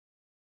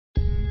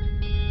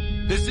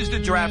This is the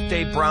draft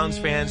day Browns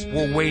fans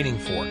were waiting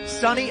for.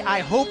 Sonny,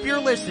 I hope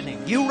you're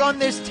listening. You run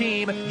this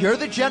team. You're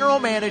the general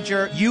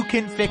manager. You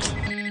can fix it.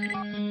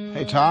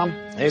 Hey, Tom.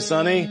 Hey,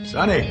 Sonny.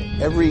 Sonny.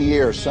 Every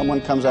year,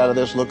 someone comes out of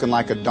this looking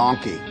like a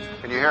donkey.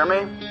 Can you hear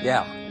me?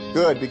 Yeah.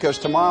 Good, because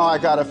tomorrow I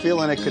got a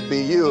feeling it could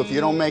be you if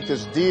you don't make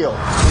this deal.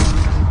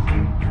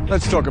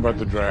 Let's talk about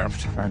the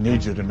draft. I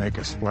need you to make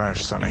a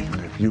splash, Sonny.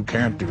 And if you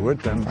can't do it,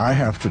 then I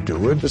have to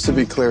do it. Just to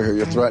be clear here,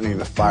 you're threatening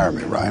to fire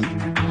me, right?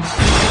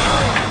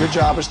 Your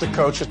job is to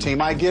coach a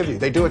team I give you.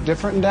 They do it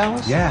different in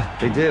Dallas? Yeah,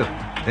 they do.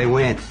 They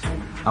win.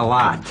 A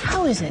lot.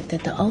 How is it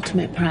that the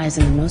ultimate prize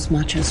in the most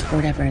macho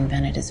sport ever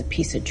invented is a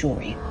piece of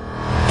jewelry?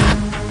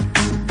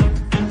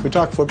 We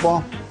talk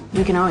football?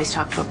 We can always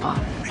talk football.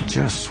 I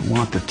just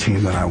want the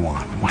team that I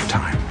want, one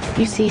time.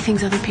 You see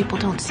things other people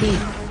don't see.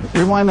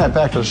 Rewind that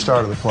back to the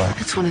start of the play.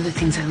 That's one of the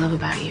things I love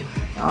about you.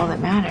 All that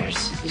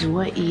matters is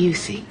what you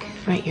think.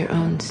 Write your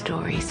own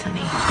story,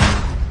 Sonny.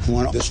 I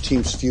want this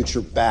team's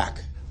future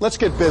back. Let's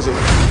get busy.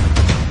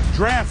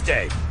 Draft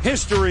day.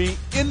 History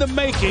in the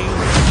making.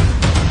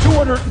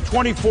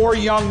 224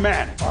 young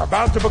men are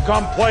about to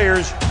become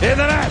players in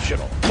the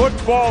National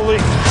Football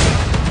League.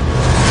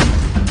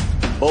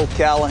 Bo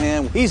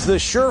Callahan, he's the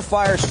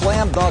surefire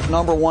slam dunk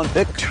 #1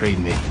 pick. Trade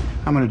me.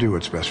 I'm going to do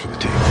what's best for the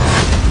team.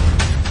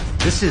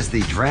 This is the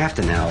draft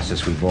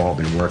analysis we've all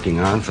been working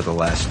on for the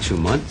last 2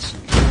 months.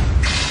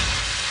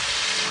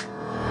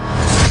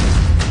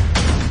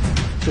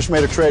 Just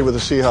made a trade with the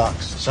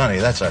Seahawks. Sonny,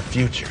 that's our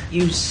future.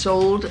 You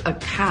sold a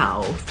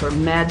cow for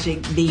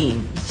magic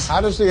beans. How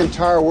does the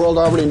entire world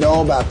already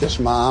know about this,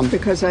 Mom?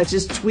 Because I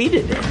just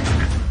tweeted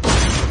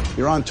it.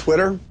 You're on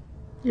Twitter?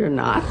 You're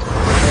not.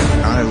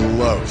 I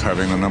love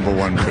having the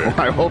 #1 pick.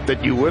 I hope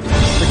that you would.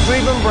 The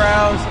Cleveland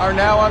Browns are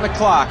now on the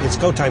clock. It's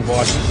go time,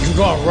 boss. You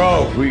go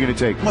rogue. Who are you going to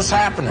take? What's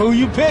happening? Who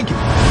you picking?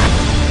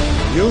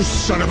 You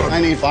son of a...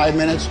 I need 5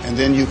 minutes, and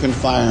then you can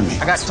fire me.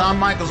 I got Tom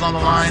Michaels on the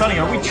line. Sonny,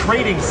 are we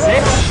trading 6?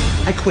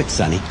 I quit,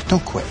 Sonny.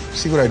 Don't quit.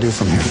 See what I do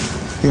from here.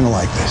 You're going to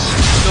like this.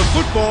 The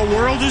football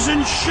world is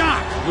in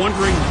shock,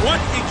 wondering what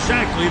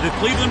exactly the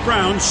Cleveland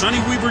Browns' Sonny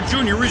Weaver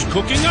Jr. is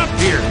cooking up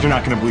here. You're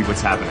not going to believe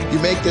what's happening. You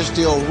make this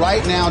deal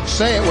right now.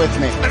 Say it with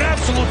me. An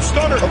absolute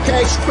stunner.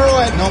 Okay, screw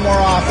it. No more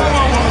offers.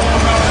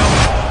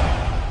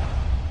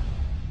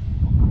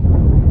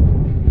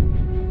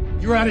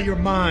 You're out of your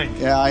mind.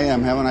 Yeah, I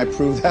am. Haven't I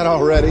proved that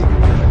already?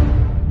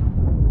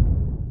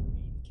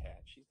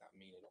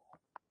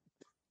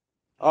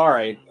 All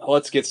right,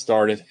 let's get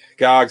started.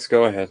 Gogs,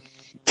 go ahead.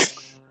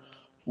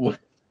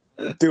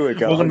 Do it,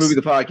 guys. Welcome to Movie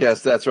the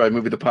Podcast. That's right,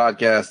 Movie the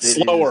Podcast.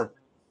 It Slower.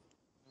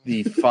 is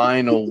the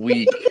final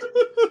week.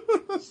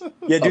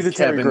 Yeah, do of the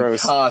Terry Kevin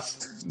Gross.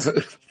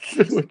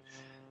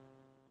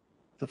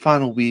 the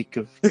final week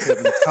of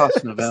Kevin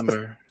Cost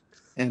November.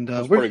 And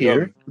we're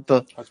here with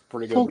the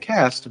full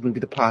cast of Movie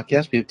the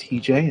Podcast. We have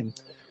TJ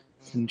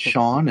and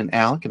Sean and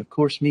Alec and, of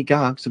course, me,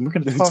 Gogs. And we're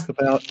going to talk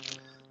about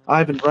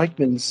Ivan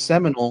Reichman's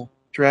seminal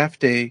draft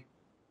day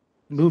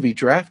movie,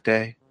 Draft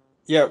Day.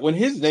 Yeah, when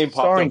his name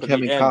popped Starring up at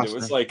Kevin the end, Costner. it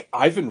was like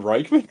Ivan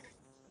Reichman?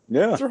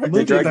 Yeah, right.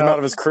 they dragged him out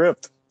of his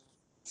crypt.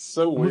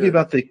 So A weird. movie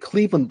about the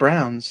Cleveland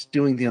Browns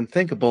doing the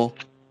unthinkable.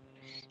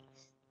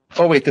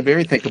 Oh, wait, the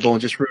very thinkable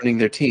and just ruining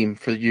their team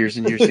for years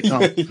and years to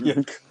come.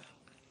 Yeah.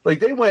 Like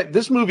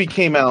this movie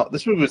came out,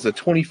 this movie was a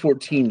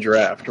 2014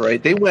 draft,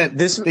 right? They went,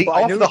 off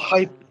the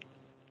hype.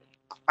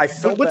 I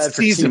felt what bad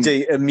for season?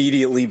 TJ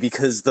immediately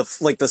because the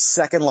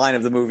second line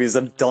of the movie is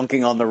them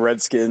dunking on the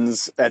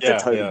Redskins at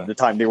the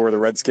time they were the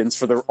Redskins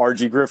for the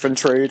R.G. Griffin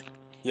trade.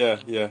 Yeah,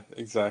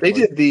 exactly. They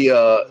did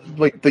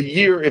the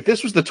year, if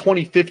this was the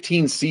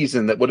 2015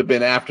 season that would have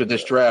been after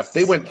this draft,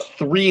 they went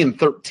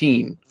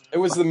 3-13. It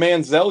was the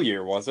Manziel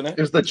year, wasn't it?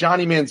 It was the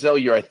Johnny Manziel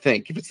year, I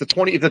think. If the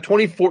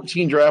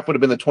 2014 draft would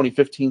have been the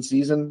 2015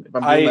 season, if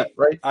I'm doing that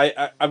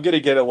right. I'm gonna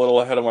get a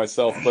little ahead of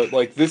myself, but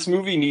like this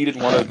movie needed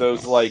one of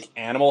those like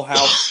Animal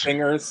House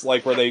singers,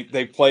 like where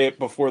they play it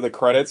before the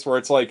credits, where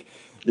it's like,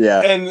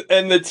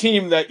 and the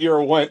team that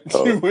year went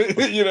to,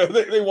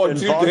 they won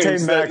 2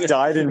 games. Mack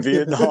died in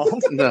Vietnam.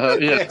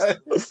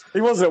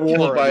 He wasn't at war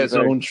Killed by his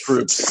own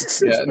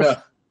troops. Yeah,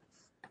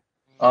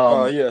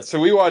 no. So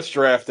we watched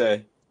Draft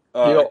Day.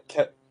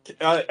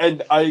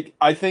 And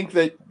I think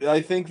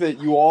that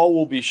you all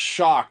will be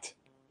shocked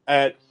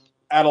at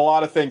a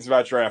lot of things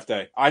about Draft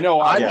Day. I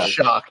know I'm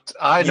shocked.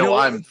 I know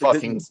I'm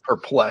fucking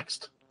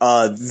perplexed.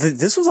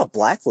 This was a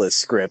Blacklist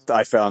script,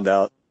 I found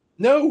out.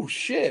 No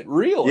shit,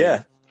 really?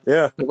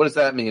 Yeah. What does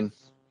that mean?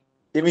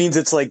 It means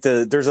it's like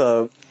there's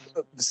a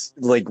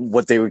like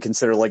what they would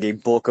consider like a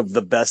book of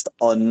the best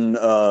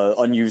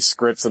unused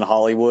scripts in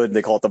Hollywood.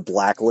 They call it the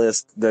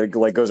Blacklist. That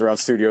like goes around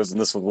studios,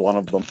 and this was one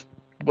of them.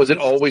 Was it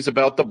always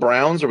about the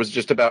Browns, or was it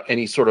just about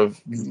any sort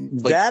of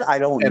that I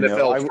don't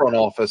NFL know. front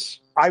office?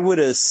 I would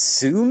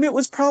assume it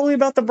was probably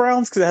about the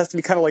Browns because it has to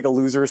be kind of like a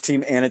losers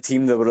team and a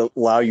team that would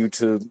allow you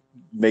to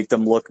make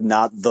them look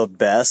not the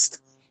best.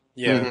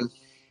 Yeah,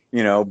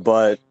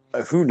 but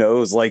who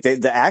knows? Like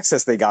the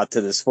access they got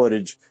to this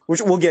footage,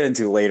 which we'll get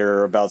into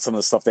later about some of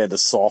the stuff they had to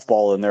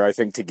softball in there, I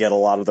think, to get a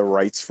lot of the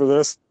rights for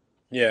this.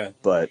 Yeah,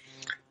 but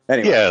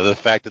Anyway. Yeah, the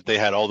fact that they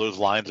had all those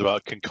lines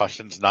about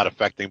concussions not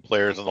affecting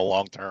players in the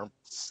long term.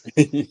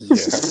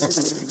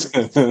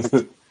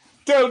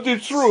 Tell the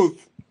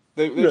truth.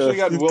 They should have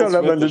gotten Will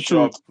Smith to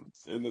show up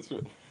in this.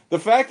 The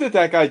fact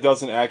that guy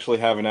doesn't actually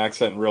have an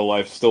accent in real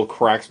life still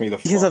cracks me the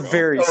fuck up. He has a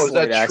very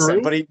slight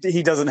accent, but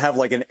he doesn't have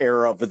like an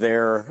air up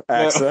there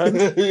accent.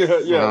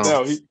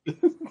 No.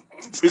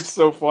 It's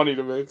so funny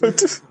to me.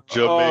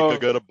 Jamaica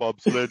got a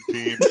bobsled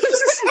team.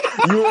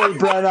 You ain't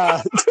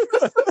Brenna.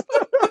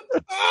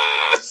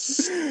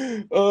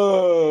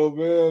 Oh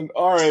man!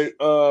 All right,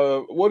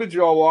 what did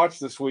y'all watch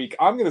this week?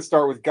 I'm going to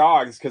start with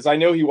Gogs because I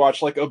know he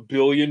watched like a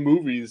billion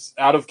movies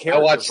out of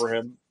character for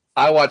him.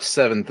 I watched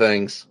 7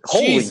 things.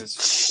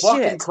 Jesus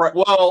fucking Christ!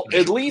 Well,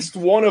 at least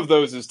one of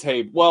those is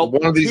tabled. Well,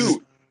 one of these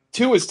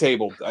two is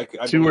tabled. I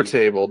two are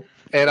tabled,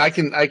 and I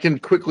can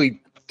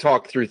quickly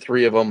talk through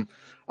 3 of them.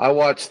 I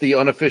watched the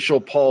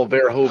unofficial Paul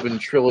Verhoeven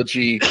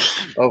trilogy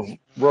of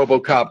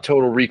RoboCop,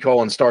 Total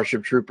Recall, and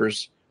Starship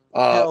Troopers.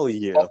 Hell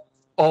yeah!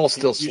 All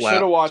still slap.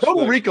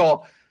 Total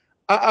Recall.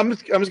 I'm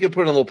just going to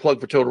put in a little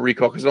plug for Total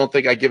Recall because I don't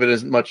think I give it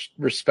as much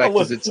respect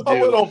as it's due. A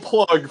little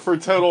plug for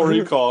Total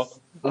Recall.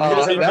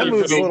 That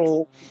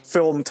little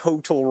film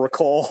Total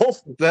Recall.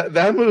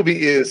 That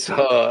movie is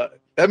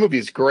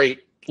great.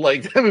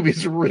 Like that movie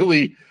is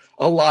really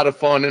a lot of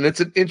fun, and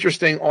it's an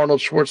interesting Arnold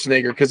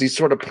Schwarzenegger because he's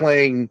sort of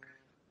playing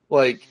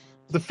like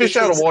the fish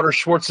out of water.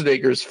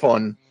 Schwarzenegger is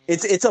fun.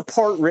 It's a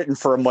part written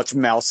for a much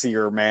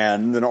mousier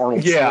man than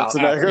Arnold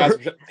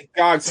Schwarzenegger.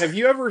 Gogs, have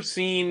you ever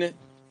seen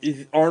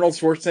Arnold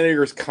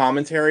Schwarzenegger's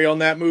commentary on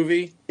that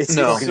movie? It's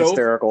fucking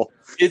hysterical.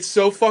 It's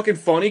so fucking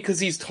funny because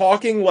he's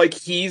talking like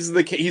he's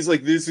like,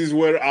 this is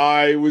where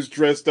I was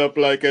dressed up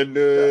like a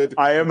nerd.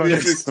 I am a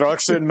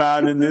construction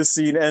man in this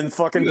scene, and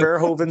fucking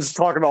Verhoeven's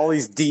talking about all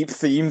these deep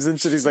themes and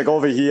shit. He's like,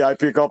 over here I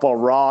pick up a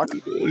rock.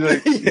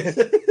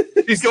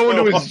 He's going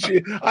to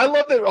his. I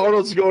love that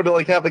Arnold's going to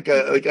like have like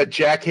a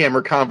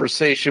jackhammer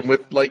conversation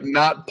with like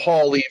not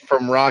Paulie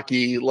from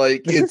Rocky.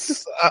 Like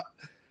it's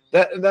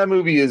that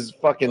movie is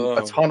fucking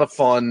a ton of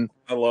fun.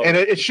 I love and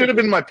it should have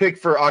been my pick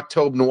for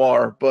Octobre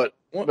Noir, but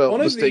one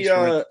of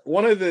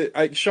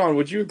the Sean,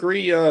 would you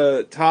agree?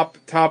 Top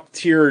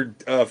tier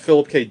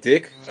Philip K.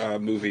 Dick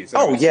movies.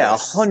 Oh yeah,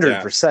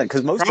 100%.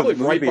 Because most probably of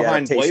the right movie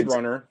behind Blade adaptations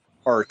Runner.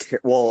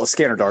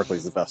 Scanner Darkly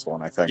is the best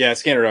one, I think. Yeah,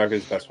 Scanner Darkly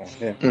is the best one.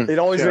 Yeah. It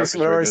always makes me,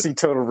 whenever I see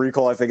Total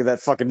Recall, I think of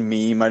that fucking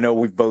meme. I know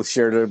we've both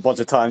shared it a bunch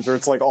of times where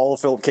it's like all of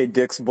Philip K.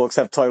 Dick's books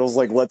have titles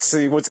like "Let's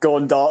see what's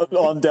going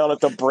on down at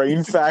the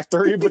Brain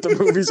Factory," but the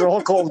movies are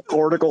all called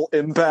Cortical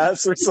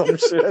Impasse or some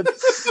shit.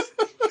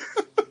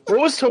 What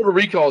was Total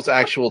Recall's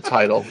actual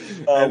title?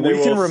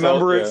 We can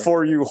remember it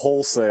for you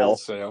wholesale,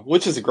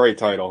 which is a great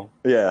title.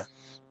 Yeah,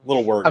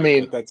 little word. I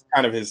mean, that's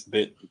kind of his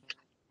bit.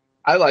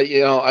 I like,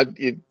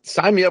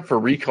 sign me up for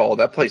Recall.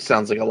 That place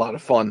sounds like a lot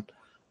of fun.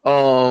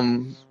 So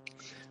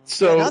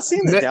not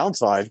seeing the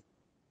downside.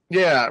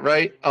 Yeah,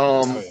 right.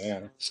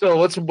 So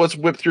let's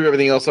whip through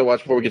everything else I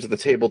watched before we get to the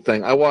table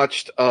thing. I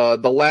watched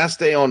The Last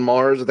Day on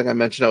Mars. I think I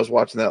mentioned I was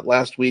watching that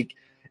last week.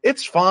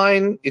 It's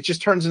fine. It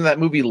just turns into that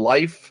movie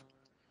Life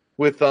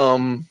with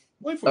Life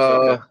was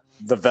okay.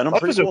 The Venom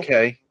Life prequel. Was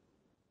okay.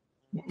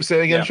 Say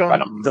it again,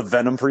 Sean. The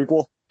Venom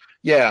prequel.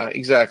 Yeah,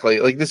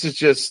 exactly. Like this is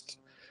just.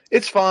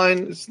 It's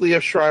fine. It's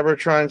Liev Schreiber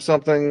trying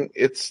something.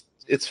 It's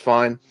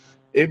fine.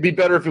 It'd be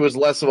better if it was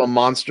less of a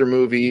monster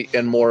movie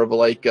and more of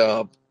like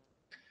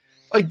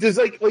there's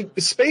like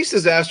space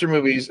disaster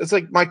movies. It's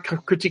like my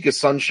critique of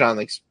Sunshine.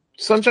 Like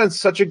Sunshine's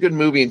such a good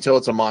movie until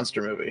it's a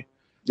monster movie.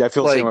 Yeah, I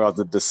feel the same about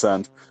The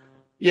Descent.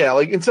 Yeah,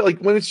 like until like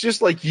when it's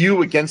just like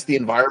you against the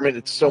environment,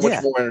 it's so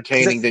much more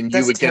entertaining than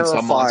you against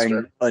a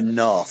monster.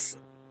 Enough.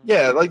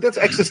 Yeah, like that's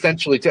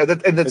existentially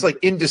and that's like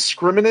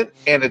indiscriminate,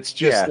 and it's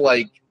just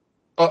like.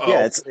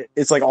 Yeah,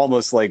 it's like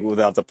almost like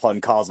without the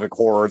pun, cosmic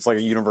horror. It's like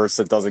a universe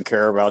that doesn't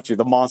care about you.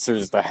 The monster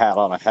is the hat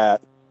on a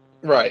hat.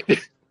 Right,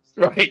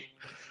 right.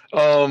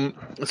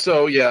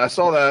 So yeah, I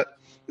saw that.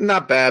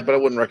 Not bad, but I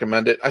wouldn't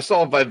recommend it. I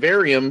saw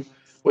Vivarium,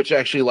 which I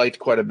actually liked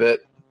quite a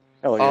bit.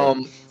 Hell yeah.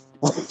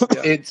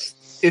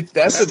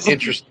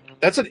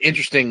 That's an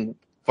interesting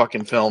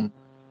fucking film.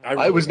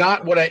 It was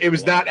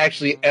not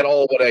actually at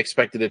all what I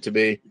expected it to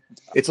be.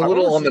 It's a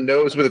little on the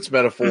nose with its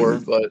metaphor,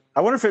 but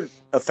I wonder if it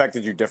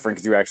affected you different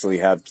because you actually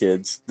have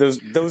kids. There's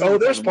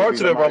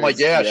parts of it where I'm like,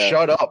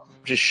 shut up,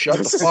 just shut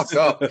the fuck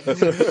up.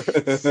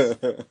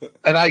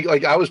 And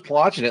I was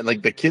watching it, and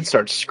like the kids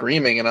start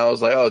screaming, and I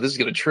was like, oh, this is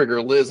gonna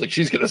trigger Liz, like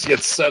she's gonna get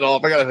set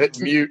off. I gotta hit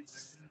mute.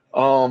 That's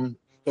one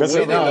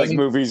of those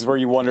movies where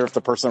you wonder if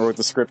the person who wrote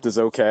the script is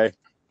okay.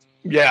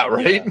 Yeah,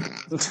 right.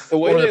 The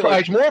way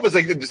more of it's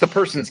like just the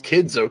person's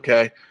kid's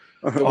okay.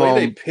 The way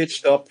they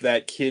pitched up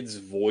that kid's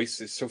voice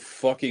is so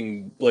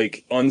fucking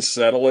like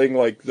unsettling.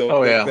 Like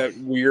that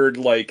weird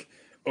like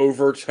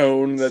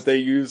overtone that they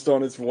used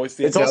on his voice.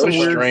 It's also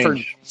weird for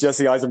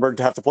Jesse Eisenberg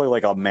to have to play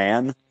like a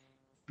man.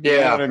 Yeah, you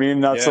know what I mean,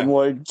 not some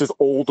like just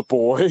old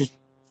boy.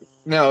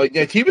 No,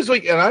 yeah, he was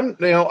like, and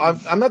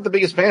I'm not the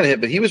biggest fan of him,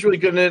 but he was really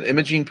good in it.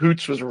 Imogen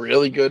Poots was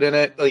really good in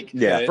it. Like,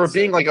 for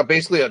being like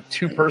basically a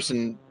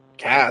 2-person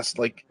cast.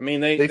 Like, I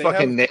mean, they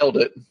fucking nailed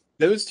it.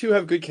 Those two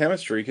have good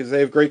chemistry because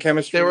they have great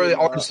chemistry. They were the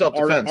art of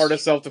self-defense. Art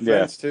of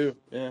self-defense too.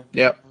 Yeah.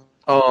 Yep.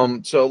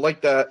 So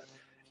like that,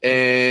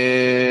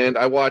 and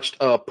I watched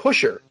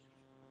Pusher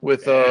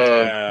with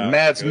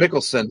Mads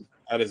Mikkelsen.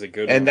 That is a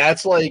good and one.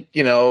 That's like,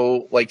 you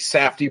know, like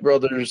Safdie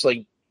brothers,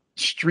 like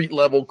street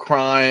level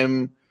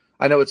crime.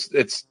 I know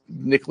it's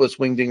Nicholas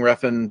Winding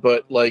Refn,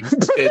 but like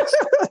it's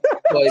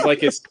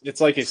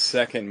like his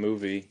second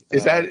movie.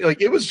 Is that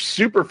like, it was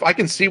super? I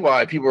can see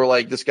why people are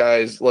like, this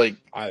guy's like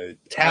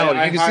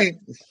talented. You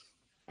can see.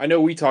 I know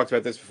we talked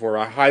about this before.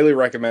 I highly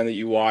recommend that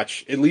you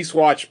at least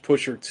watch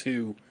Pusher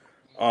 2.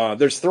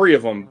 There's 3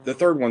 of them. The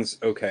third one's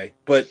okay,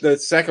 but the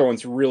second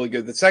one's really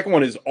good. The second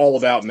one is all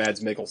about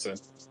Mads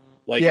Mikkelsen.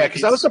 Like, yeah,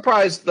 because I was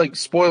surprised. Like,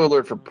 spoiler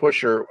alert for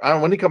Pusher. I don't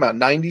know when did he come out.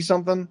 90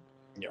 something.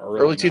 Yeah,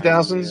 early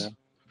 2000s. Yeah.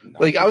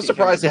 Like, I was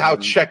surprised at how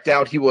checked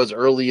out he was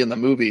early in the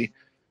movie.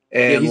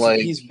 And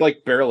he's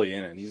like barely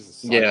in it. He's a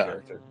side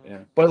character. Yeah.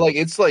 But like,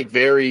 it's like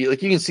very,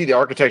 like, you can see the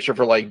architecture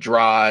for like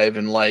Drive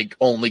and like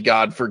Only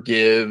God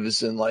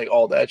Forgives and like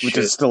all that shit. Which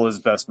is still his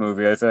best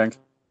movie, I think.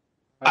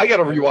 I got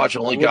to rewatch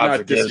Only God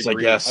Forgives, I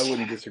guess. I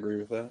wouldn't disagree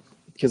with that.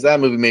 Because that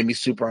movie made me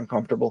super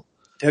uncomfortable.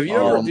 Have you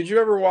ever? Did you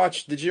ever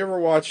watch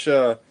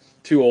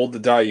Too Old to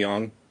Die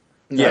Young?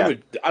 Yeah.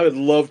 I would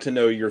love to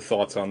know your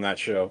thoughts on that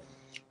show.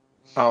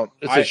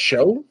 It's a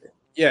show?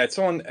 Yeah, it's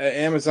on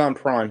Amazon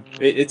Prime.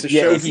 It's a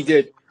show he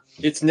did.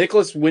 It's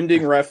Nicholas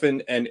Winding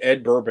Refn and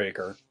Ed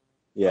Brubaker.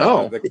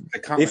 Yeah.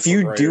 If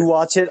you do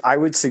watch it, I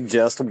would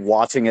suggest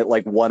watching it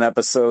like one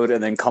episode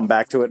and then come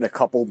back to it in a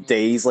couple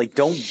days. Like,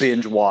 don't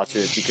binge watch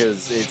it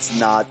because it's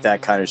not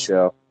that kind of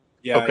show.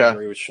 Yeah, I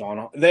agree with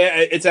Sean.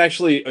 It's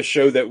actually a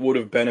show that would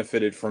have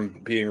benefited from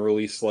being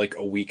released like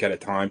a week at a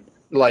time.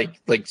 Like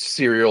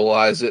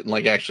serialize it and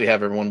like actually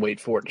have everyone wait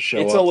for it to show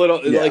up. It's a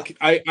little like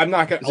I'm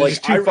not gonna like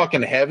too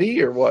fucking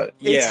heavy or what?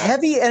 It's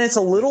heavy and it's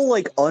a little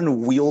like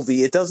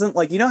unwieldy. It doesn't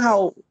like, you know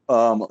how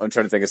I'm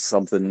trying to think of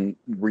something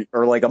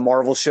or like a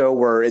Marvel show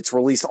where it's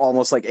released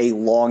almost like a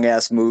long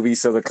ass movie,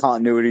 so the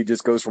continuity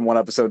just goes from one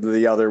episode to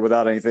the other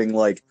without anything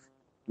like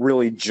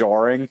really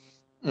jarring.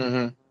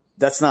 Mm-hmm.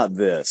 That's not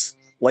this.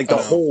 Like the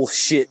whole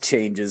shit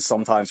changes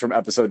sometimes from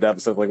episode to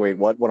episode. Like, wait,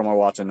 what? What am I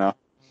watching now?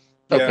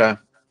 Okay.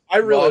 I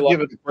really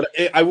love it, but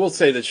I will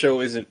say the show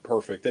isn't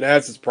perfect. It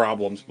has its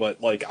problems, but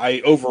like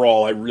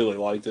overall, I really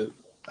liked it.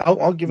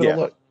 I'll give it a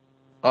look.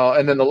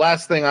 And then the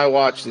last thing I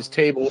watched is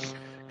Table,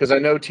 because I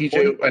know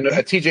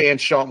TJ and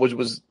Sean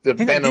was the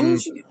Venom.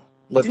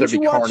 Let There Be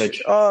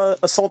Carnage.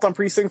 Assault on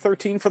Precinct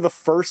 13 for the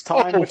first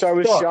time, which I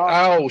was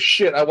shocked. Oh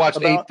shit! I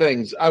watched 8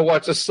 things. I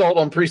watched Assault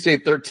on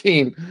Precinct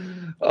 13.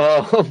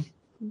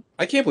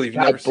 I can't believe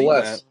you've never seen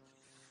that.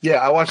 Yeah,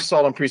 I watched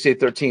Assault on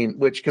Precinct 13,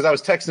 because I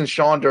was texting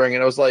Sean during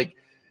it. I was like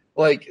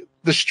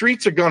the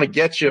Streets Are Gonna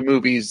Get You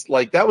movies,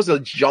 like that was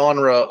a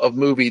genre of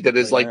movie that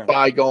is like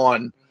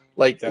bygone,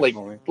 like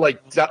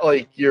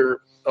your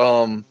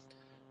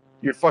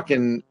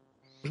fucking,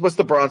 what's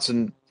the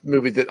Bronson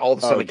movie that all of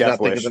a sudden I cannot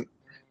think of them,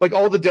 like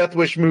all the Death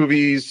Wish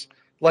movies,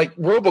 like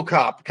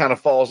RoboCop kind of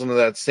falls into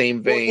that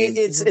same vein.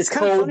 Well, it's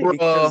kind of funny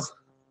because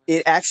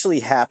it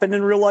actually happened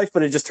in real life,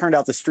 but it just turned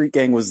out the street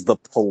gang was the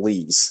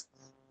police.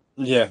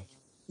 Yeah.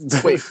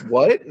 Wait,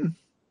 what?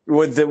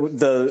 With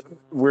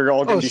we're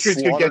all going to be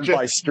slaughtered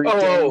by street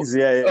gangs.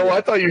 Yeah. Oh, I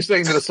thought you were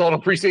saying that Assault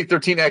on Precinct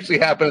 13 actually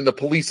happened and the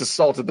police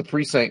assaulted the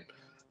precinct.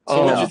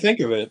 So what did you think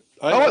of it?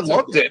 I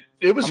loved it.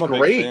 It was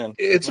great.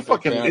 It's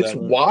it's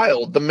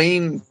wild.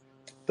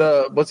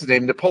 What's his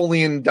name?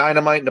 Napoleon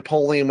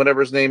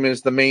whatever his name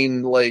is, the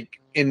main like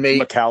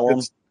inmate.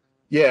 McCallum.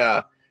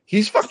 Yeah.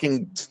 He's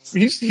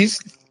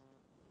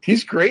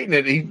great in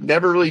it. He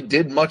never really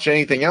did much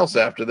anything else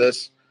after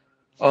this.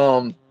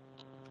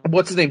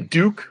 What's his name?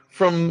 Duke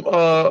from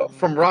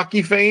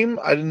Rocky fame.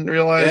 I didn't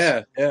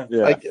realize. Yeah.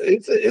 Like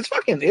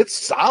it's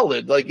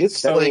solid. Like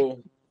it's also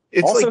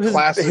like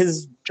classic.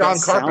 His John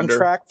Carpenter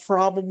soundtrack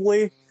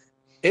probably.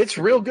 It's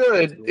real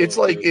good. It's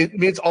like it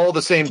means all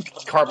the same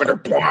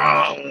Carpenter.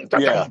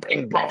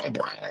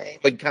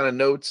 Like kind of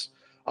notes.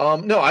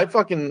 No,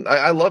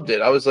 I loved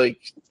it. I was like,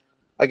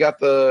 I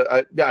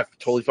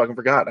totally fucking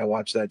forgot. I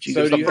watched that. It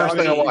was the first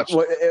thing I watched.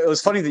 Well, it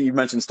was funny that you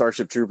mentioned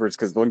Starship Troopers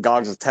because when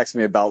Gogs was texting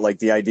me about like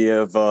the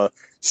idea of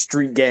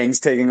street gangs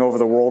taking over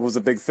the world was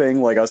a big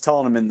thing. Like I was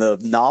telling him in the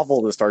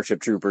novel, The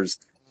Starship Troopers,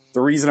 the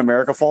reason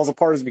America falls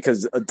apart is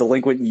because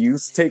delinquent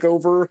youth take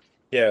over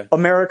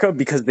America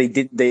because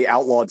they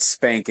outlawed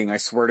spanking. I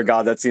swear to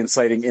God, that's the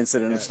inciting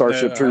incident of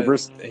Starship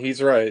Troopers.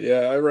 He's right.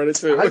 Yeah, I read it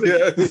too.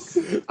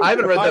 I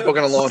haven't read that book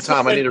in a long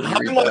time. I need to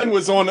reread that. Heinlein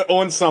was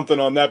on something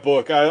on that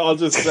book. I'll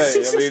just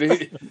say. I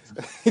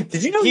mean,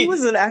 did you know he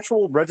was an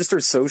actual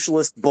registered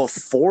socialist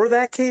before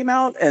that came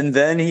out? And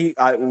then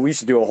we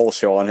should do a whole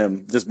show on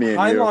him, just me and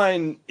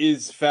Heinlein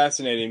is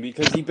fascinating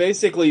because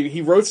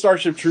he wrote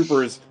Starship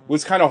Troopers,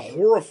 was kind of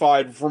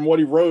horrified from what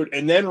he wrote,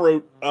 and then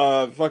wrote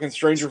fucking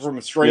Stranger from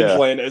a Strange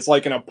Land as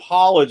like an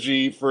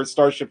apology for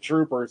Starship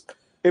Troopers.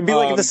 It'd be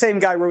like if the same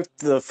guy wrote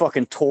the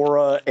fucking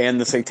Torah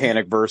and the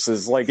Satanic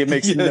Verses. Like, it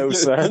makes no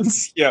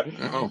sense. Yeah.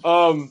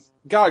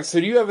 Gog, so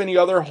do you have any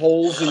other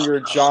holes in your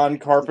John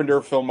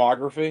Carpenter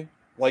filmography?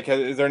 Like,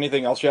 is there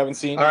anything else you haven't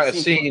seen? All right, I've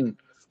seen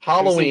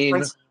Halloween.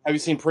 Have you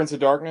seen Prince of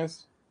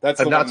Darkness?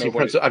 I've not seen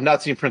Prince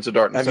of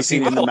Darkness. Have you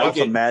seen In the Mouth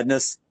of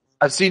Madness?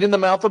 I've seen In the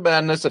Mouth of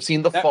Madness. I've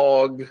seen The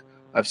Fog.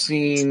 I've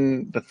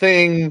seen The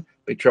Thing,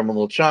 Big Trouble in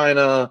Little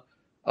China.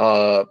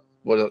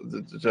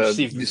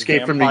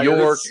 Escape from New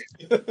York.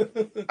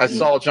 I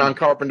saw John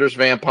Carpenter's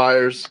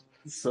Vampires.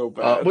 So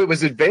bad. Wait,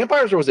 was it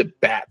Vampires or was it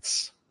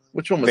Bats?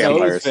 Which one was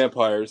Vampires? it? It was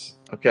Vampires.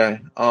 Okay.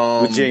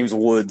 With James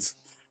Woods.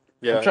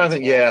 Yeah, I'm trying to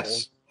think.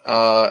 Yes.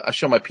 I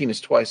show my penis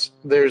twice.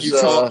 There's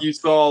you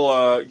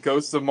saw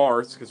Ghosts of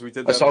Mars because we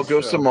did that. I saw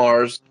Ghosts of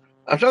Mars.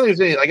 I'm trying to think if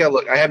there's any. I gotta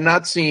look. I have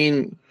not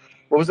seen.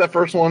 What was that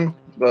first one?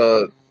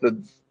 The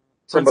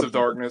Prince of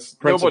Darkness.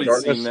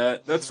 Nobody's seen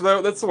that. That's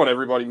the one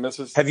everybody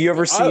misses. Have you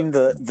ever seen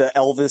the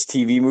Elvis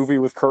TV movie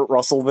with Kurt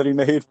Russell that he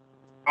made?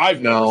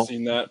 I've never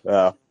seen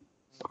that.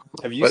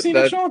 Have you seen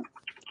it, Sean?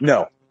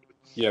 No.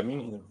 Yeah, me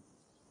neither.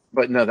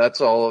 But no,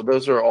 that's all.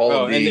 Those are all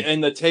of the.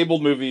 And the table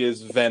movie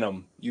is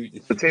Venom.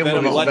 The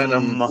table movie is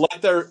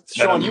Venom.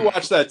 Sean, you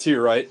watched that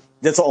too, right?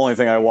 That's the only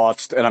thing I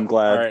watched, and I'm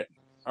glad.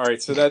 All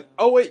right. So that.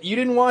 Oh wait, you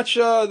didn't watch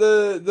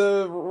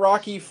the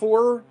Rocky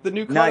IV, the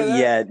new cut? Not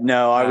yet.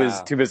 No, I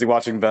was too busy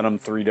watching Venom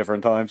 3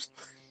 different times.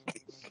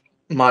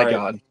 My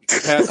God.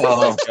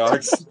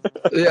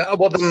 Yeah.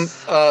 Well, then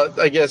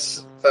I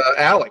guess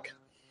Alec.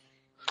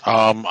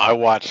 I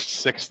watched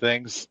 6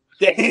 things.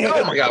 Damn.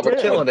 Oh my God, we're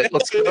killing it.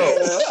 Let's go.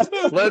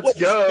 Let's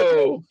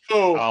go.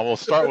 We'll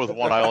start with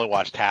one I only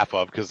watched half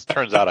of because it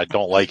turns out I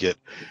don't like it.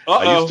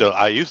 Uh-oh.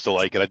 I used to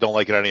like it. I don't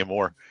like it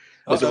anymore.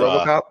 Was it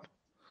RoboCop?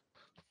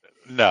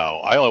 No,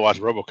 I only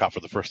watched RoboCop for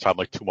the first time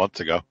like 2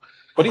 months ago.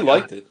 But he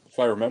liked it, if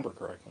I remember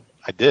correctly.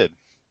 I did.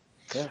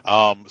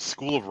 Yeah.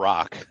 School of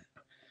Rock.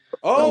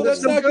 Oh,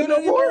 that's not good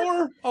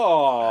anymore.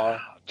 Oh,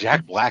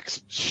 Jack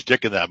Black's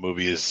shtick in that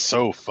movie is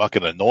so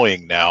fucking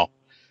annoying now.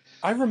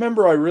 I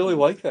remember I really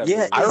liked that.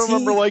 Yeah,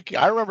 movie.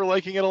 I remember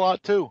liking it a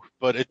lot too.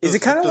 But it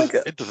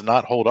does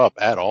not hold up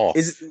at all.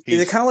 Is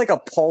it kind of like a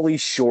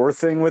Pauly Shore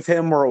thing with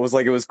him, where it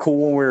was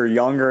cool when we were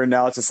younger, and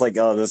now it's just like,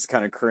 oh, this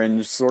kind of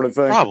cringe sort of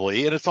thing?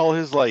 Probably, and it's all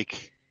his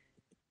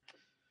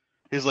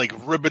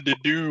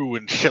ribbon-to-do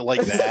and shit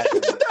like that.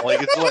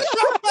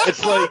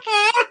 it's like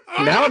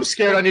now I'm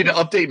scared. I need to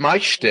update my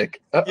shtick.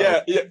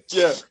 Yeah.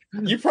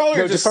 You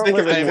probably just stick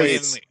of it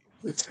weights.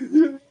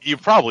 You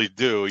probably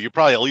do. You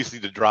probably at least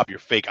need to drop your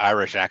fake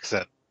Irish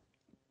accent.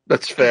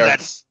 That's fair.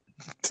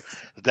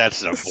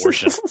 That's an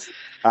abortion.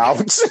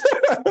 Ouch.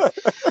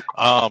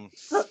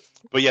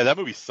 But yeah, that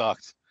movie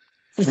sucked.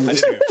 I didn't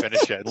even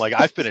finish it. Like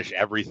I finish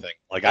everything.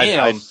 Like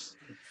I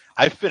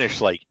finish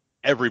like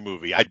every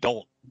movie. I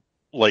don't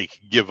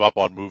give up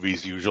on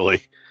movies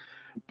usually,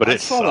 but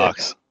it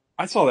sucks.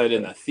 I saw that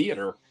in a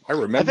theater. I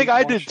remember. I think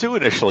I did too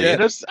initially.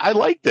 Yeah. I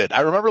liked it.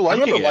 I remember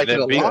liking it.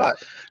 A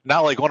lot.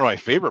 Not like one of my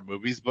favorite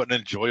movies, but an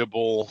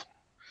enjoyable,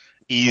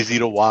 easy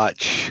to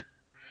watch.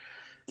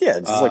 Yeah,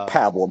 just like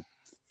Pablum.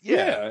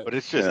 Yeah, but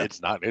it's just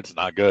it's not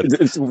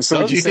good.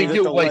 So do you think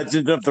the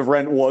Legend of the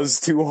Rent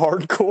was too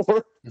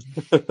hardcore?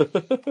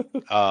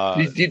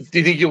 Do you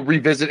think you'll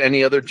revisit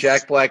any other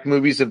Jack Black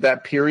movies of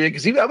that period?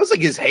 Because that was like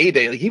his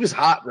heyday. Like, he was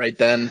hot right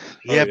then.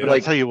 Yeah, but I'll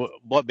tell you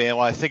what, man.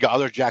 When I think of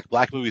other Jack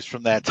Black movies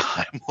from that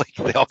time,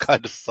 they all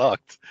kind of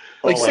sucked.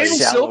 Saving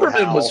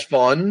Silverman was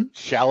fun.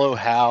 Shallow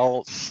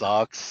Hal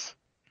sucks.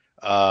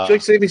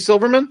 Jake Saving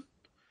Silverman?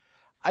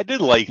 I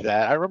did like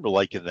that. I remember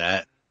liking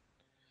that.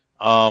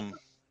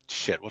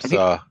 Shit, what's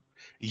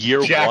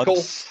Year Jackal?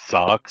 One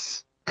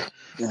sucks.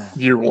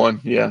 Year One,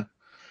 yeah.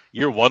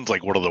 Year One's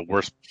like one of the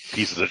worst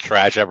pieces of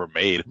trash ever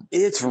made.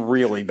 It's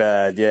really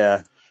bad,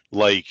 yeah.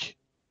 Like,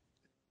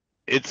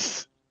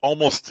 it's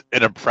almost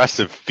an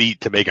impressive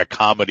feat to make a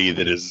comedy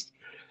that is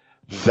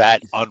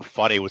that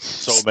unfunny with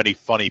so many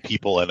funny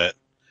people in it.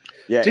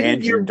 Yeah,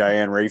 Andrew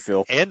Diane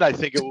Raphael. And I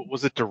think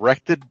was it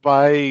directed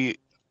by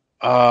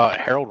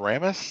Harold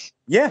Ramis?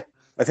 Yeah,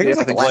 I think it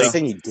was the last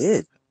thing he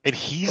did. And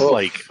he's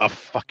like a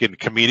fucking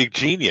comedic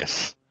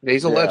genius.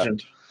 He's a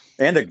legend.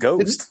 And a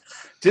ghost.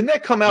 Didn't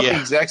that come out the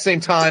exact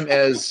same time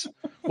as,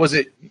 was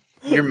it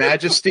Your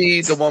Majesty,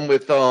 the one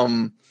with I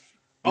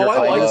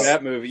like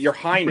that movie. Your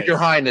Highness. Your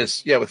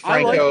Highness, yeah, with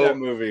Franco. I like that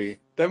movie.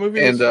 That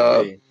movie was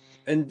funny.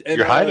 And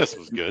Your Highness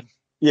was good.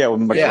 Yeah,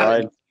 with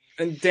McBride.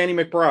 And Danny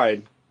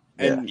McBride.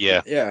 And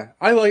yeah.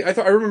 I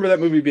remember that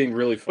movie being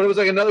really fun. But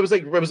it was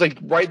like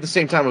right at the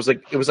same time.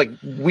 It was like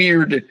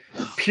weird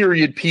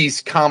period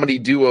piece comedy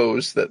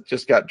duos that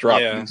just got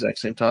dropped at the exact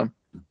same time.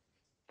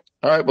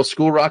 All right, well,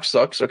 School Rock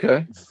sucks.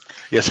 Okay.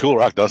 Yeah, School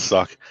Rock does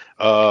suck.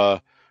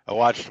 I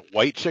watched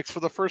White Chicks for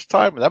the first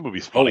time, and that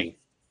movie's funny.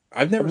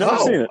 I've never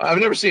seen it. I've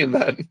never seen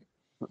that.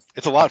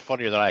 It's a lot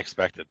funnier than I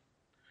expected.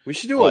 We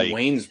should do a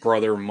Wayne's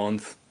Brother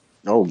month.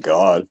 Oh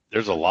God,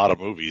 there's a lot of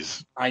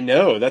movies. I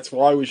know. That's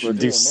why we should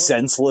do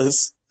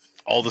Senseless.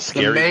 All the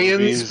scary Mayans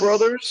movies.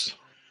 Brothers.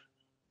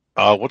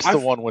 What's the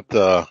one with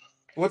the?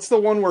 What's the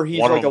one where he's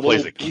one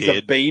like he's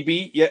a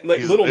baby? Yeah, like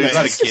he's little. He's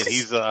not a kid.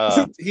 He's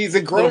he's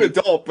a grown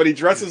adult, but he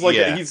dresses like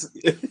he's.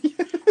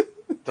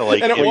 The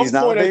like, and at one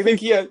point, I think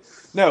he had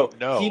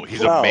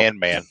he's a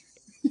man.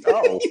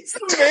 Oh, he's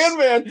a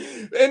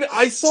man. And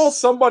I saw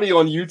somebody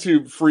on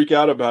YouTube freak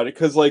out about it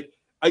because, like,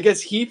 I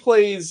guess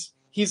he's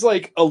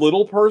like a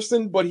little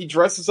person, but he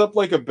dresses up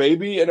like a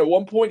baby. And at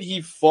one point, he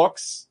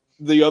fucks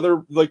the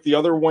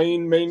other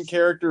Wayne main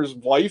character's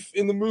wife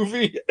in the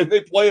movie, and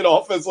they play it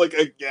off as like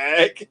a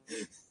gag.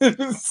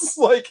 It's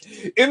like,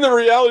 in the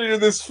reality of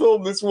this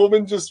film, this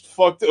woman just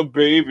fucked a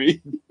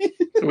baby.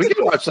 We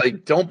could watch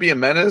like Don't Be a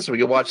Menace. We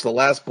could watch The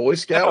Last Boy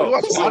Scout. We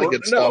watch a lot of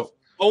good stuff.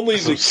 Only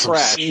the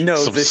trash.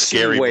 Some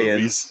scary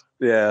movies.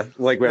 Yeah,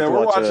 like we're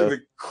watching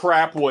the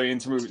crap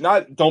Wayne's movie.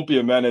 Not Don't Be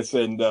a Menace.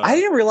 And I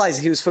didn't realize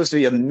he was supposed to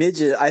be a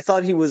midget. I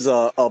thought he was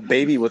a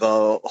baby with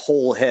a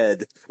whole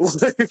head.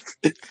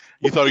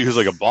 You thought he was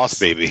like a boss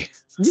baby.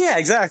 Yeah,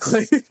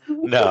 exactly.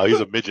 No, he's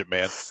a midget,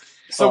 man.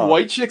 So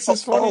White Chicks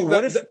is funny.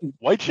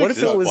 White Chicks what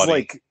if it was funny.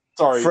 like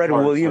Fred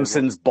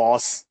Williamson's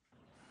boss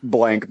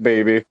blank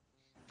baby?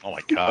 Oh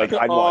my god! Like,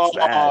 I'd watch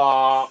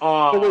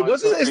that. Wait,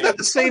 isn't that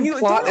the same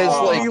plot as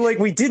like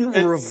we didn't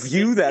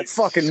review that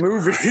fucking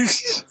movie?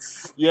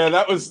 Yeah,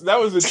 that was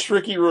a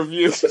tricky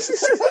review.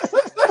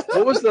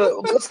 What's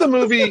the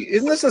movie?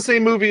 Isn't this the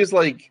same movie as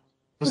like?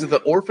 Was it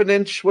The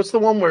Orphanage? What's the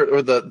one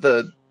or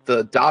the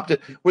adopted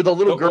where the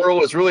little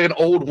girl is really an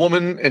old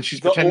woman and she's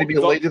pretending to be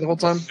a lady the whole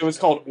time? It was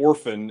called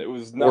Orphan. It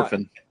was not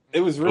Orphan. It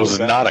was really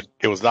bad.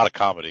 It was not a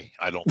comedy,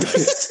 I don't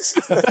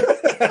think.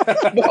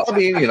 Well, I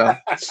mean,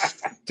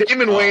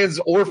 Damon Wayans'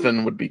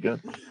 Orphan would be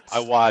good. I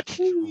watched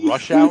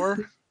Rush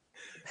Hour.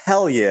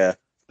 Hell yeah.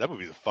 That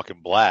movie's a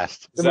fucking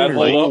blast.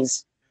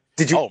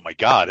 Did you? Oh my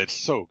god, it's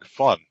so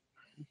fun.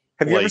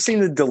 Have you ever seen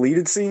the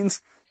deleted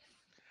scenes?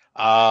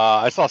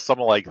 I saw some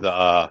of like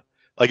the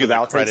in the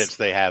outtakes? credits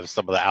they have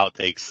some of the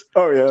outtakes.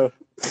 Oh yeah.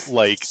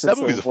 Like that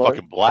movie's a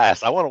fucking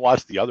blast. I want to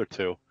watch the other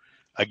two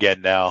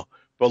again now.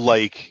 But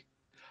like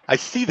I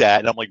see that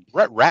and I'm like,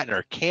 Brett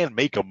Ratner can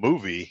make a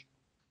movie.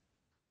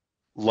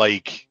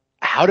 Like,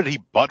 how did he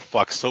butt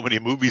fuck so many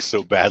movies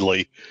so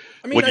badly?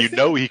 I mean, when he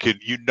could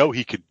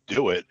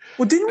do it.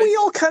 Well, didn't we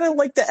all kind of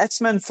like the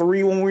X-Men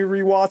 3 when we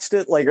rewatched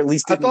it? Like, or at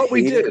least I thought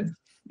we did.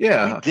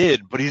 Yeah, we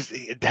did. But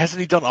hasn't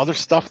he done other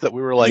stuff that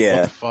we were like,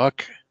 what the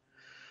fuck?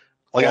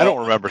 Like, I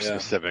don't remember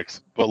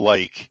specifics, but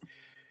like,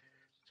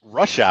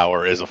 Rush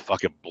Hour is a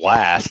fucking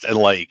blast, and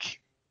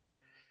like,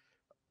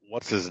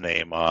 what's his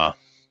name?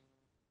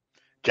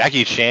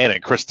 Jackie Chan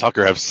and Chris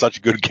Tucker have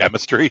such good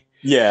chemistry.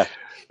 Yeah.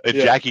 And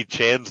Jackie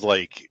Chan's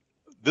like,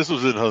 this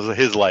was in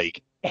his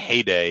like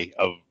heyday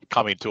of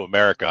coming to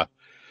America.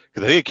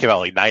 Because I think it came out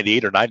like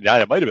 98 or 99.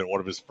 It might have been one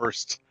of his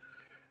first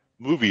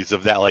movies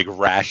of that like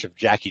rash of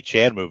Jackie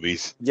Chan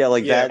movies. Yeah,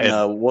 like that.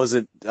 And was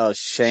it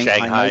Shanghai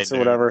Nights or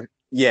whatever?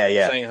 Yeah.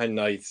 Shanghai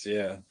Nights,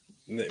 yeah.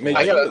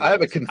 I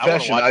have a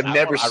confession. I've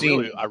never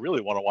seen. I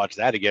really want to watch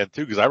that again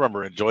too because I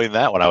remember enjoying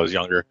that when I was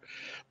younger.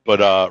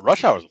 But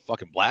Rush Hour was a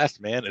fucking blast,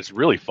 man. It's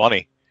really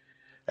funny,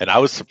 and I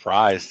was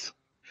surprised.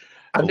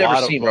 I've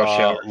never seen Rush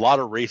Hour. A lot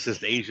of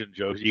racist Asian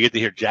jokes. You get to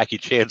hear Jackie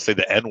Chan say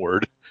the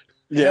N-word.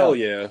 Yeah. Hell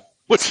yeah.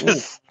 Which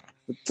is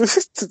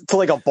to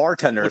like a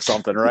bartender or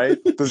something, right?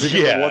 Does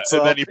he know what's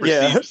up? Then he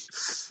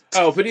perceives,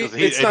 Oh, but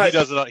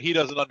he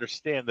doesn't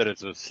understand that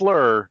it's a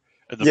slur,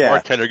 and the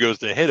bartender goes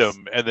to hit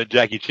him, and then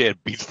Jackie Chan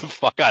beats the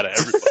fuck out of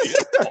everybody in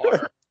the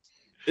bar.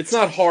 It's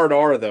not hard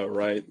R though,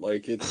 right?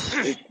 Like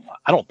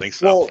I don't think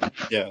so. Well,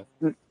 yeah.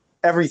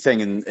 Everything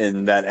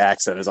in that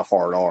accent is a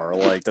hard R.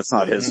 Like that's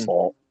not his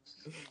fault.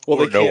 Well,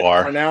 they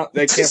can't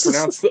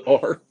pronounce the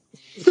R.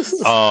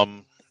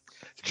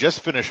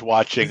 Just finished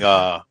watching,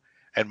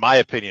 in my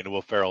opinion,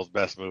 Will Ferrell's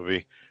best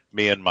movie.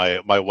 Me and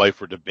my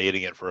wife were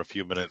debating it for a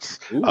few minutes.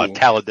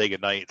 Talladega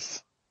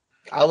Nights.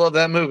 I love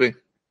that movie.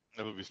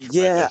 That movie's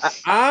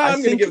tremendous.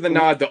 I'm going to give the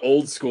nod to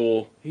Old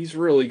School. He's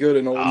really good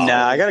in Old School.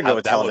 Nah, I got to go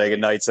with Talladega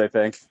Nights, I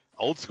think.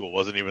 Old School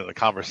wasn't even the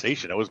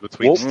conversation. It was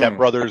between Step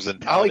Brothers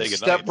and Talladega Nights.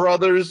 Step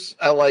Brothers.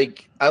 I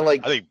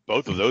think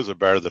both of those are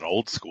better than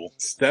Old School.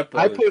 Step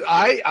Brothers.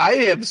 I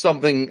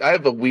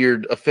have a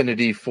weird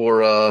affinity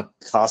for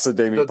Casa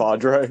de Mi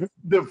Padre.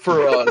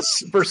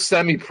 For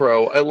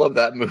Semi-Pro. I love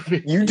that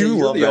movie. You do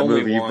love that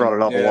movie. You brought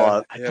it up a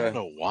lot. I don't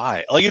know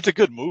why. Like it's a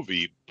good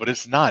movie, but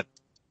it's not.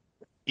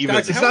 Even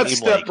Guys, it's not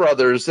Step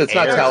Brothers. It's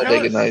not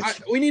Talladega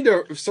Nights. We need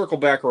to circle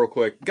back real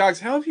quick, guys.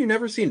 How have you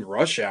never seen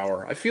Rush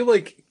Hour? I feel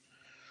like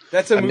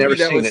that's a movie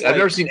that was. I've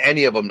never seen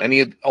any of them.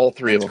 All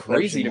three of them.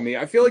 Crazy to me.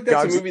 I feel like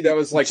that's a movie that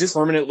was like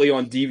permanently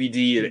on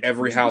DVD at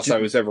every house I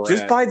was ever at.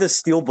 Just buy the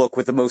Steelbook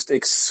with the most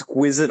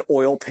exquisite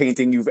oil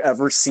painting you've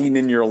ever seen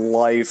in your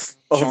life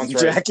of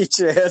Jackie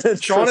Chan.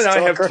 And Sean and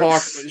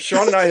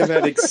I have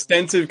had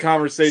extensive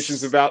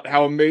conversations about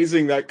how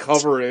amazing that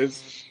cover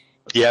is.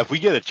 Yeah, if we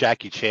get a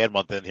Jackie Chan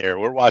month in here,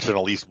 we're watching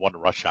at least one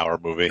Rush Hour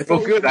movie.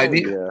 Oh, good. I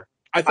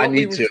thought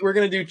we were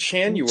going to do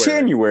January.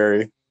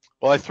 January.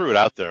 Well, I threw it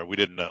out there. We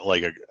didn't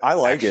like it. I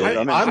like it.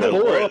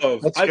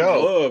 I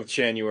love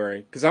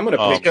January because I'm going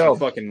to pick some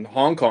fucking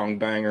Hong Kong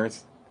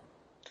bangers.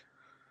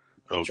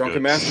 Oh,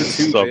 Drunken Master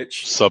 2,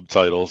 bitch.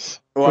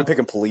 Subtitles. I'm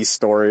picking Police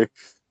Story.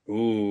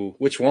 Ooh,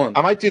 which one?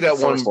 I might do that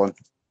one.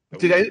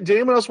 Did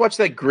anyone else watch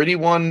that gritty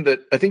one that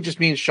I think just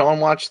me and Sean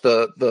watched?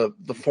 The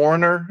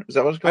Foreigner? Is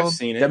that what it's called? I've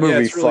seen it. That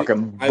movie it's really,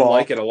 fucking. I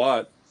like it a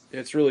lot.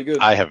 It's really good.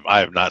 I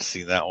have not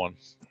seen that one.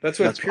 That's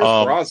with Pierce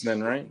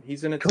Brosnan, right?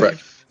 He's in it.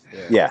 Correct. Too?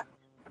 Yeah.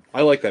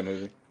 I like that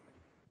movie.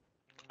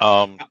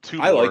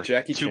 Like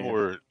Jackie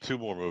Chan. Two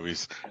more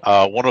movies.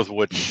 One of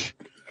which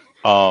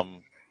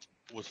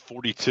was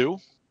 42.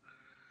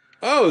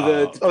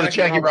 Oh, the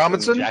Jackie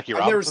Robinson. Jackie I've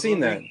Robinson never seen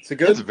movie.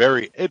 that. Is it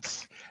good?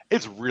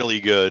 It's really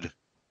good.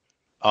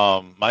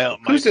 My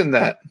Who's in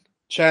that?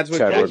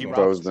 Chadwick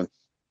Boseman.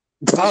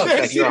 Oh,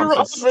 Jackie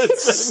Robinson.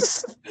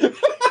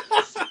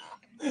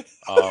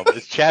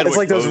 It's Chadwick. It's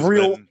like those Boseman.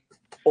 real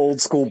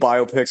old school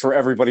biopics where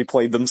everybody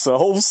played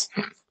themselves.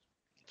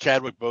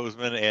 Chadwick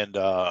Boseman and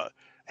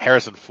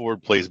Harrison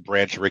Ford plays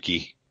Branch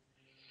Rickey.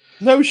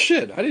 No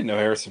shit. I didn't know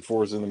Harrison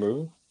Ford was in the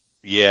movie.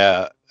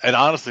 Yeah, and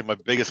honestly, my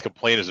biggest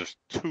complaint is there's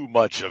too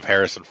much of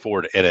Harrison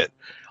Ford in it.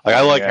 Like,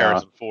 I like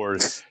Harrison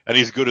Ford, and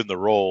he's good in the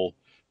role,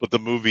 but the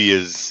movie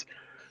is...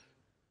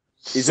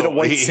 Is it a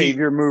white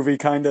savior movie,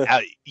 kind of?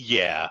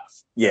 Yeah.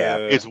 Yeah.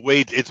 It's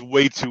way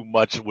too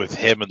much with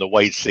him and the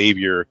white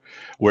savior,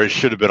 where it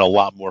should have been a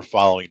lot more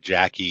following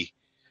Jackie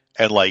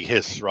and, like,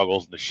 his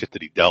struggles and the shit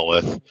that he dealt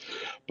with.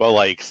 But,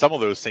 like, some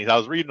of those things, I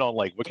was reading on,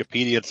 like,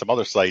 Wikipedia and some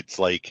other sites,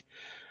 like,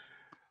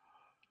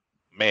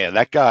 man,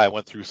 that guy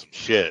went through some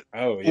shit.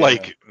 Oh, yeah.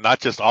 Like, not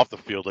just off the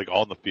field, like,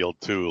 on the field,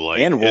 too. Like,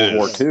 and World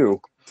War II.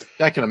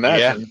 I can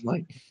imagine. Yeah.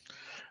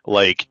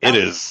 Like, it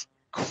is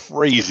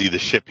crazy the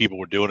shit people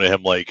were doing to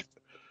him, like,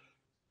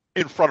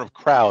 in front of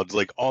crowds,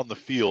 like, on the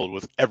field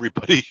with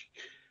everybody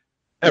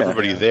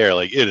there.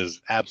 Like, it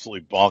is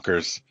absolutely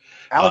bonkers.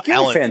 Alec, you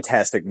have a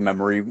fantastic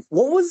memory.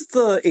 What was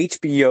the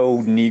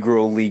HBO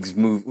Negro Leagues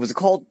movie? Was it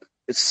called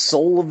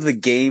Soul of the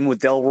Game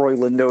with Delroy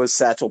Lindo as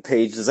Satchel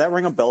Paige? Does that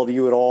ring a bell to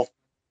you at all?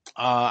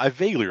 I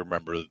vaguely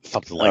remember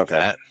something like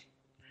that.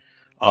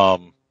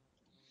 But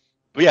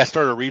yeah, I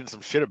started reading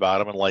some shit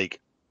about him, and like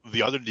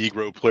the other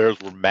Negro players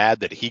were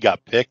mad that he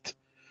got picked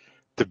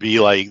to be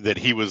like that.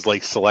 He was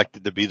like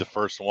selected to be the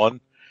first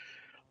one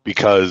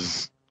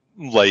because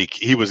like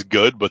he was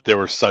good, but there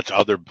were such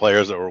other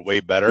players that were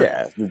way better.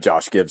 Yeah,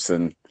 Josh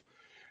Gibson.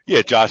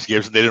 Yeah, Josh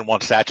Gibson. They didn't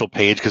want Satchel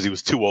Paige because he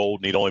was too old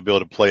and he'd only be able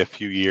to play a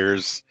few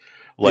years.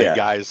 Like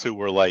guys who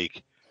were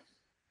like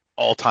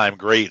all-time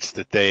greats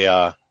that they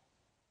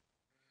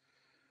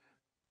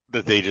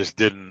just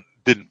didn't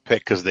pick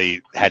because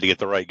they had to get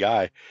the right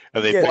guy,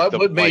 and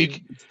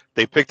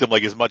they picked him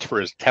like as much for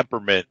his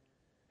temperament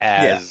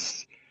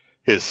as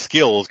his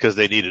skills because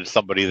they needed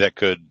somebody that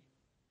could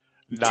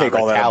not take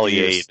all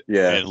retaliate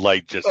that and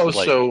like just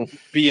so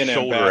be an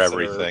shoulder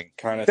everything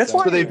kind of. That's thing.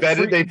 why so they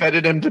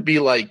vetted him to be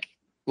like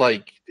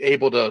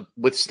able to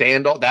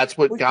withstand all. That's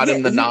what got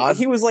him the nod.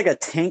 He was like a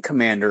tank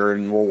commander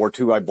in World War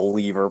II, I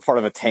believe, or part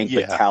of a tank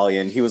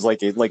battalion. He was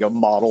like a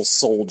model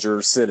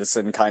soldier,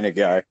 citizen kind of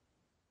guy.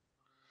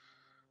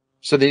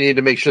 So they needed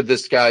to make sure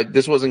this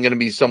wasn't going to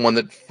be someone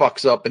that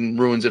fucks up and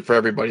ruins it for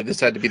everybody. This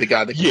had to be the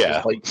guy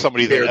that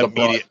somebody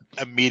that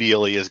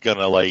immediately is going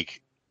to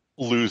like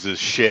lose his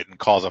shit and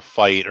cause a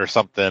fight or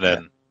something.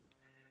 And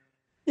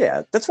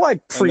yeah, that's why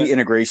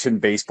pre-integration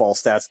baseball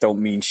stats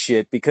don't mean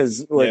shit,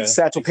 because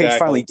Satchel Paige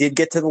finally did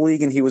get to the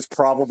league and he was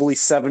probably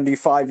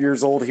 75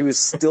 years old. He was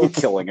still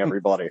killing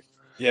everybody.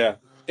 Yeah.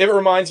 It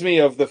reminds me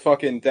of the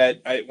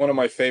one of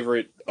my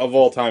favorite of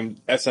all time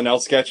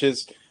SNL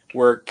sketches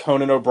where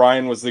Conan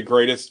O'Brien was the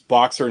greatest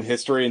boxer in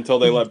history until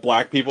they let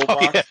black people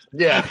box.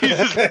 Yeah. He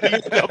just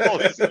beat up all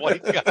these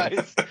white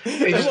guys.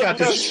 He just got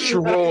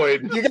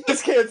destroyed. You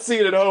guys can't see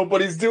it at home, but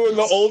he's doing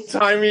the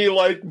old-timey,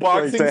 like,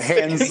 boxing the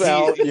hands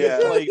out. Yeah.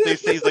 Like, they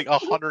say he's like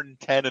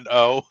 110 and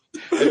 0.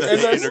 And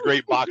then they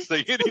integrate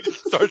boxing, and he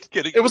just starts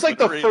getting... It was like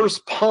the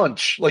first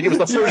punch. Like, it was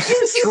the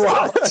first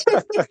drop.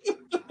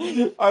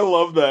 I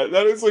love that.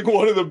 That is, like,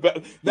 one of the best...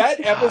 That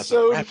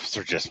episode... The refs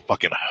are just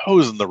fucking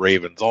hosing the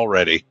Ravens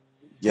already.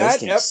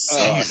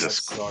 Jesus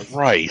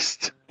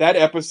Christ. That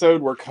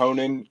episode where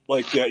Conan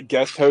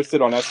guest hosted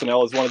on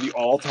SNL is one of the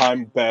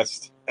all-time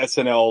best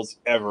SNLs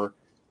ever.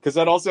 Because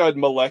that also had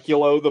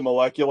Moleculo, the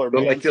Molecular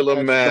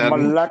Man.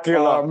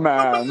 Molecular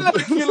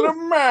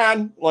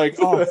Man. Like,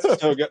 oh,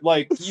 it's so good.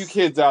 Like, you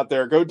kids out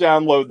there, go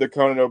download the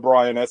Conan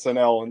O'Brien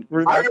SNL. And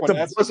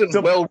it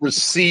wasn't well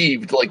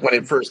received, like, when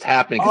it first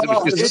happened, because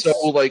it was just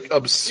so, like,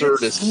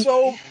 absurdist.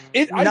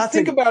 I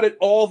think about it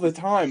all the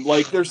time.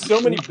 Like, there's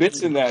so many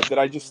bits in that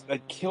I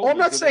kill. Well, I'm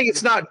not saying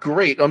it's not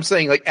great. I'm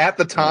saying, like, at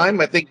the time,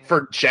 I think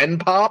for Gen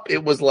Pop,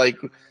 it was like...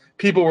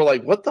 People were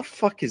like, what the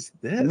fuck is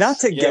this? Not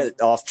to get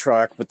off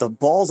track, but the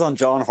ball's on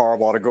John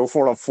Harbaugh to go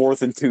for it on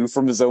 4th and 2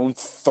 from his own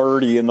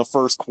 30 in the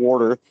first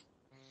quarter.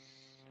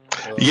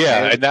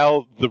 Yeah, and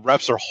now the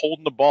refs are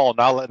holding the ball,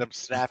 not letting him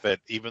snap it,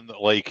 even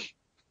though, like...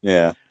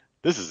 Yeah.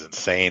 This is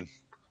insane.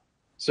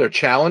 Is there a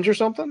challenge or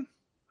something?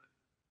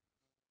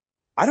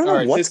 I don't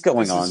know what's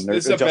going on.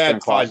 This is a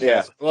bad podcast.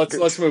 Yeah.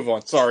 Let's move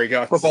on. Sorry,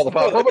 guys. Football.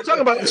 What we're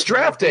talking about is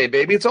draft day,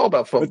 baby. It's all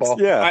about football.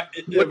 But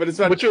it's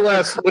not. What's your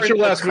last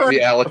movie,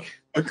 Alec?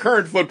 A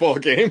current football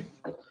game.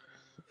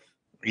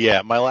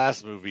 Yeah, my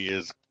last movie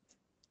is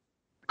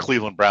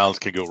Cleveland Browns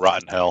can go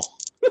rot in hell.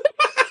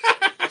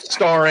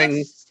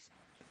 Starring.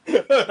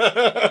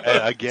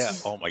 And again,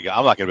 oh my god,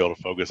 I'm not going to be able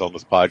to focus on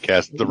this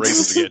podcast. The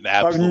Ravens are getting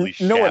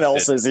absolutely no one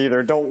else shafted. is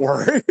either. Don't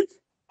worry.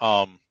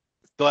 The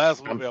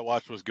last movie I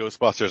watched was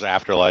Ghostbusters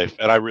Afterlife,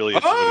 and I really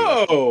enjoyed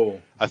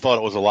it. I thought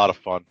it was a lot of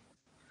fun.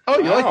 Oh,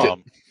 you liked it?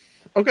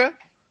 Okay.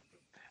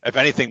 If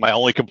anything, my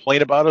only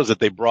complaint about it is that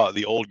they brought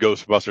the old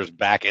Ghostbusters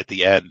back at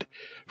the end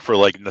for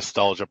like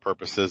nostalgia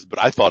purposes. But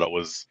I thought it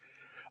was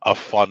a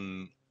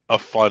fun,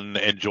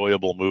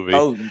 enjoyable movie.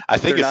 Oh, I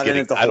think they're it's not in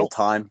it the whole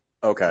time.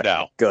 Okay,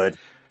 no, good.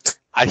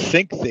 I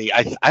think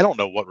I don't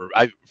know what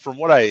I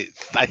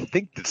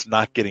think it's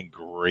not getting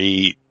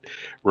great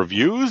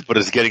reviews, but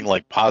it's getting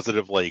like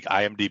positive like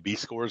IMDb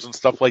scores and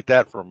stuff like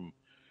that from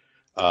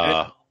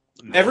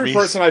every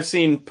person I've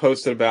seen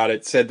posted about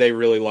it said they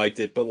really liked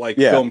it, but like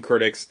film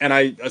critics, and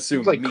I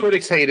assume like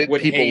critics hate it,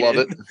 people love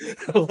it.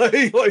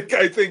 like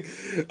I think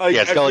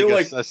it's got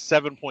like a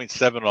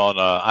 7.7 on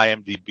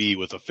IMDb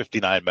with a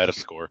 59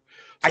 Metascore.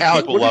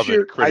 People love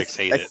it, critics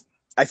hate it.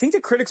 I think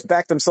the critics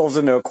backed themselves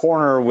into a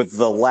corner with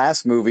the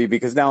last movie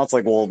because now it's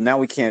like, well, now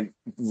we can't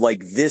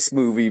like this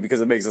movie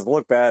because it makes us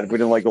look bad if we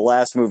didn't like the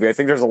last movie. I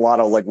think there's a lot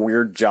of like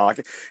weird jock.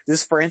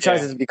 This franchise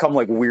has become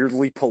like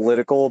weirdly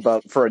political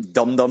for a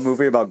dumb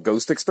movie about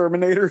ghost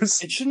exterminators.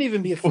 It shouldn't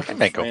even be a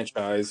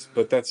franchise,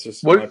 but that's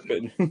just my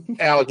opinion.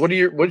 Alec,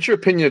 what's your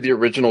opinion of the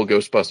original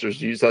Ghostbusters?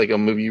 Do you like a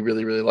movie you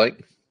really, really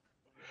like?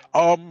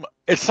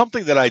 It's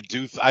something that I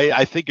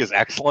think is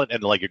excellent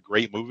and like a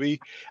great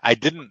movie. I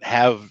didn't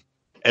have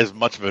as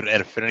much of an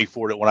affinity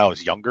for it when I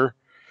was younger.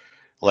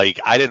 Like,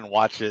 I didn't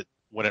watch it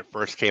when it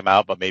first came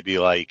out, but maybe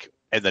like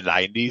in the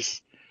 90s.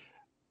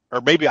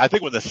 Or maybe, I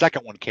think when the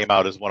second one came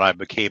out is when I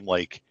became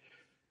like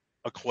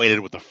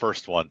acquainted with the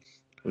first one.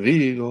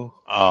 Vigo.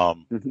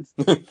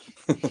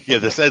 Yeah,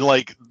 this, and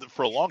like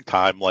for a long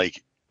time,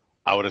 like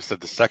I would have said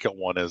the second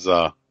one is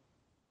was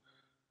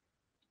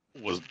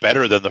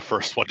better than the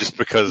first one just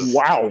because.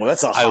 Wow,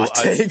 that's a hot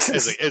take.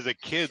 As a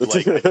kid,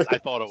 like I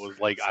thought it was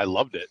like I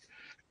loved it.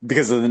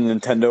 Because of the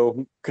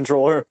Nintendo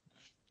controller?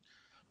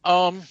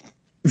 I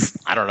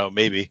don't know,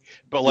 maybe.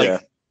 But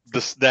like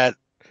the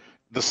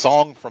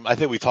song from, I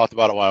think we talked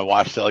about it when I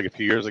watched it like a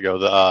few years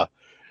ago.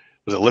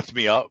 Was it Lift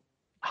Me Up?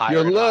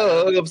 Your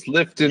love's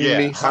lifting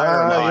me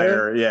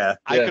higher. Yeah.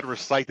 I could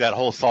recite that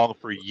whole song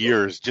for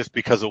years just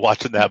because of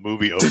watching that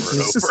movie over and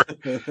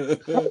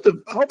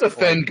over. I'll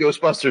defend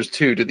Ghostbusters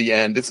 2 to the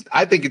end.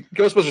 I think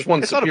Ghostbusters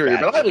 1 is superior,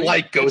 but I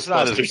like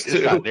Ghostbusters 2.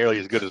 It's not nearly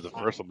as good as the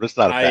first one, but it's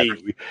not a bad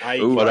movie. I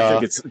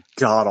think it's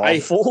god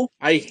awful.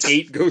 I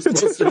hate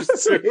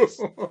Ghostbusters 2.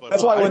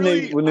 That's why when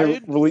they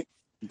release.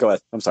 Go ahead.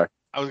 I'm sorry.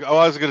 I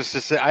was going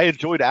to say I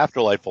enjoyed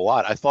Afterlife a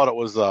lot. I thought it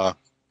was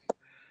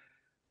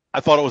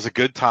a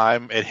good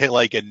time. It hit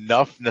like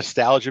enough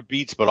nostalgia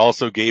beats, but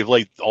also gave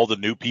like all the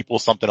new people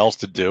something else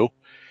to do.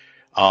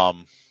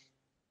 The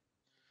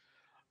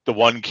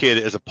one kid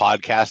is a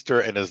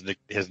podcaster, and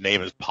his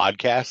name is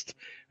Podcast.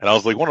 And I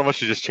was like, one of us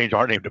should just change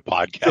our name to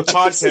Podcast. The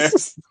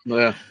Podcast.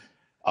 Yeah.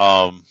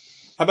 How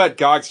about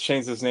Gogs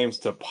change his names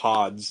to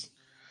Pods?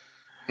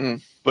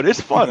 But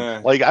it's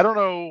fun. Like I don't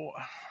know.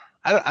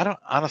 I don't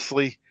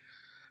honestly.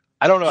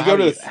 I don't know you go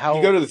to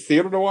the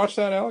theater to watch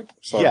that, Alec?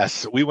 Sorry.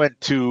 Yes, we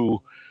went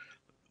to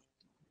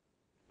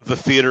the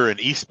theater in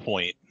East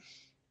Point.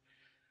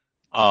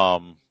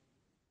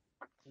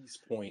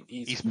 East Point.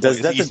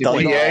 Does that East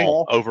Dundalk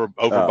Mall? over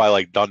by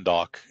like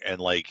Dundalk and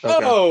like.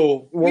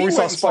 Oh, when we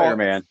saw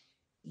Spider-Man.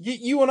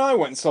 You and I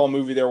went and saw a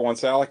movie there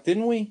once, Alec,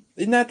 didn't we?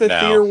 Isn't that the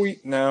theater we?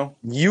 No.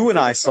 You and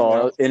I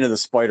saw Into the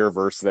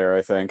Spider-Verse there,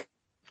 I think.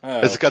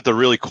 Oh. It's got the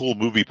really cool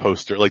movie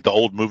poster, like the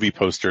old movie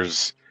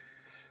posters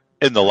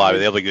in the lobby.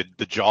 They have like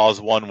the Jaws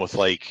one with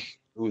like.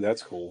 Ooh,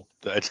 that's cool.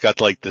 It's got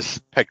like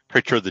this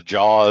picture of the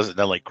Jaws and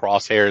then like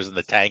crosshairs and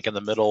the tank in the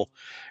middle.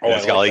 And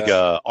it's got like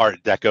a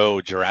Art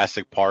Deco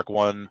Jurassic Park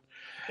one.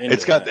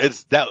 It's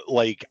that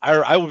like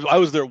I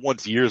was there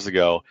once years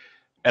ago,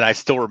 and I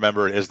still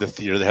remember it as the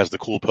theater that has the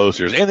cool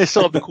posters, and they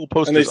still have the cool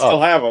posters. And they still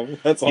have them.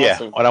 That's awesome.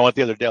 Yeah, when I went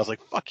the other day, I was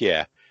like, "Fuck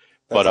yeah!"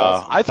 But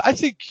awesome. I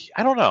think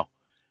I don't know.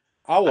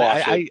 I'll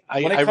watch it.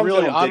 I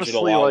really honestly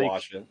digital, I'll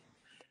watch it.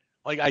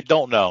 Like I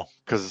don't know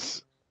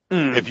because.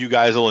 If you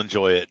guys will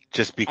enjoy it,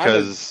 just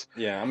because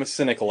I'm a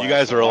cynical. You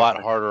guys are a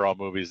lot harder on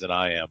movies than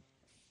I am.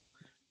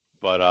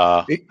 But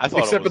I thought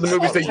except for the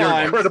movies that you're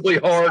incredibly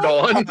hard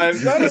on.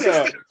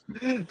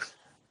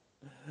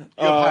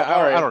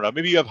 I don't know.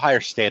 Maybe you have higher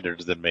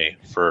standards than me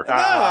for.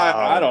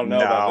 I don't know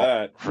about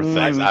that. For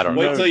things, I don't know.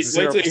 Wait till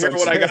you hear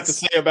what I got to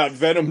say about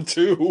Venom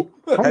 2.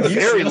 Have you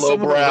very seen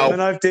lowbrow. And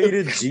I've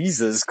dated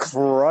Jesus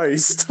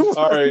Christ. All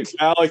right,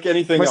 Alec.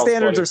 Anything My else?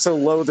 standards buddy? are so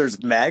low.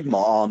 There's magma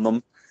on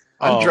them.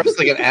 I'm dressed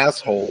like an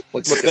asshole.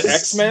 Like the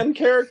X-Men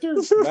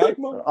characters,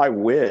 Magma. I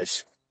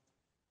wish.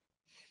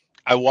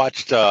 I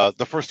watched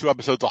the first 2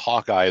 episodes of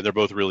Hawkeye. They're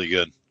both really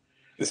good.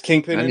 Is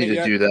Kingpin I in need it to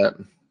yet? do that.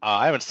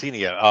 I haven't seen it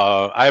yet.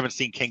 I haven't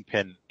seen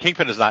Kingpin.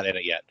 Kingpin is not in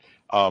it yet.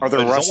 Are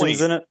there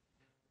Russians in it?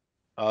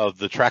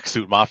 The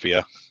Tracksuit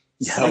Mafia.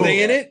 Are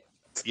they in it?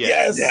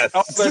 Yes.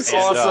 Oh, that's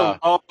awesome.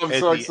 I'm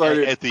so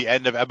excited. At the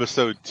end of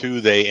episode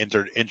 2, they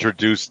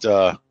introduced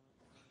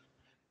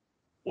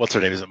what's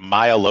her name? Is it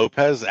Maya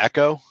Lopez?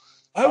 Echo?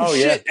 Oh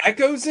shit! Yeah.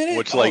 Echo's in it.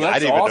 Which I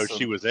didn't even know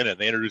she was in it.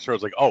 They introduced her. I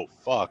was like, oh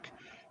fuck,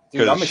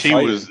 because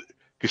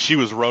she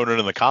was Ronin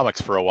in the comics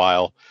for a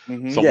while.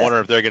 Mm-hmm. So I'm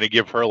wondering if they're going to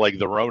give her like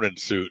the Ronin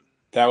suit.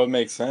 That would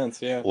make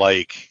sense. Yeah.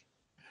 Like,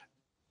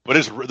 but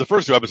the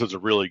first 2 episodes are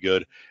really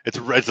good. It's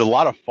a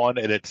lot of fun,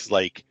 and it's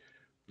like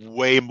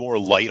way more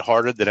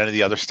lighthearted than any of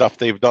the other stuff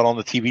they've done on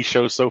the TV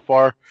shows so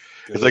far.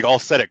 Good. It's like all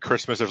set at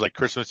Christmas. There's like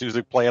Christmas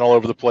music playing all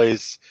over the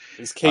place.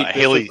 Is Kate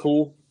Haley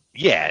cool?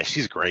 Yeah,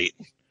 she's great.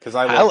 Because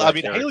I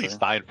mean, Haley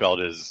Steinfeld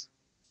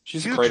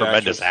she's a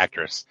tremendous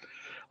actress.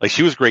 Like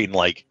she was great in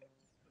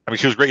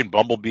she was great in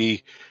Bumblebee.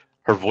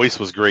 Her voice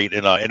was great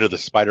in Into the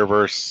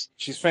Spider-Verse.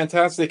 She's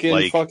fantastic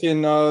in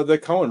fucking the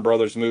Coen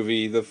Brothers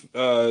movie,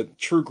 the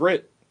True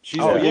Grit. She's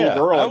a little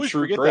girl. I always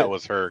forget that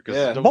was her.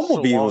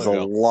 Bumblebee was a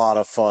lot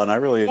of fun. I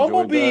really enjoyed that.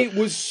 Bumblebee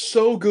was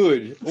so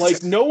good.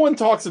 Like no one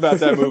talks about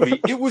that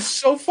movie. It was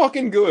so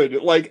fucking good.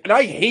 Like, and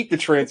I hate the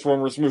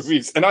Transformers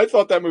movies, and I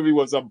thought that movie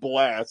was a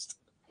blast.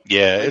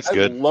 Yeah, it's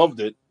good. I loved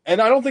it.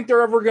 And I don't think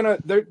they're ever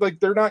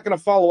they're not gonna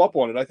follow up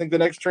on it. I think the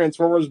next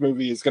Transformers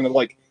movie is gonna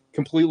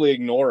completely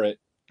ignore it.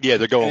 Yeah,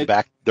 they're going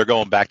back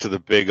to the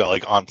big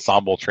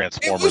ensemble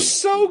Transformers. It was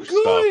so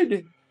good.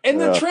 Stuff.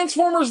 And the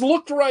Transformers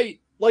looked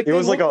right. Like it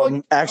was like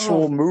an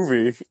actual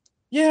movie.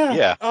 Yeah.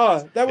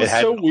 Yeah. That was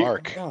so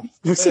weird. Arc.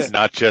 It's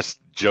not just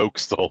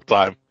jokes the whole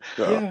time.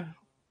 Yeah.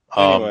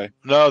 Anyway.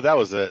 No, that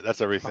was it.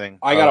 That's everything.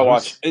 I gotta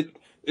watch it.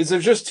 Is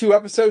there just 2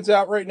 episodes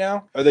out right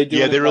now? Are they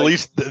doing? Yeah, they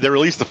released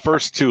the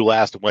first 2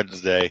 last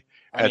Wednesday,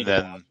 and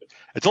then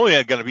it's only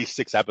going to be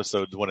 6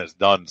 episodes when it's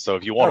done. So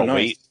if you want to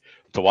wait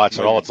to watch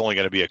it all, it's only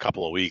going to be a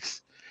couple of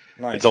weeks.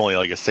 Nice. It's only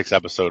like a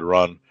 6-episode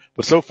run,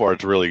 but so far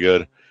it's really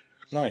good.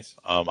 Nice.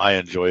 I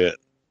enjoy it.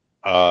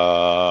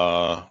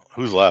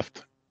 Who's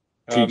left?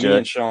 TJ me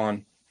and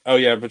Sean. Oh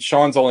yeah, but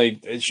Sean's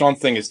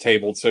thing is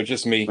tabled, so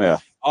just me. Yeah.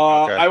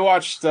 Okay. I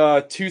watched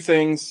 2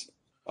 things.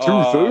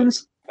 2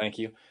 things? Thank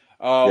you.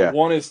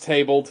 One is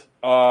tabled,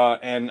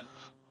 and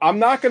I'm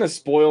not going to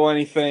spoil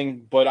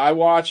anything, but I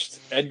watched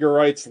Edgar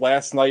Wright's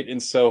Last Night in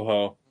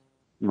Soho.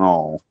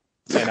 No.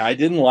 And I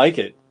didn't like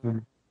it.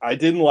 I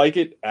didn't like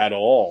it at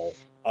all.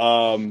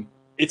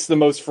 It's the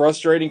most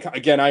frustrating.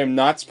 Again, I am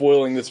not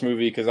spoiling this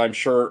movie because I'm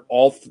sure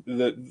all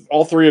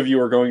 3 of you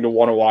are going to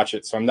want to watch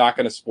it, so I'm not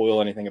going to spoil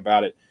anything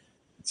about it,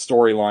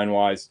 storyline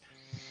wise.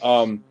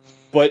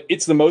 But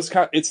it's the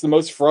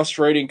most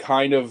frustrating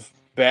kind of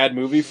bad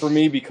movie for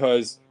me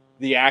because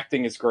the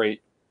acting is great.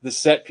 The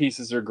set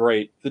pieces are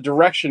great. The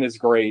direction is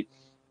great.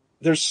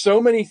 There's so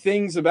many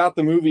things about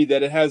the movie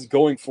that it has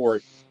going for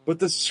it, but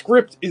the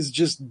script is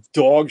just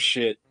dog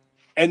shit.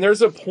 And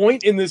there's a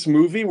point in this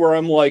movie where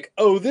I'm like,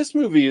 oh, this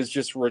movie is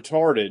just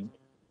retarded.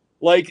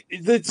 Like,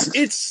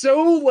 it's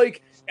so,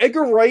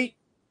 Edgar Wright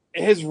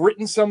has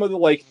written some of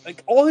the,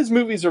 all his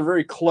movies are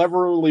very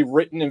cleverly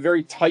written and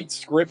very tight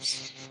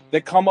scripts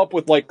that come up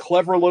with,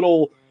 clever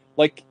little,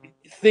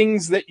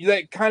 things that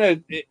kind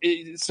of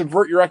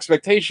subvert your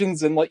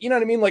expectations and you know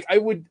what I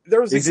mean?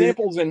 There's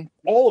examples in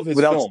all of his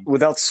films.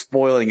 Without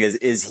spoiling,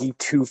 is he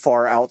too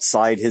far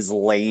outside his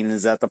lane?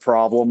 Is that the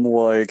problem?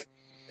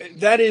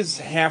 That is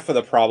half of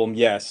the problem,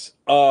 yes.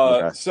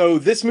 Okay. So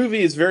this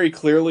movie is very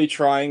clearly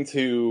trying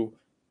to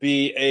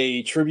be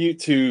a tribute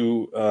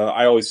to,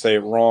 I always say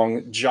it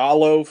wrong,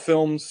 Giallo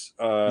films.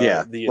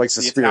 The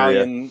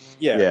Italian,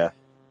 yeah.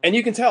 And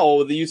you can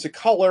tell the use of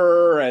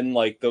color and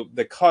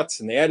the cuts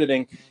and the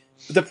editing.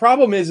 The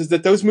problem is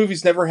that those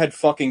movies never had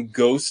fucking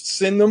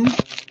ghosts in them,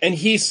 and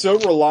he's so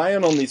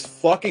reliant on these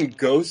fucking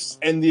ghosts,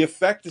 and the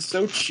effect is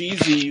so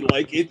cheesy,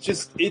 it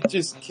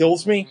just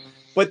kills me.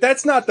 But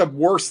that's not the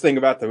worst thing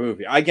about the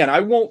movie. Again,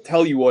 I won't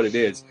tell you what it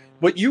is,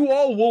 but you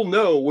all will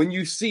know when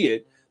you see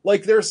it.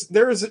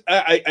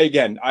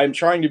 Again, I'm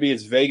trying to be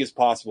as vague as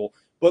possible,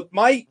 but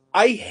I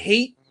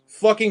hate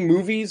fucking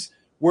movies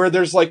where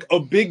there's a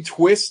big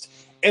twist.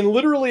 And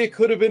literally it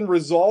could have been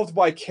resolved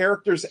by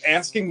characters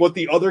asking what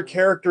the other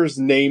character's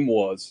name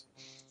was.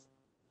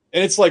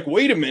 And it's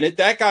wait a minute,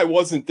 that guy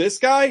wasn't this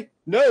guy?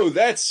 No,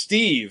 that's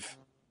Steve.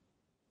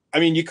 I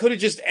mean, you could have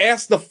just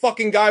asked the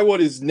fucking guy what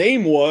his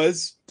name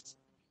was,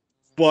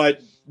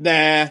 but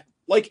nah.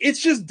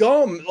 It's just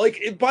dumb.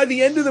 By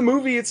the end of the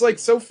movie, it's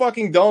so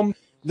fucking dumb.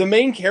 The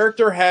main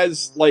character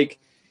has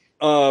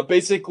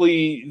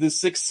basically the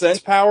sixth sense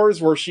powers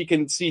where she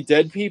can see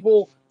dead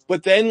people,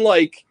 but then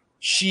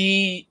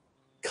she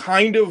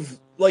kind of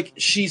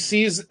she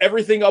sees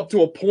everything up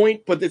to a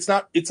point, but it's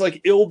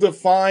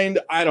ill-defined.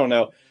 I don't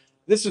know.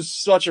 This is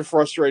such a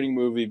frustrating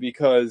movie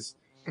because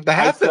the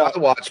half that I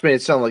watched made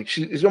it sound like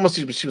she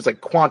was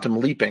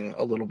quantum leaping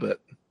a little bit.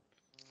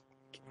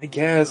 I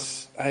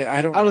guess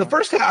I don't know. The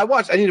first half I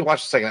watched. I need to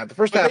watch the second half. The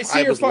first half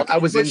I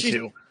was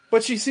into.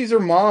 But she sees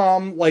her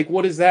mom.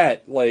 What is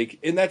that?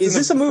 And that's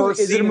is it a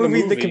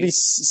movie that can be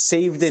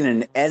saved in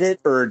an edit,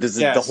 or does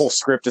the whole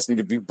script just need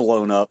to be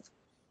blown up?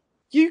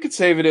 You could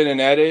save it in an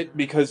edit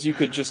because you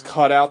could just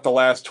cut out the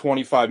last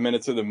 25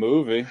 minutes of the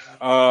movie.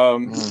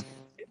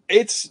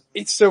 It's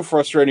so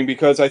frustrating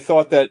because I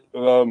thought that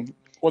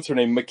what's her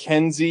name,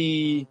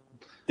 Mackenzie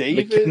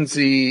David?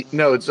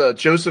 No, it's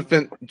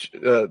Josephine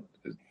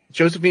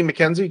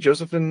Mackenzie.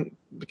 Josephine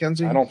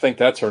Mackenzie. I don't think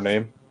that's her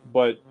name,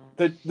 but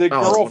the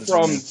girl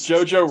from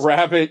Jojo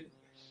Rabbit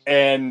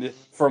and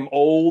from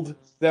Old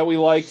that we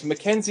liked,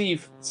 Mackenzie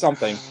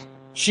something.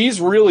 She's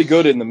really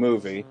good in the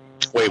movie.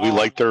 Wait, we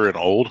liked her in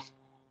Old?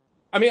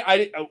 I mean,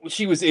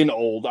 she was in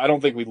Old. I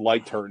don't think we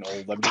liked her in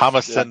Old.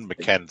 Thomasin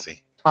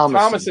McKenzie.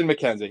 Thomasin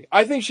McKenzie.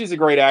 I think she's a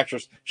great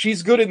actress.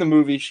 She's good in the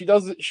movie.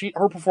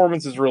 Her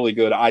performance is really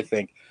good, I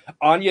think.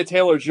 Anya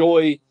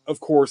Taylor-Joy, of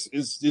course,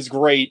 is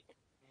great.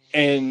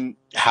 And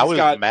how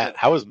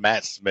is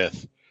Matt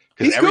Smith?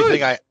 Because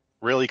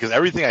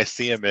everything I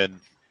see him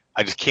in,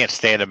 I just can't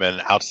stand him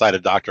in outside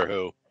of Doctor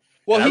Who.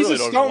 Well, I really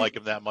don't even like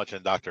him that much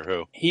in Doctor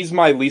Who. He's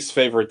my least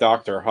favorite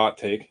Doctor. Hot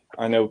take.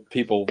 I know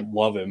people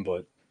love him,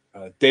 but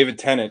David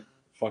Tennant,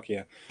 fuck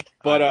yeah.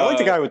 But I like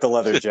the guy with the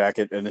leather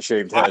jacket and the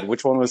shaved head.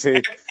 Which one was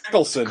he?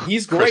 Eccleston.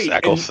 He's great. Chris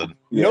Eccleston.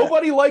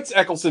 Nobody likes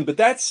Eccleston, but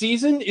that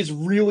season is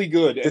really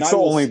good. And it's the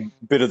only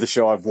bit of the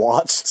show I've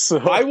watched. So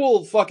I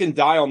will fucking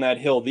die on that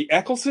hill. The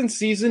Eccleston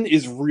season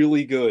is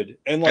really good,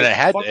 and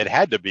it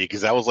had to be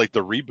because that was like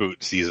the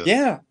reboot season.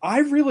 Yeah, I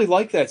really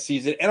like that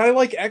season, and I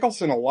like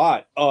Eccleston a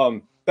lot.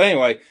 But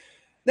anyway.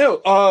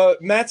 No,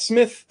 Matt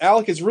Smith,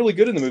 Alec, is really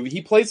good in the movie.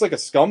 He plays like a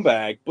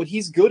scumbag, but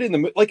he's good in the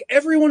movie. Like,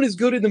 everyone is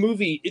good in the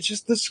movie. It's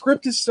just the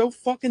script is so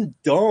fucking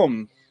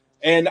dumb.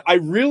 And I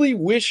really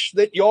wish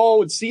that y'all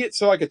would see it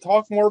so I could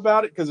talk more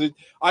about it, because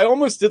I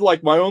almost did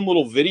like my own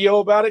little video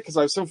about it because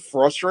I was so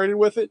frustrated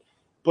with it.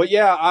 But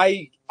yeah,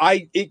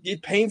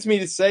 it pains me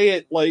to say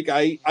it. Like,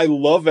 I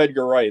love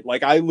Edgar Wright.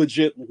 Like, I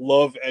legit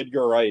love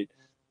Edgar Wright.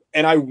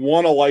 And I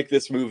want to like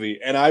this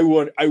movie. And I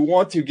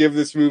want to give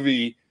this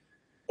movie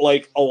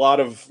like a lot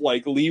of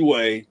like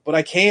leeway, but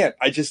I can't.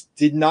 I just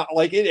did not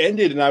like it.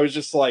 Ended, and I was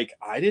just like,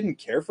 I didn't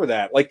care for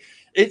that. Like,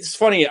 it's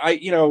funny. I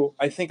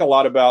think a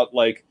lot about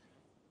like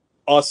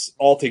us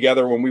all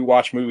together when we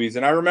watch movies,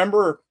 and I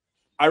remember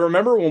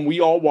when we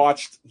all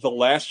watched The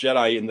Last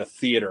Jedi in the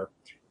theater,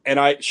 and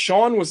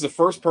Sean was the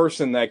first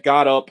person that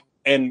got up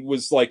and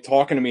was like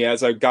talking to me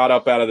as I got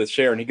up out of the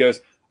chair, and he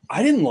goes,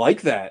 "I didn't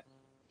like that,"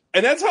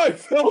 and that's how I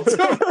felt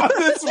about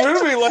this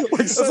movie. Like,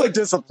 I was like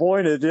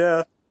disappointed.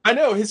 Yeah. I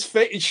know his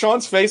face.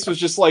 Sean's face was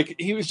just like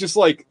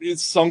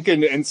it's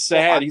sunken and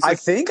sad. Well, I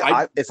think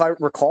if I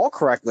recall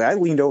correctly, I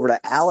leaned over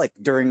to Alec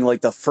during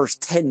like the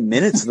first 10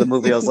 minutes of the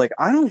movie. I was like,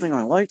 I don't think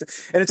I liked it,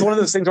 and it's one of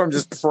those things where I'm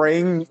just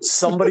praying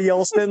somebody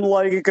else didn't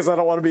like it because I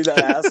don't want to be that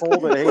asshole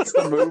that hates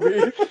the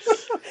movie.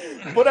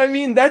 But I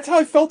mean, that's how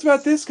I felt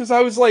about this, because I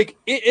was like,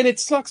 and it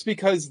sucks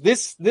because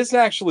this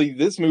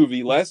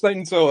movie, Last Night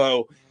in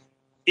Soho.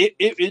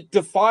 It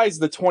defies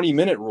the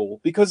 20-minute rule,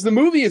 because the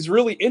movie is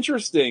really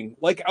interesting.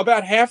 Like,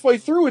 about halfway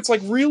through, it's like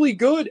really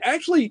good.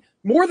 Actually,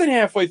 more than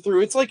halfway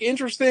through, it's like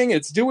interesting.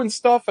 It's doing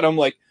stuff, and I'm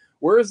like,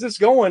 where is this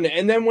going?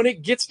 And then when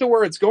it gets to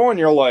where it's going,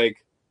 you're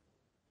like,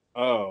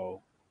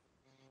 oh,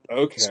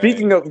 okay.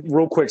 Speaking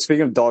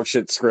of dog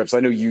shit scripts,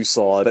 I know you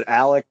saw it, but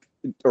Alec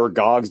or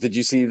Gogs, did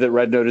you see that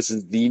Red Notice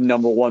is the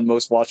 #1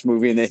 most watched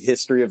movie in the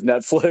history of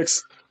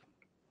Netflix?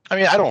 I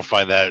mean, I don't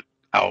find that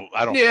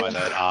find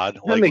that odd.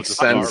 That makes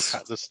sense.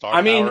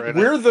 I mean,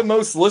 we're the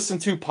most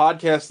listened to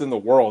podcast in the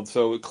world,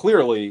 so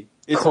clearly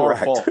it's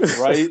Correct. our fault,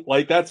 right?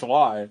 Like, that's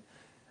why.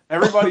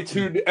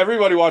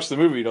 Everybody watched the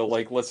movie to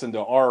like listen to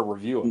our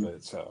review of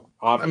it. So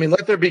I mean,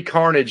 Let There Be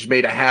Carnage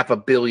made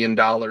 $500 million,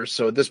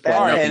 so at this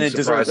point, and it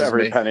deserves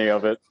every penny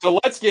of it. So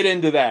let's get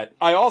into that.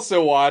 I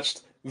also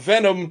watched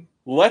Venom,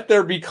 Let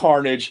There Be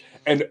Carnage,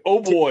 and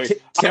oh boy!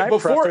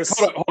 Hold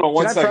on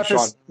one second,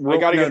 Sean. I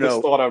got to get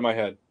this thought out of my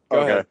head. Go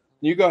ahead.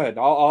 You go ahead.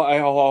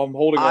 I'm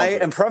holding on. I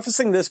am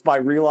prefacing this by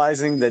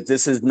realizing that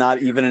this is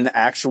not even an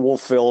actual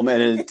film,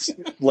 and it's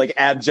like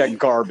abject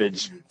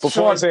garbage.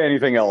 Before I say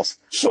anything else,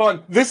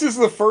 Sean, this is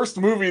the first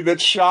movie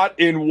that's shot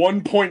in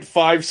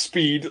 1.5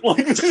 speed. Like,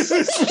 I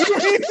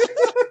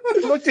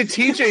looked at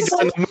TJ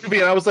during the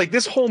movie, and I was like,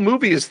 "This whole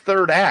movie is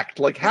third act.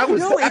 Like, how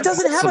is that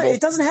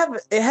possible?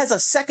 It has a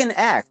second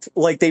act.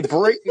 Like, they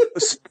break.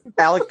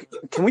 Alec,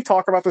 can we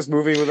talk about this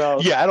movie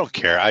without? Yeah, I don't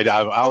care.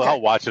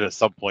 I'll watch it at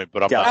some point,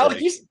 but I'm not.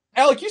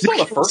 Alec, you saw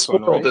the first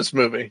one, right? This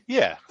movie.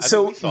 Yeah.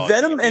 So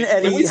Venom and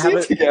Eddie have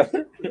it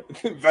together.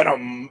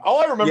 Venom. All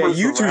I remember is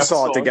you two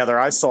saw it together.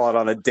 I saw it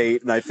on a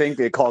date, and I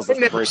think it caused us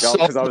to break up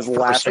because I was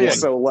laughing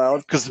so loud.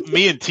 Because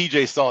me and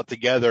TJ saw it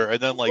together,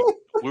 and then like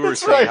we were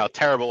saying how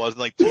terrible it was,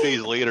 and like 2 days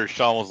later,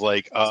 Sean was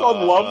like,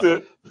 Sean loved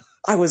it.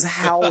 I was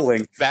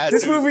howling.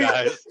 This movie,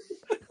 guys.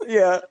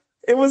 Yeah,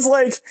 it was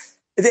like.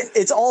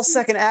 It's all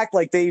second act.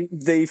 Like they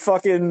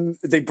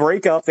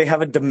break up. They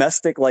have a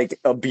domestic like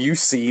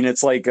abuse scene.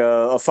 It's like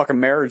a fucking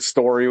Marriage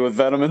Story with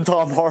Venom and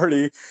Tom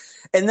Hardy.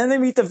 And then they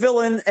meet the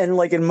villain. And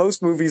like in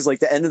most movies,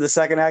 like the end of the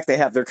second act, they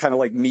have their kind of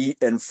like meet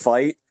and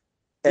fight.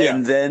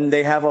 And then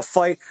they have a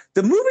fight.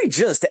 The movie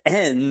just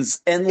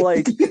ends. And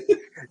like,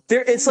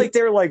 it's like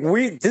they're like,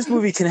 this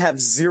movie can have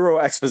zero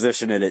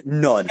exposition in it,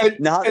 none,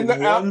 not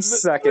 1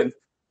 second.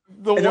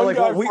 The and one like,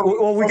 guy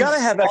we gotta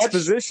have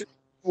exposition.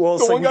 Well,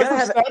 the one guy from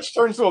Snatch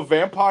turns to a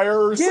vampire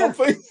or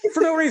something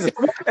for no reason,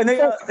 and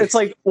it's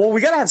like, well, we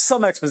gotta have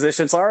some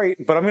exposition. It's all right,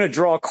 but I'm gonna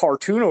draw a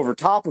cartoon over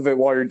top of it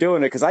while you're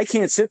doing it because I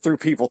can't sit through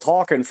people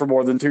talking for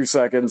more than 2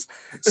 seconds.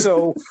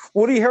 So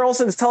Woody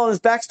Harrelson's telling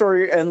his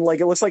backstory, and like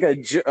it looks like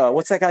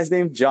what's that guy's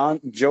name?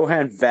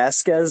 Johann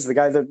Vasquez, the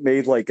guy that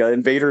made like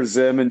Invader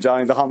Zim and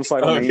Johnny the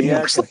Homicidal Maniac.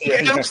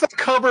 It looks like the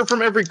cover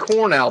from every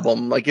Korn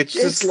album. Like it's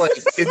just like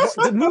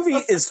the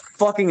movie is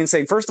fucking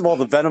insane. First of all,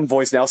 the Venom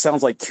voice now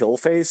sounds like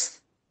Killface.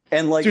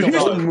 And like, dude,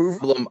 here's the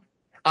problem.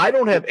 I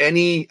don't have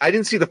any. I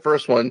didn't see the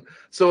first one,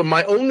 so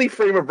my only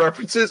frame of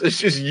references is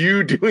just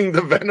you doing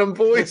the Venom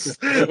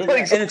voice.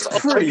 Like, and it's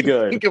pretty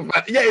good.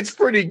 Yeah, it's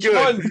pretty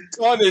good.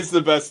 John is the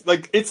best.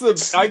 Like, it's the.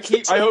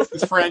 I hope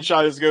this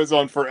franchise goes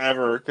on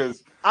forever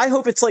because I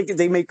hope it's like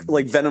they make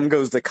like Venom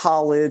goes to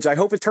college. I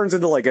hope it turns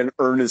into like an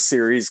Ernest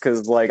series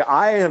because like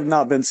I have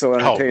not been so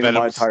entertained in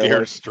my entire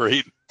life.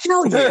 Street.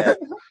 Hell yeah!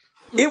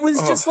 It was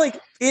just like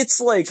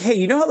it's like, hey,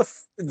 you know how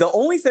the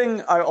only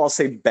thing I'll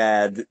say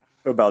bad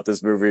about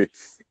this movie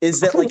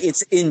is that like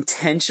it's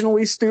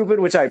intentionally stupid,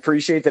 which I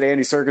appreciate that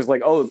Andy Serkis is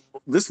like, oh,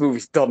 this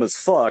movie's dumb as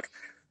fuck.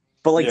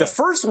 But like the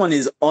first one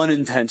is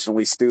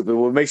unintentionally stupid,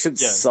 what makes it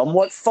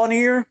somewhat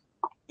funnier.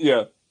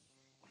 Yeah.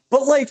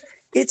 But like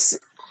it's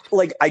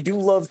like I do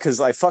love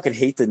because I fucking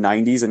hate the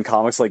 90s in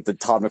comics, like the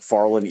Todd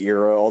McFarlane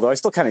era, although I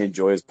still kind of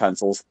enjoy his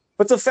pencils.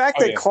 But the fact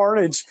that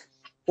Carnage,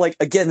 like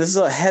again, this is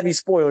a heavy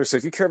spoiler, so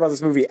if you care about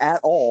this movie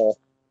at all,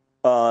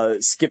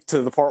 skip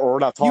to the part where we're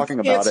not talking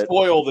about it. You can't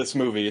spoil this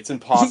movie. It's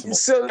impossible.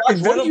 So Gosh,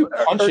 what are you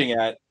punching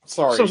at?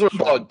 Sorry.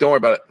 Don't worry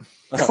about it.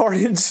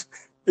 Carnage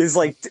is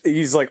like,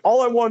 he's like,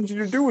 all I wanted you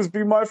to do was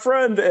be my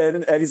friend.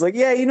 And he's like,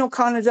 yeah, you know,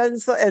 Carnage.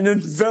 And then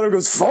Venom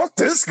goes, fuck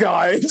this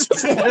guy.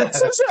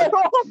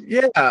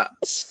 Yeah.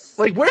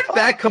 Like, where did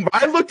that come from?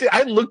 I looked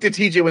at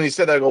TJ when he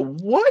said that. I go,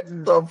 what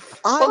the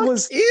fuck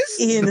is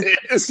in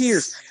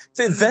tears.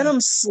 Venom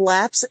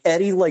slaps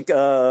Eddie like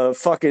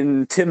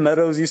fucking Tim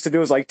Meadows used to do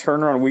his like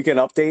Turner on Weekend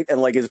Update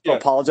and like is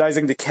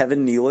apologizing to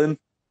Kevin Nealon.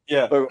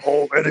 Yeah. Like,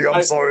 oh, Eddie,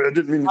 I'm sorry. I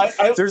didn't mean.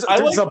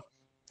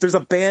 There's a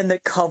band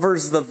that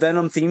covers the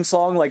Venom theme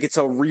song like it's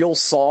a real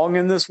song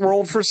in this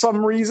world for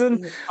some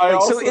reason.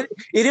 So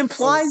it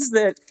implies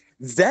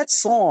that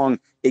song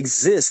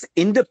exists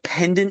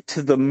independent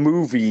to the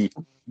movie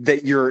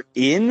that you're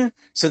in.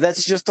 So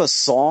that's just a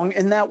song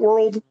in that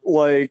world,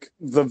 like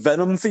the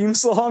Venom theme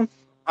song.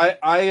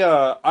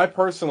 I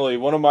personally,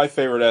 one of my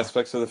favorite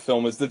aspects of the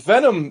film is that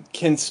Venom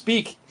can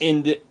speak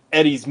into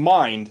Eddie's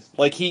mind.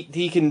 Like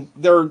he can,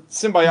 they're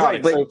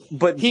symbiotic. Right,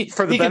 but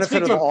for the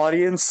benefit of the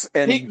audience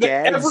and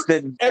gags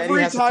that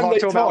Eddie has to talk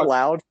to him out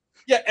loud.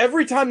 Yeah,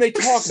 every time they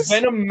talk,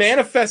 Venom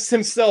manifests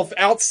himself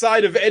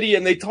outside of Eddie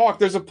and they talk.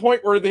 There's a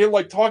point where they're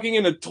like talking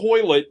in a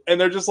toilet and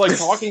they're just like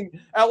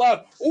talking out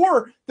loud.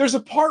 Or there's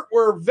a part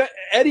where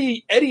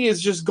Eddie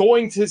is just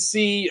going to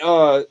see,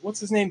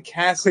 what's his name?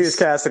 Cletus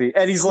Cassidy.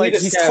 And he's like,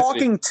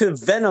 talking to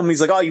Venom. He's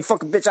like, oh, you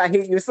fucking bitch, I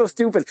hate you. You're so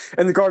stupid.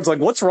 And the guard's like,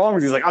 what's wrong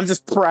with you? He's like, I'm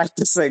just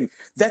practicing.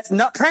 That's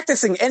not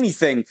practicing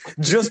anything.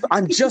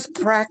 I'm just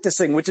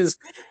practicing, which is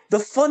the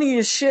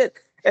funniest shit.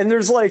 And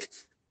there's like,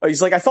 he's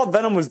like, I thought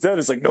Venom was dead.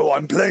 It's like, no,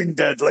 I'm playing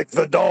dead like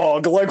the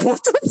dog. Like,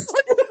 what the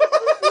fuck?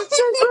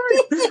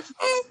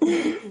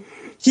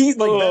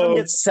 Venom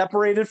gets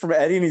separated from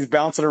Eddie and he's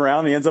bouncing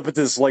around. He ends up at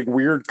this like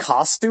weird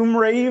costume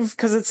rave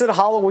because it's at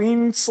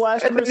Halloween /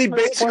 And then he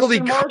basically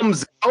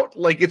comes out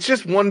like it's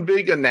just one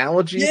big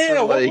analogy.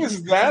 Yeah, what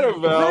was that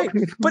about?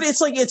 Right. But it's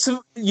like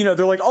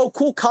they're like, oh,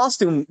 cool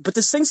costume, but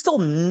this thing's still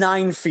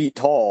 9 feet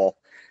tall.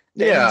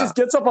 And he just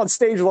gets up on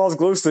stage with all his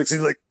glow sticks. He's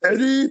like,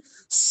 Eddie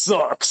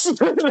sucks. And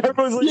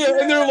everyone's like,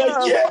 and they're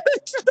like,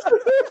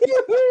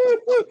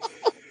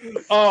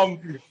 yeah.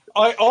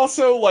 I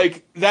also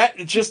like that,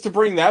 just to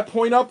bring that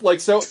point up.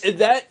 Like, so at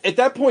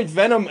that point,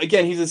 Venom,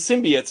 again, he's a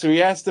symbiote, so he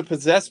has to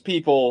possess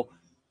people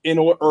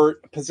or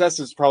possess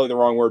is probably the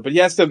wrong word, but he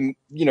has to,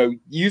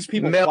 use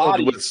people's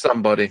bodies with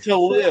somebody to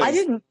live. I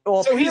didn't.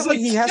 Well, so he's like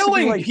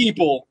killing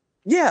people.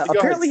 Yeah,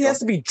 apparently he has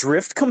to be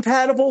drift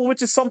compatible,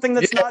 which is something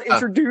that's not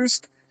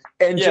introduced.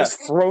 And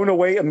just thrown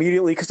away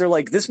immediately because they're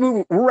like, this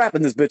movie, we're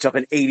wrapping this bitch up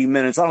in 80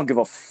 minutes. I don't give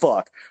a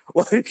fuck.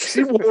 Like,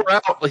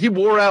 he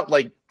wore out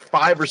like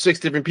 5 or 6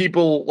 different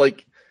people,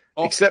 like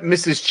except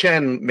Mrs.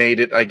 Chen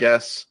made it, I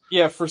guess.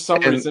 Yeah, for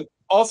some reason.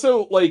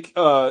 Also, like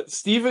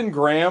Stephen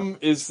Graham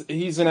he's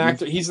an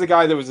actor. He's the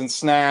guy that was in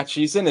Snatch.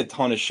 He's in a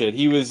ton of shit.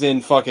 He was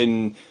in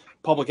fucking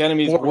Public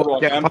Enemies,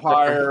 Boardwalk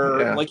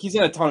Empire. Yeah. Like he's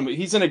in a ton of.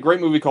 He's in a great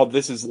movie called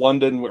This Is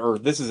London or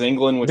This Is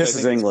England. This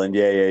is England.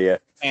 Yeah.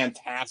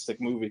 Fantastic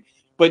movie.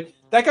 But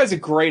that guy's a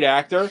great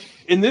actor.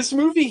 In this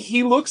movie,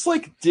 he looks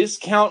like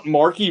discount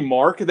Marky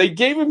Mark. They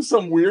gave him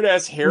some weird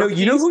ass hair. No,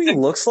 you know who he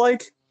looks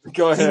like?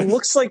 Go ahead. He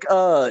looks like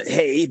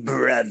hey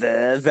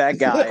brother, that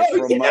guy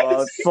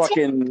from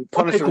fucking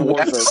Punisher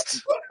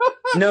Warzone.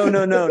 No.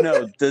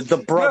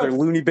 The brother,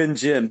 Looney Bin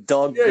Jim,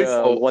 Doug.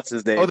 What's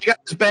his name? Oh, the guy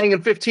who's banging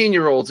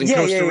 15-year-olds in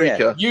Costa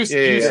Rica. Used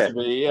to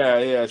be.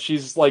 Yeah.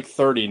 She's like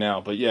 30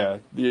 now, but yeah.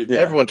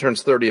 Everyone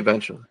turns 30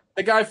 eventually.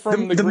 The guy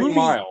from the Green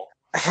Mile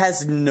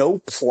has no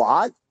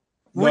plot,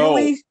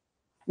 really.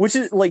 Which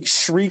is like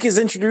Shriek is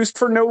introduced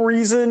for no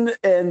reason,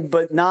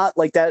 but not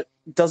like that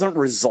doesn't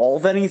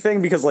resolve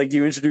anything because like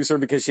you introduce her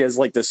because she has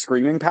like the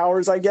screaming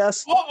powers, I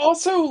guess.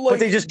 Also, like, but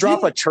they just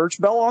drop a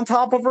church bell on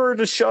top of her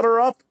to shut her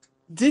up.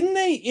 Didn't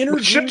they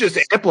introduce? It should just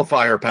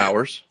amplify her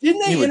powers.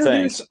 Didn't they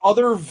introduce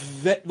other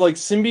like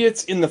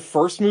symbiotes in the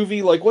first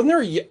movie? Like, wasn't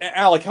there?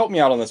 Alec, help me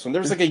out on this one.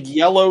 There was like a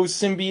yellow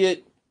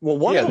symbiote. Well,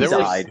 one of them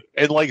died.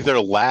 In like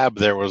their lab,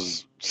 there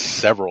was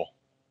several.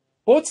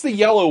 What's the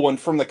yellow one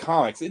from the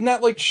comics? Isn't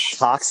that like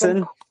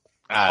Toxin?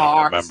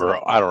 I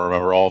don't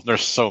remember all.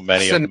 There's so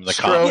many of them in the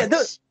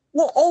comics.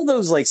 Yeah, all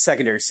those like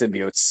secondary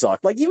symbiotes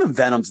suck. Like even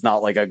Venom's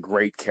not like a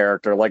great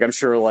character. Like I'm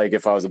sure like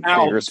if I was a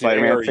bigger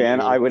Spider-Man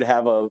fan, I would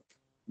have a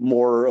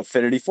more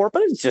affinity for it,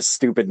 but it's just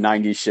stupid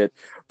 90s shit.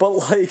 But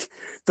like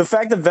the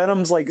fact that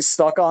Venom's like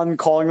stuck on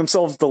calling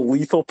themselves the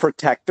Lethal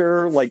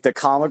Protector, like the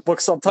comic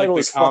book subtitle,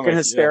 is fucking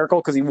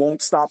hysterical because he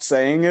won't stop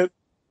saying it.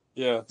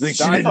 Yeah. Like,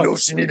 she didn't know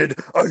she needed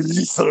a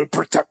lethal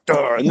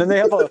protector. And then they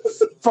have a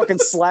fucking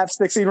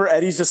slapstick scene where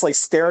Eddie's just like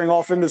staring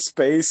off into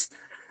space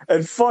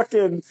and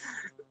fucking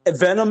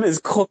Venom is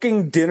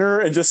cooking dinner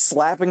and just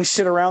slapping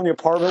shit around the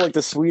apartment like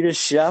the Swedish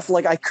chef.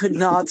 Like I could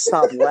not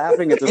stop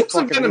laughing at this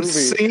fucking Venom movie.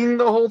 singing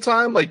the whole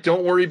time, like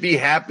 "Don't worry, be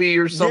happy"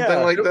 or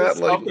something like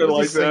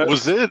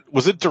that.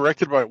 Was it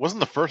directed by? Wasn't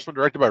the first one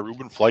directed by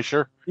Ruben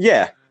Fleischer?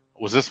 Yeah.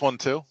 Was this one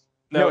too?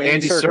 No,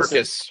 Andy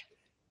Serkis.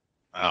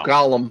 Oh.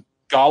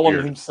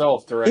 Gollum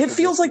himself directed. It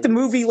feels like the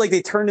movie, like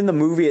they turned in the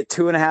movie at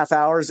 2.5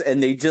 hours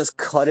and they just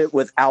cut it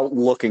without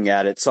looking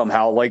at it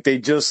somehow. Like they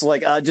just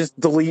like, just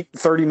delete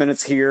 30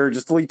 minutes here,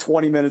 just delete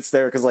 20 minutes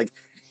there. Cause like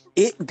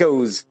it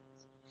goes,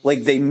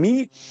 like they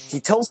meet, he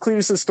tells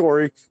Cletus'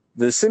 story,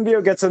 the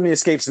symbiote gets him, he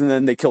escapes, and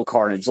then they kill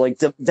Carnage. Like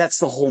that's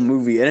the whole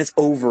movie and it's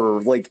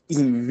over like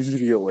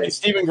immediately. And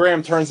Stephen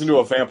Graham turns into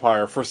a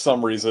vampire for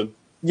some reason.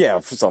 Yeah,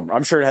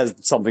 I'm sure it has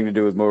something to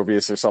do with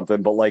Morbius or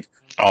something, but like.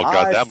 Oh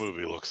god, that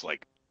movie looks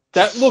like.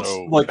 That looks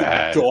so like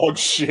bad. dog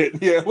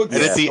shit. Yeah, it looks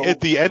and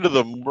at the end of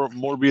the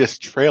Morbius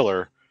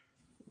trailer,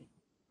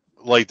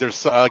 like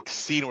there's a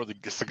scene where the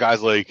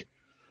guy's like,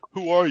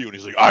 "Who are you?" And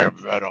he's like, "I am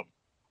Venom."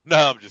 No,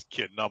 I'm just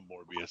kidding. I'm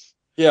Morbius.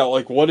 Yeah,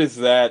 like what is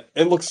that?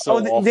 It looks so.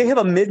 awful. They have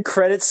a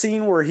mid-credit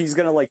scene where he's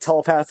gonna like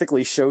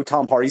telepathically show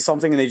Tom Hardy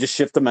something, and they just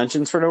shift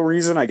dimensions for no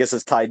reason. I guess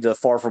it's tied to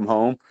Far From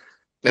Home.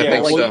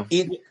 Yeah,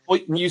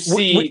 you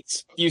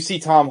see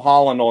Tom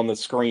Holland on the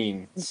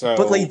screen. So,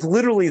 but like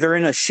literally, they're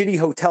in a shitty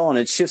hotel and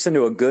it shifts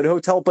into a good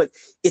hotel. But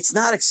it's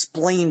not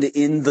explained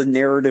in the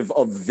narrative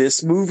of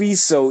this movie,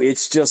 so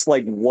it's just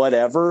like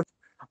whatever.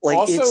 Like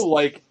also,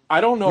 like I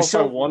don't know if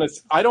I want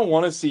to. I don't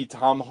want to see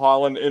Tom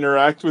Holland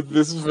interact with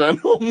this Venom.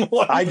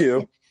 Like, I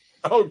do.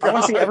 Oh god! I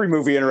want to see every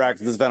movie interact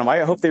with this Venom. I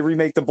hope they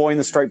remake The Boy in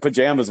the Striped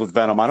Pajamas with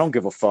Venom. I don't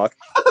give a fuck.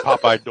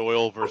 Popeye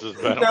Doyle versus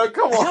Venom. No,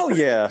 come on! Hell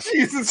yeah!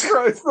 Jesus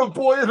Christ! The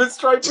Boy in the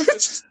Striped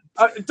Pajamas.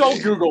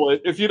 Don't Google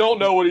it if you don't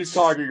know what he's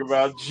talking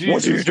about. Jesus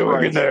what are you doing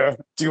Christ. in there?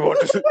 Do you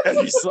want to? And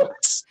he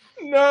sucks.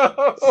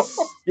 No.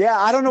 Yeah,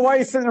 I don't know why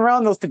he's sitting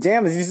around in those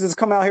pajamas. He's just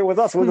come out here with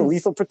us. We're the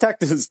lethal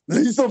protectors.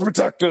 Lethal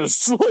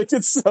protectors. Like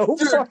it's so.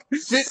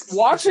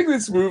 Watching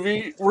this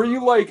movie, were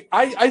you like?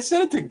 I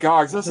said it to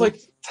Gogs. I was like,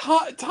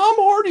 Tom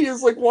Hardy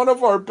is like one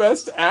of our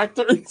best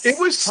actors. It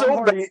was Tom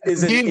Hardy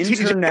is an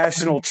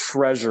international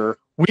treasure.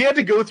 We had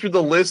to go through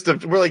the list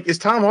of. We're like, is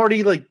Tom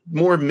Hardy like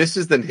more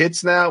misses than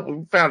hits now?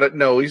 We found out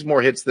no, he's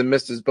more hits than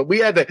misses. But we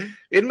had to.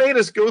 It made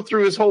us go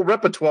through his whole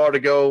repertoire to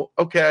go.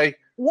 Okay.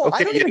 Well, okay,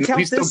 I don't even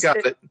count this.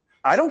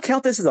 I don't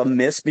count this as a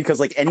miss because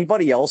like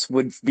anybody else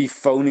would be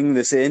phoning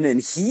this in, and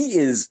he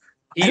is.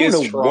 I don't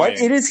know trying. what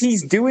it is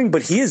he's doing,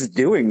 but he is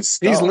doing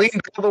stuff. He's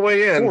leaned all the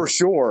way in for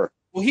sure.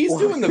 Well, he's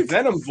doing the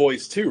Venom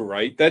voice too,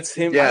 right? That's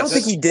him. Yes. I don't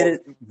think he did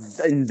it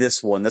in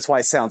this one. That's why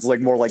it sounds like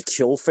more like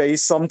Killface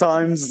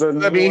sometimes.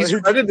 Than I mean, he's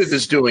credited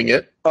as doing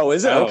it. Oh,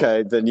 is it?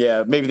 Okay, then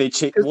yeah, maybe they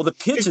change. Well, the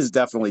pitch is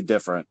definitely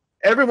different.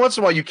 Every once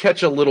in a while, you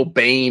catch a little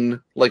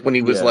Bane, like when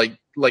he was like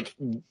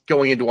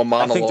going into a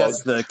monologue. I think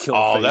that's the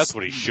Killface. Oh, that's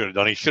what he should have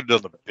done. He should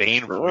have done the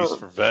Bane voice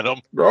for Venom.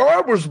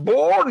 I was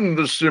born in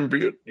the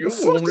symbiote. You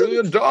only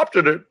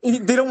adopted it.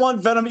 They don't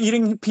want Venom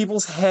eating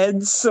people's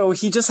heads, so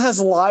he just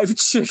has live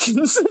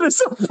chickens in his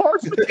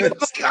apartment.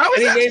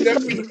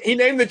 He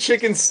named the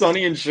chickens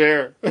Sonny and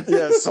Cher.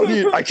 Yeah,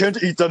 Sonny. I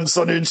can't eat them.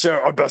 Sonny and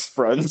Cher are best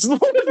friends.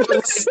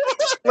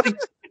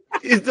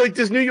 It's like,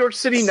 does New York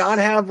City not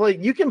have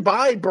you can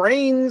buy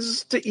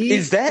brains to eat?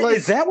 Is that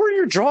where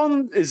you're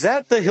drawn? Is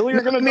that the hill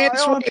you're going to die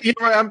on? You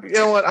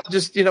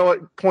know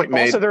what? Point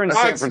made. Also, they're in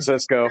San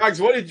Francisco.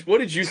 Guys, what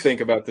did you think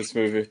about this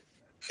movie?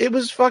 It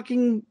was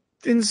fucking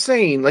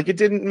insane. Like it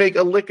didn't make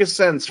a lick of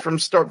sense from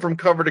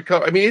cover to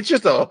cover. I mean, it's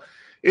just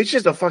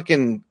a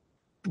fucking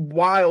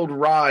wild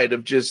ride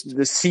of just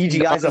the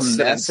CGI's a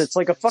mess. It's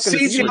like a fucking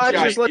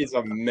CGI is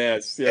a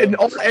mess. Yeah. And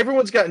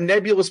everyone's got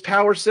nebulous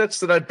power sets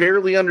that I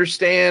barely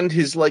understand.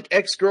 His like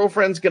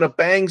ex-girlfriend's gonna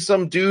bang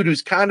some dude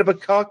who's kind of a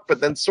cuck,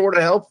 but then sort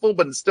of helpful,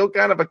 but still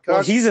kind of a cuck.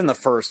 Well, he's in the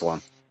first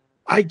one.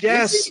 I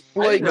guess.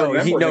 Like,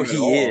 he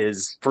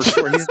is for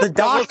sure. He's the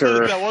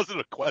doctor. That wasn't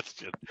a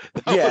question.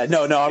 I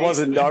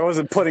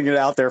wasn't putting it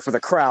out there for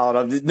the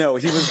crowd. No,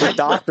 he was the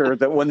doctor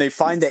that when they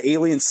find the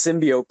alien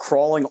symbiote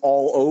crawling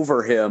all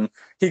over him,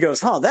 he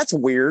goes, "Huh, that's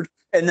weird."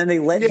 And then they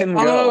let him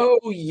go.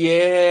 Oh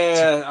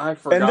yeah, I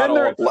forgot. And then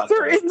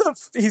they're in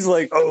the. He's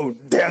like, "Oh,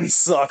 Dan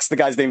sucks." The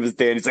guy's name is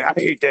Dan. He's like, "I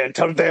hate Dan.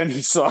 Tell Dan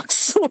he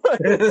sucks." I'm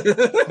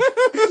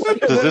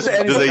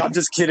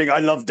just kidding. I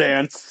love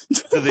Dan.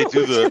 Do they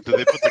put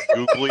the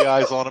googly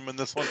eyes on him in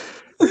this one?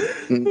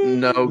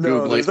 No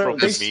googly.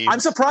 I'm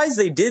surprised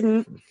they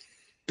didn't,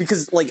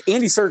 because like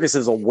Andy Serkis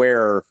is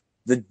aware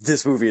that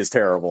this movie is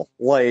terrible.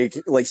 Like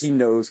he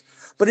knows.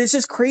 But it's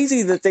just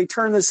crazy that they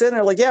turn this in and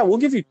they're like, yeah, we'll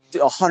give you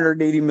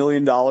 $180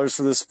 million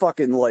for this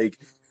fucking like.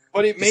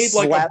 But it made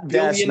like $1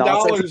 billion.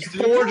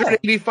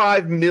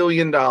 $485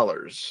 million.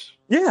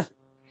 Yeah,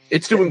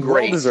 it's doing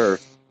great. Well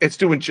deserved. It's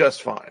doing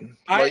just fine.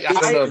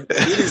 It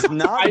is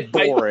not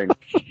boring.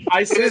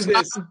 I said it is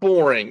not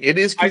boring. It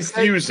is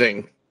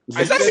confusing.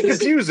 It's not even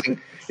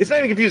confusing. It's not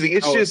even confusing.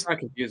 It's not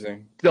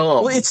confusing.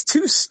 Dumb. Well, it's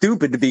too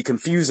stupid to be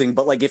confusing,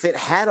 but like if it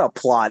had a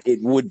plot,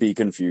 it would be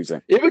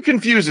confusing. It would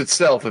confuse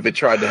itself if it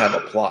tried to have a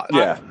plot.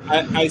 Yeah.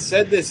 I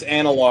said this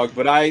analog,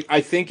 but I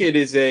think it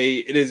is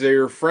a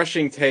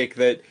refreshing take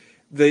that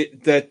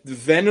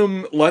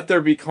Venom Let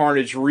There Be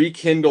Carnage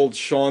rekindled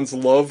Sean's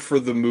love for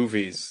the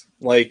movies.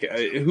 Like,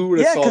 who would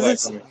have saw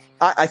that coming?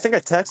 I think I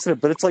texted it,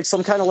 but it's like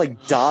some kind of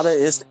like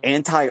Dadaist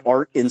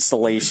anti-art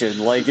installation.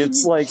 Like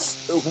it's like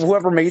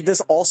whoever made this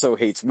also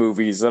hates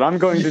movies, and I'm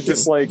going to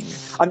just like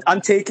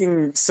I'm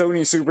taking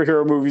Sony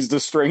superhero movies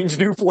to strange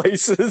new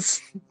places.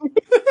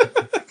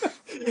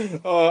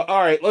 All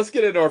right, let's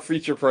get into our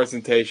feature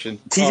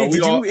presentation. TJ,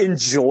 did you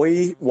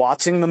enjoy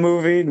watching the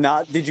movie?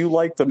 Not did you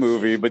like the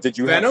movie, but did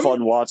you have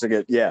fun watching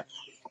it? Yeah,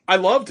 I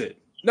loved it.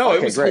 No,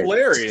 it was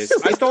hilarious.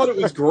 I thought it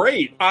was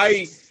great.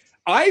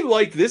 I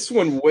liked this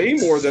one way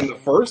more than the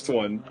first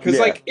one because,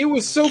 like, it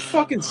was so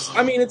fucking.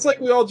 I mean, it's like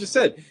we all just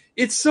said.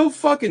 It's so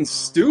fucking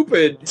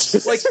stupid.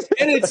 Like,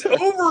 and it's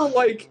over.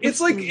 Like,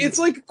 it's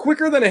like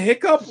quicker than a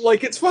hiccup.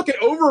 Like, it's fucking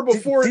over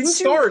before it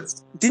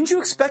starts. Didn't you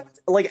expect,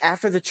 like,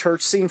 after the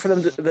church scene for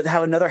them to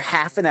have another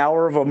half an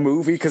hour of a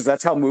movie? Because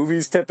that's how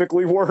movies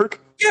typically work.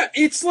 Yeah,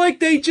 it's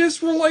like they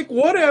just were like,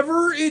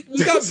 whatever.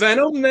 We got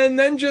Venom, and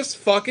then just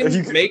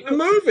fucking make the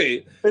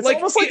movie. It's like,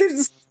 almost like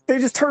they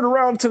just turn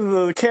around to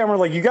the camera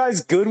like, you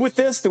guys good with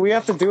this? Do we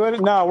have to do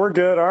it? No, we're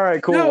good. All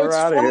right, cool. We're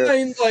out of here.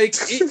 Like,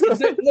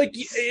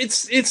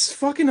 it's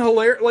fucking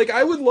hilarious. Like,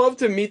 I would love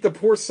to meet the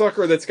poor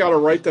sucker that's got to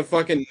write the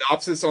fucking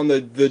synopsis on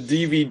the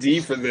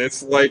DVD for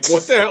this. Like,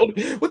 what the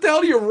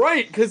hell do you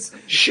write? Because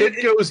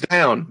shit goes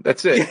down.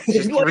 That's it.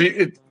 Just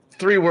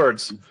three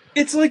words.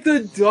 It's like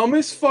the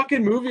dumbest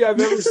fucking movie I've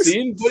ever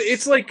seen, but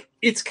it's like,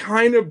 it's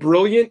kind of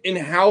brilliant in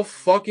how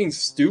fucking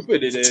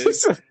stupid it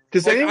is.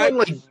 Does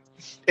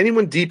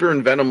anyone deeper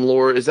in Venom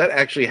lore, is that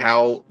actually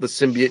how the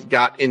symbiote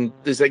got in?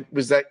 Was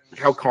that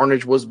how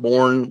Carnage was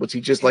born? Was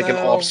he just like an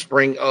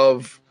offspring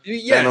of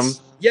Venom?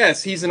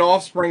 Yes, he's an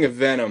offspring of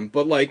Venom,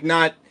 but like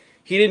not.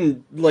 He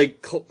didn't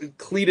like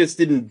Cletus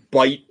didn't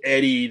bite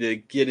Eddie to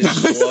get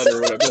his blood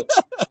or whatever.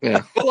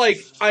 Yeah, but like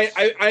I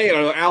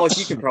don't know, Alex,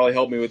 you can probably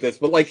help me with this.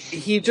 But like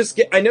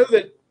I know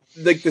that.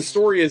 Like the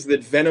story is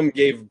that Venom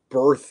gave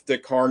birth to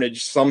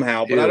Carnage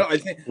somehow, but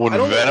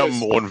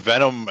when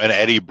Venom and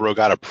Eddie broke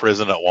out of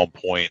prison at one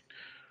point,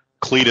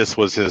 Cletus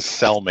was his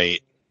cellmate,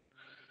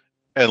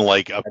 and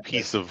like a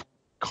piece of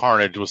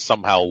Carnage was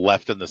somehow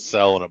left in the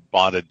cell and it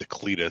bonded to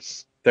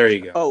Cletus. There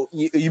you go. Oh,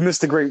 you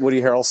missed a great Woody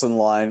Harrelson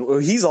line. Well,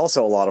 he's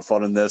also a lot of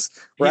fun in this.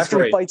 Where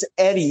after he fights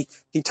Eddie,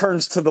 he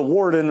turns to the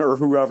warden or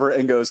whoever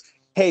and goes,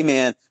 "Hey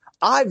man,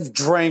 I've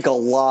drank a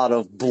lot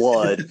of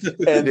blood,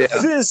 and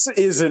this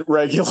isn't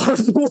regular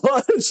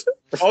blood."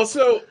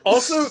 Also,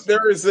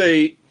 there is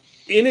they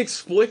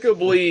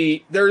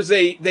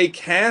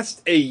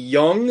cast a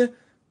young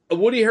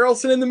Woody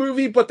Harrelson in the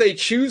movie, but they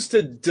choose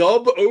to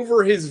dub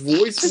over his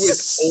voice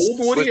with old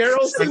Woody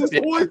Harrelson's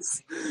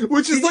voice,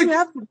 which is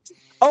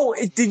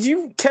did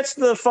you catch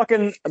the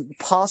fucking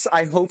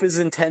I hope is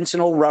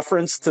intentional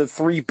reference to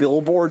 3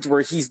 Billboards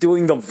where he's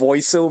doing the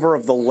voiceover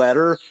of the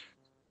letter?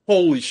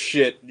 Holy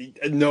shit!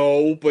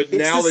 No, but it's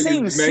now that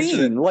you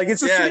mention it, like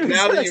it's now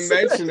that you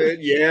mention it,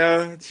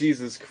 yeah,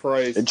 Jesus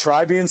Christ! And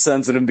try being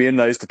sensitive and being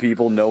nice to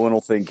people. No one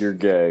will think you're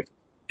gay.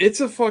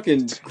 It's a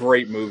fucking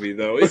great movie,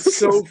 though. It's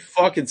so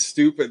fucking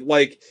stupid.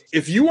 Like,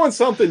 if you want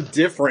something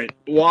different,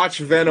 watch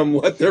Venom: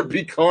 Let There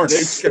Be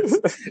Carnage.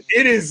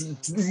 It is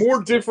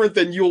more different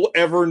than you'll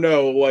ever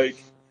know. Like,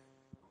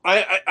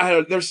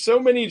 I there's so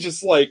many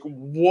just like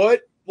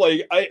what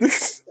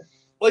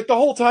Like, the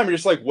whole time, you're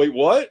just like, wait,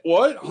 what?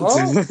 What?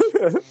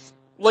 Huh?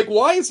 Like,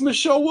 why is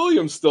Michelle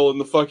Williams still in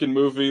the fucking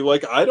movie?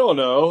 Like, I don't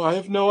know. I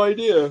have no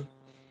idea.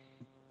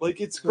 Like,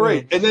 it's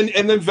great. And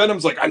then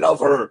Venom's like, I love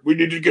her. We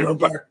need to get her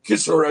back.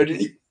 Kiss her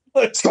already.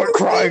 Start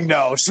crying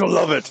now. She'll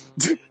love it.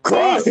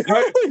 Cry.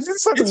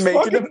 Just fucking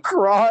making him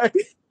cry.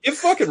 It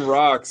fucking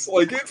rocks.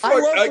 Like,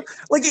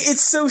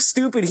 it's so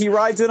stupid. He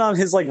rides in on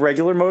his like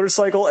regular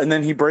motorcycle, and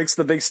then he breaks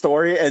the big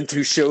story. And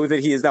to show that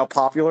he is now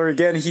popular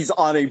again, he's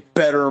on a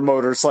better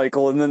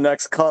motorcycle in the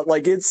next cut.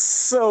 Like, it's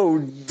so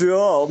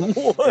dumb.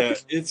 Yeah,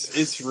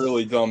 it's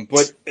really dumb,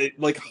 but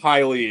like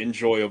highly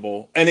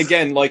enjoyable. And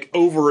again, like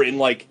over in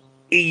like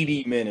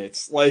 80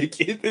 minutes. Like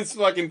this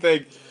fucking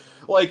thing.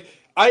 Like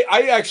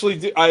I actually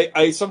do.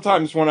 I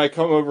sometimes when I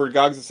come over to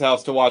Gogs'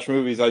 house to watch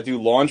movies, I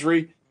do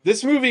laundry.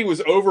 This movie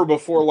was over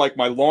before, like,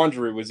 my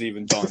laundry was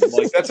even done.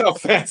 Like, that's how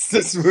fast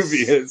this movie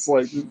is.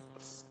 Like,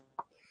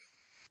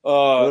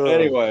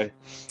 anyway,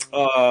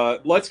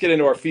 let's get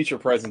into our feature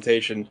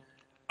presentation.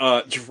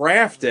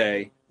 Draft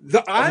Day.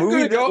 I'm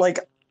going to go. Like,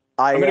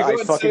 I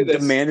fucking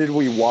demanded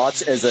we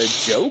watch as a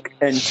joke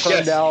and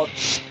turned out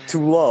to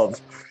love.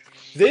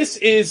 This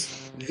is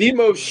the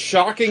most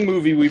shocking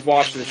movie we've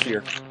watched this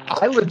year.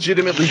 I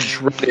legitimately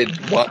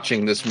dreaded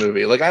watching this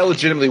movie. Like, I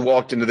legitimately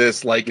walked into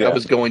this like I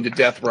was going to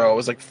death row. I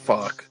was like,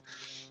 fuck.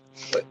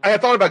 I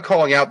thought about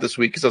calling out this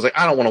week because I was like,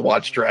 I don't want to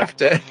watch Draft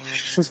Day.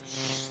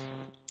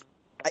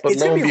 But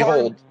lo and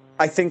behold.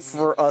 I think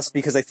for us,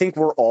 because I think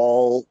we're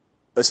all,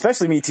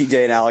 especially me,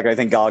 TJ, and Alec, I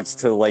think Gogs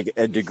to like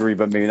a degree,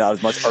 but maybe not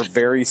as much, are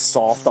very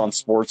soft on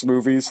sports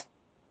movies.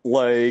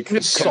 Like,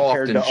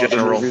 soft in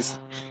general.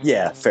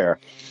 Yeah, fair.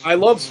 I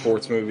love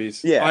sports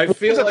movies. Yeah. I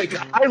feel like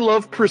I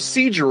love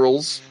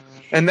procedurals,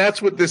 and that's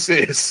what this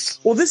is.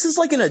 Well, this is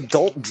like an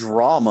adult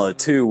drama,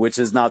 too, which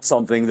is not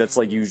something that's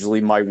like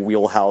usually my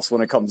wheelhouse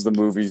when it comes to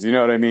movies. You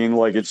know what I mean?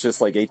 Like, it's just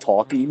like a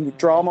talking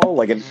drama,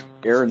 like an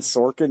Aaron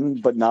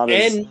Sorkin, but not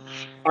as... And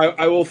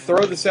I will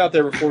throw this out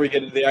there before we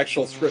get into the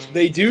actual script.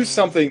 They do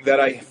something that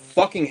I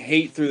fucking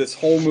hate through this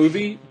whole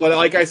movie, but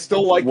like I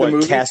still like the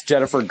movie. Cast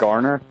Jennifer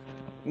Garner?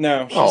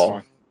 No, she's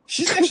fine.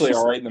 She's actually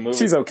all right in the movie.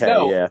 She's okay,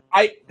 yeah.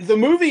 The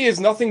movie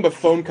is nothing but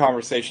phone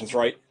conversations,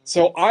 right?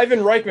 So Ivan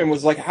Reitman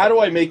was like, how do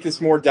I make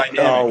this more dynamic?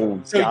 Oh,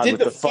 so God, he did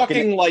the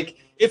fucking, like,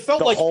 it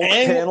felt like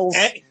panels.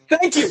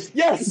 Thank you.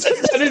 Yes,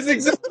 that is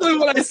exactly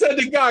what I said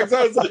to Gogs.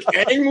 I was like,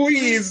 Ang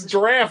Lee's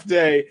Draft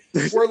Day,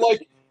 where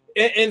like,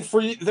 and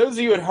for those of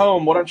you at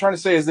home, what I'm trying to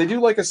say is they do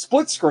like a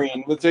split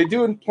screen, which they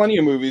do in plenty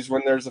of movies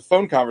when there's a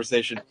phone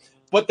conversation.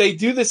 But they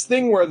do this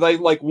thing where they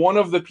like one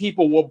of the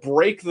people will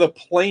break the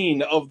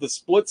plane of the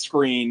split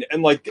screen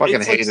and like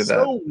fucking it's like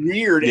so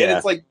weird and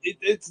it's like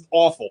it's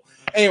awful.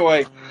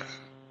 Anyway,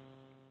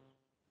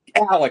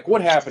 Alec,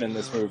 what happened in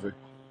this movie?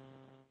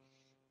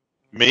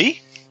 Me?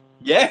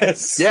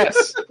 Yes.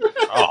 Yes.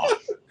 Oh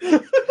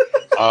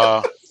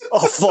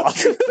fuck!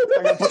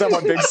 I'm gonna put that on my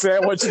big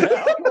sandwich now.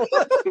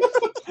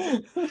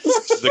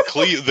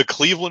 The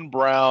Cleveland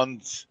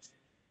Browns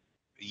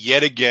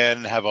yet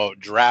again have a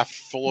draft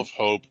full of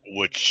hope,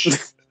 which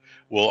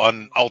will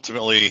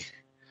ultimately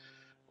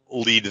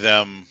lead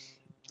them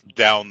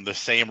down the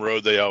same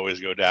road they always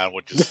go down,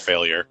 which is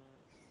failure.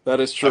 That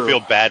is true. I feel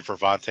bad for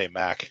Vontae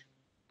Mack.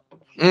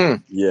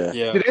 Yeah.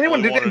 Did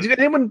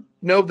anyone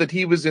know that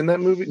he was in that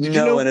movie? Did no,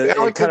 you know and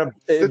it kind of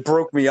it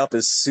broke me up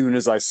as soon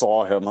as I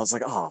saw him. I was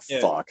like, oh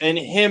fuck. And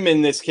him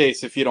in this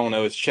case, if you don't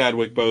know, is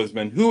Chadwick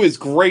Boseman, who is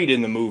great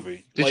in the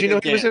movie. Did you know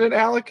he was in it,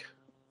 Alec?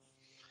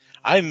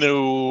 I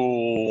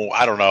knew.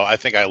 I don't know. I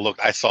think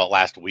I saw it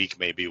last week.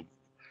 Maybe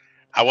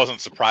I wasn't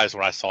surprised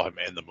when I saw him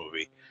in the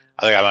movie.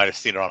 I think I might have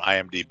seen it on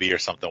IMDb or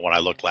something when I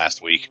looked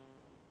last week.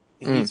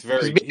 He's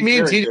very. Me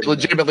and TJ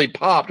legitimately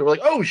popped. We're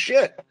like, oh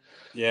shit.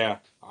 Yeah.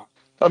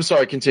 I'm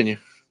sorry. Continue.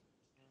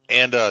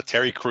 And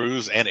Terry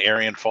Crews and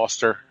Arian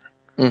Foster.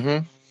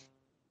 Mm-hmm.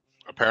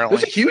 Apparently,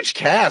 there's a huge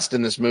cast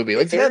in this movie.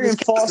 Like Arian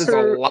Foster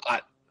is a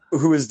lot.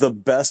 Who is the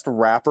best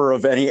rapper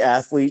of any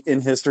athlete in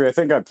history? I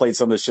think I played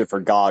some of this shit for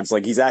Gogs.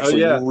 Like, he's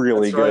actually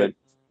really good.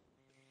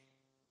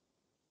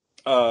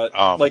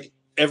 Right. Like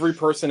every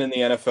person in the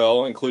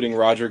NFL, including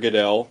Roger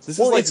Goodell. This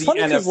is like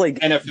the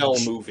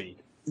NFL movie.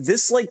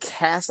 This like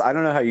cast, I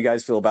don't know how you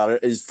guys feel about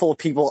it, is full of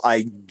people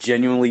I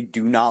genuinely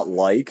do not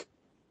like.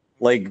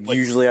 Like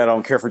usually I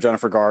don't care for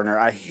Jennifer Gardner.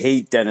 I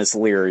hate Dennis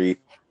Leary.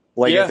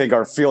 Like, I think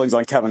our feelings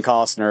on Kevin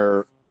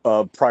Costner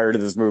prior to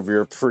this movie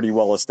are pretty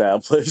well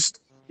established.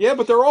 Yeah,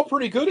 but they're all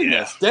pretty good in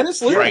this.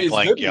 Dennis Leary Frank is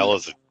good.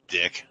 Langella's a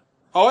dick.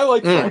 Oh, I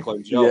like Frank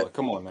Langella. Yeah.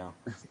 Come on now.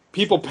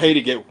 People pay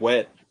to get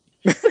wet.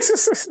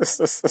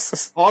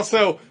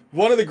 Also,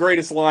 one of the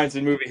greatest lines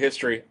in movie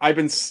history. I've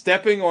been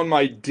stepping on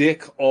my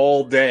dick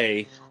all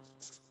day.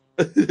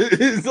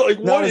 It's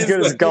like, not as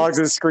good as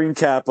Gogs' screen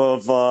cap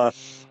of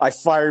I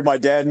fired my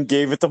dad and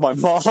gave it to my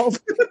mom.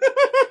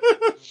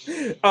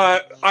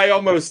 I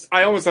almost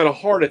had a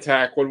heart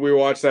attack when we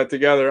watched that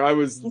together. I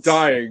was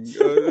dying.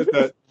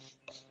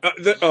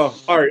 All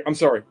right. I'm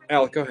sorry,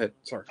 Alec. Go ahead.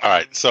 Sorry. All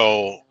right.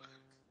 So,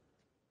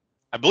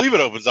 I believe it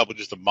opens up with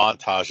just a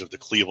montage of the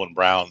Cleveland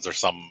Browns or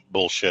some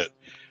bullshit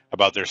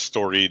about their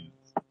storied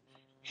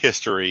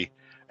history,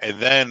 and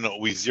then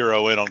we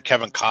zero in on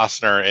Kevin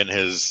Costner and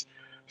his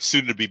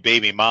soon-to-be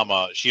baby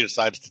mama. She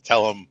decides to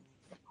tell him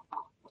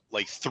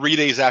like 3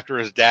 days after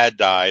his dad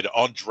died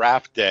on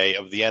draft day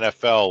of the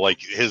NFL, like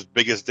his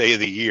biggest day of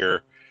the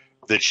year,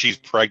 that she's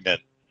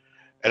pregnant.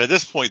 And at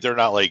this point, they're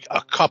not like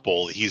a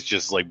couple. He's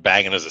just like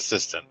banging his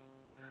assistant.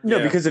 No,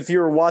 because if you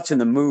were watching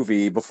the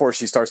movie before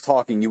she starts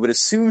talking, you would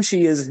assume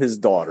she is his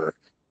daughter.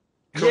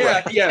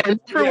 Correct. Yeah. And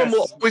everyone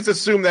will always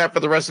assume that for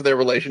the rest of their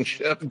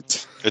relationship.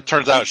 It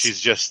turns out she's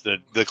just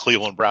the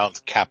Cleveland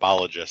Browns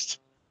capologist.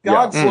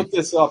 God's looked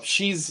this up.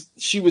 She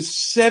was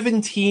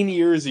 17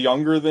 years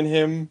younger than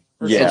him.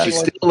 Yeah, she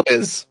still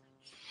is.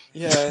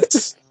 Yeah,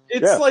 it's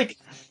like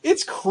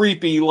it's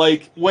creepy.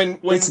 Like when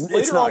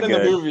later on in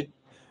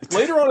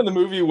the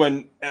movie,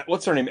 when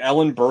what's her name?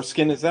 Ellen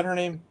Burstyn, is that her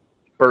name?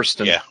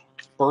 Burstyn. Yeah,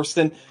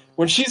 Burstyn.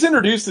 When she's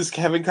introduced as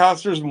Kevin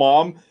Costner's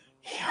mom,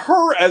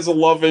 her as a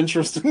love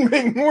interest would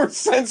make more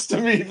sense to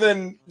me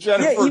than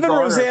Jennifer. Yeah, even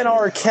Garner. Rosanna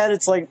Arquette,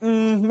 it's like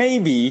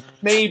maybe,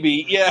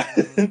 yeah.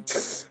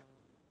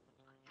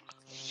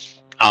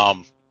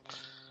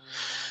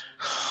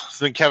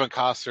 So then Kevin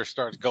Costner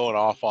starts going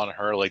off on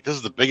her, like, this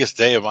is the biggest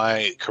day of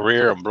my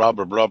career, and blah,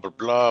 blah, blah, blah,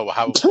 blah.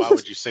 Why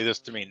would you say this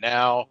to me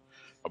now?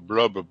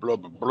 Blah, blah, blah,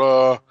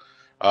 blah,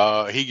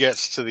 blah. He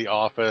gets to the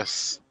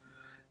office,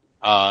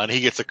 and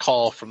he gets a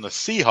call from the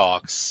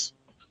Seahawks,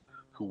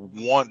 who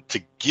want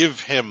to give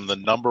him the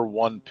number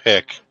 1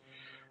 pick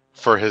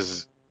for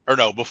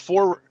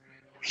before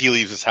he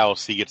leaves his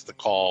house, he gets the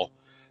call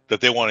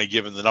that they want to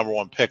give him the number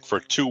 1 pick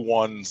for 2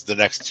 ones the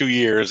next 2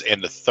 years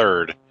and the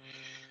third.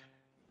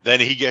 Then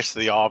he gets to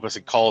the office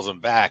and calls him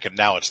back, and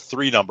now it's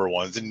 3 number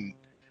 1s, and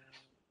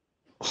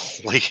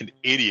like an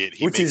idiot,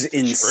 which is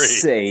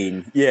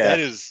insane.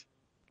 Yeah,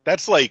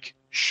 that's like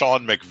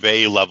Sean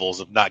McVay levels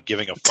of not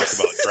giving a fuck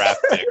about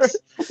draft picks.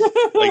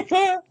 Like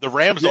the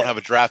Rams don't have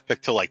a draft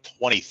pick till like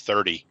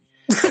 2030,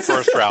 a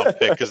first round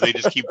pick, because they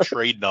just keep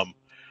trading them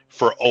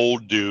for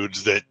old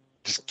dudes that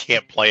just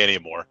can't play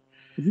anymore.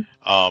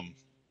 Mm-hmm.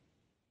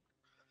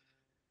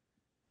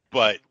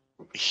 But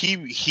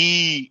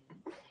he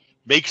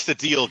makes the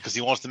deal because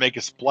he wants to make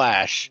a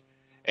splash,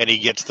 and he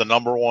gets the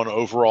number 1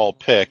 overall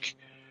pick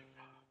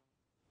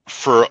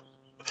for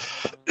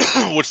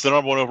what's the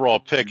number 1 overall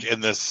pick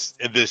in this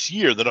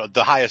year.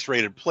 The highest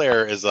rated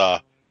player is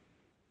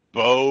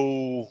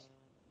Bo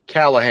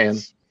Callahan,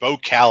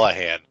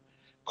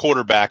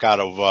 quarterback out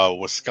of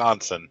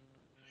Wisconsin.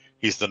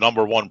 He's the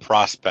number 1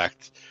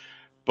 prospect,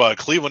 but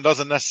Cleveland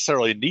doesn't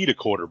necessarily need a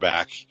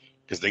quarterback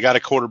because they got a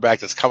quarterback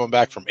that's coming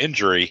back from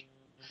injury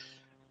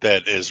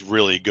that is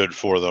really good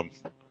for them.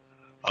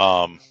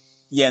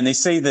 Yeah, and they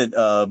say that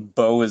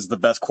Bo is the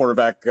best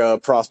quarterback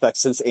prospect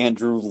since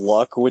Andrew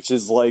Luck, which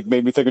is like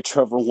made me think of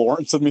Trevor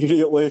Lawrence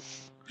immediately.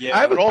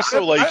 Yeah, but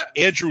also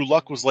Andrew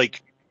Luck was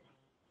like,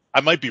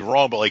 I might be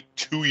wrong, but like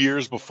 2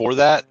 years before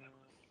that.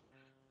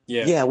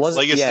 Yeah, it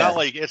wasn't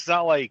like it's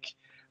not like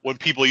when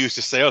people used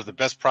to say, "Oh, the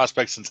best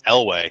prospect since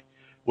Elway,"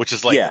 which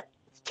is like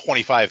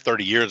 25,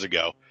 30 years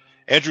ago.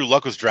 Andrew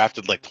Luck was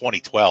drafted like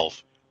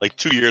 2012, like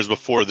 2 years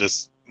before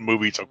this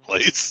movie took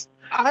place.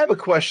 I have a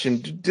question.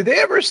 Did they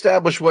ever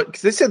establish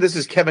because they said this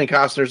is Kevin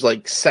Costner's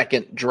like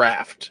 2nd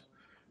draft,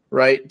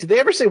 right? Did they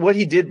ever say what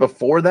he did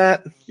before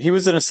that? He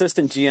was an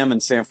assistant GM in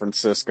San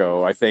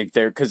Francisco, I think.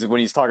 There, because when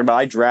he's talking about,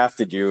 I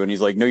drafted you, and he's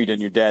like, no, you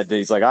didn't. Your dad did.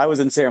 He's like, I was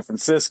in San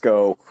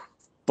Francisco,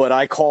 but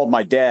I called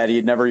my dad. He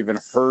had never even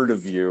heard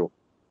of you.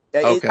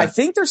 Okay. I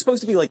think they're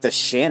supposed to be like the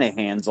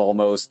Shanahans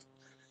almost.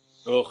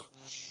 Ugh.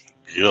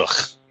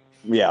 Yuck.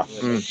 Yeah.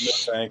 No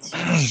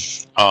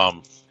thanks.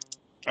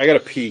 I gotta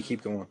pee.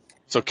 Keep going.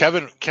 So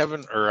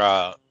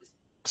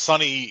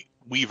Sonny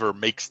Weaver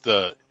makes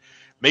the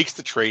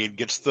trade,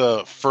 gets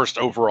the 1st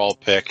overall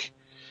pick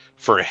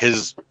for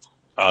his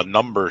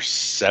number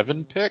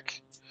 7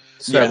 pick,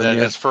 and then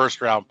his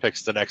 1st round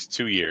picks the next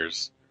 2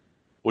 years,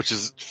 which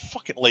is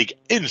fucking like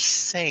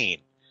insane.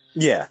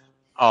 Yeah.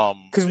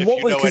 Because if you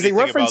know anything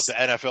about the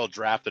NFL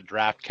draft and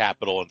draft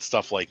capital and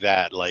stuff like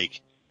that,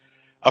 like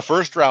a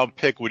 1st round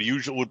pick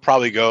would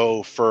probably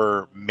go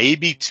for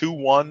maybe 2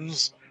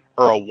 ones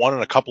or a 1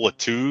 and a couple of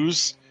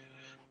 2s.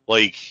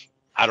 Like,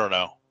 I don't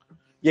know.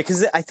 Yeah,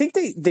 because I think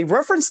they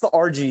referenced the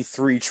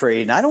RG3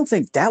 trade, and I don't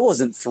think that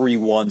wasn't 3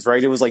 ones,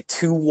 right? It was like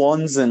 2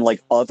 ones and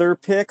like other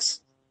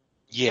picks.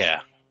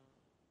 Yeah.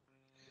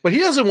 But he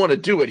doesn't want to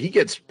do it. He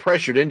gets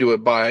pressured into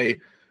it by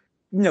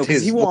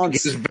his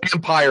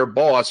vampire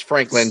boss,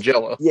 Frank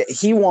Langella. Yeah,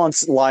 he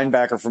wants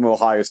linebacker from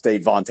Ohio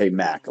State, Vontae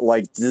Mack.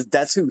 Like,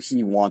 that's who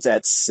he wants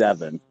at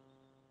 7.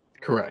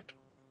 Correct.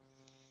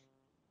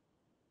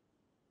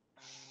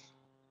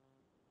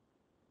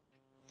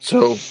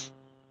 So,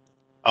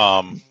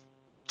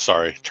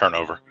 sorry,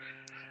 turnover.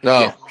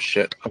 No,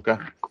 shit. Okay.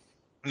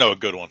 No, a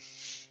good one.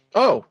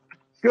 Oh,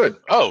 good.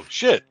 Oh,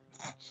 shit.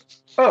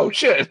 Oh,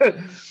 shit.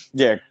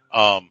 Yeah.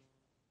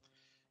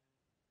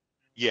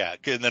 Yeah,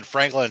 and then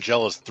Frank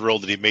Langella's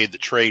thrilled that he made the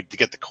trade to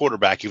get the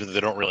quarterback, even though they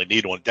don't really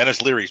need one.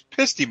 Dennis Leary's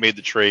pissed he made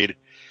the trade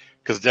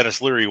because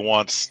Dennis Leary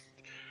wants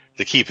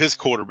to keep his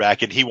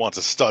quarterback, and he wants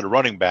a stud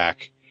running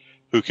back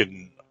who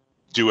can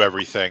do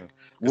everything.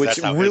 Which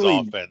that's how really,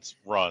 his offense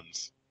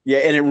runs. Yeah,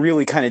 and it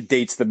really kind of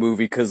dates the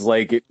movie because,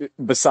 like,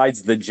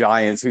 besides the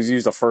Giants, who's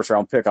used a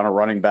first-round pick on a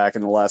running back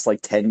in the last,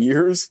 10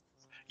 years?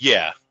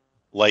 Yeah.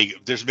 Like,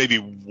 there's maybe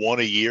one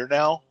a year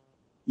now.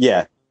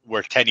 Yeah.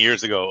 Where 10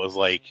 years ago it was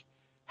like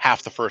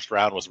half the first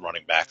round was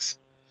running backs.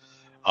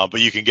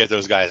 But you can get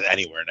those guys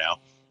anywhere now.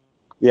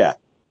 Yeah.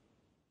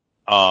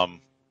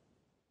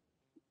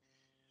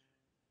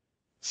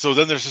 So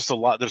then there's a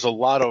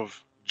lot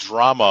of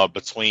drama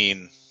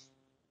between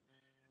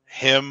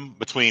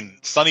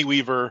Sonny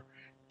Weaver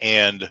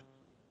and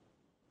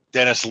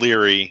Dennis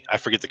Leary. I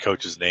forget the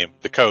coach's name,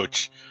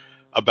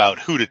 about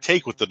who to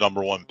take with the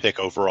number 1 pick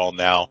overall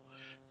now.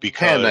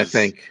 Because Penn, I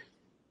think.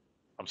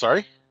 I'm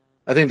sorry?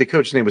 I think the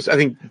coach's name was,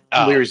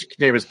 Leary's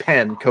name is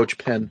Penn, Coach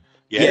Penn.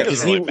 Yeah, it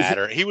doesn't really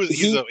matter. He's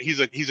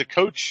a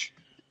coach.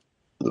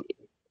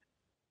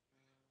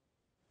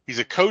 He's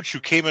a coach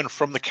who came in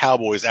from the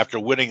Cowboys after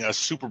winning a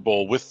Super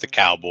Bowl with the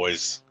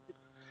Cowboys.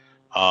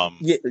 So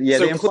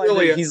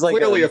clearly, he's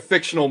like a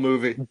fictional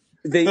movie.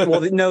 They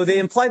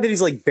implied that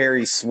he's like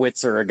Barry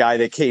Switzer, a guy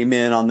that came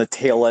in on the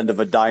tail end of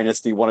a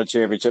dynasty, won a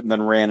championship, and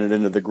then ran it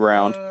into the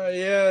ground.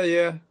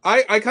 Yeah.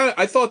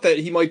 I thought that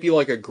he might be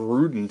like a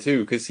Gruden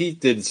too, because he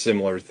did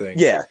similar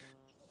things. Yeah,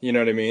 you know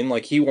what I mean.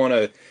 Like he won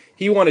a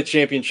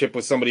championship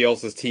with somebody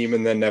else's team,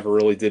 and then never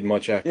really did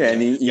much after. Yeah,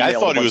 and I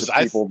thought it was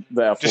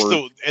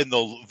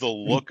the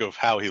look of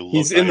how he looked.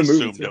 He's in the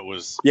movie.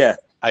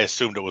 I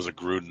assumed it was a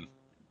Gruden.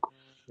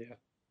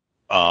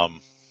 Yeah.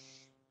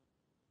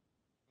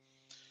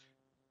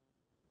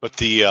 But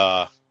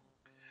the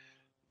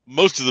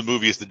most of the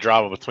movie is the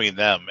drama between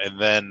them, and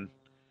then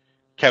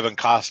Kevin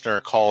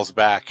Costner calls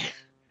back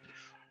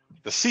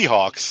the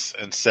Seahawks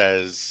and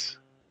says,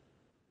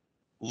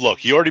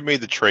 "Look, you already made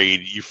the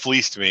trade. You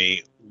fleeced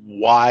me.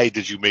 Why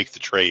did you make the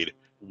trade?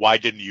 Why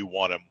didn't you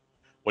want him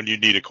when you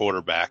need a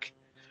quarterback?"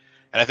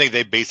 And I think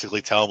they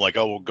basically tell him like,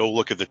 "Oh, well, go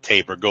look at the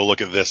tape or go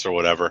look at this or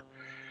whatever."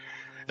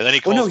 And then he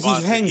calls.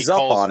 He hangs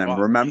up on him.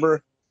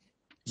 Remember?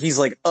 He's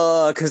like,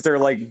 because they're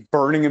like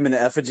burning him in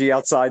effigy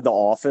outside the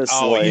office.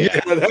 Oh, like,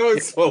 yeah, that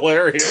was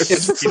hilarious.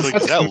 He's like,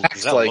 does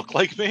that look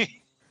like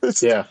me?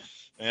 Yeah.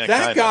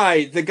 That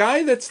guy, the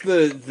guy that's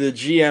the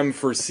GM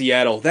for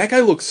Seattle, that guy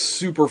looks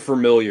super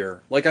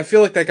familiar. Like, I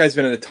feel like that guy's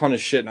been in a ton of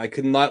shit, and I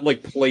could not,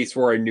 place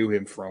where I knew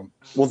him from.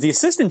 Well, the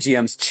assistant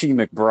GM's Chi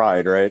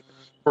McBride, right?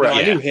 No,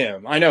 I knew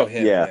him. I know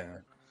him. Yeah.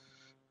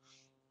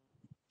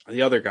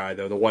 The other guy,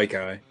 though, the white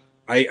guy.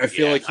 I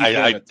feel like he's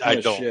been in a ton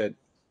of shit.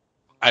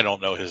 I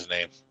don't know his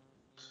name.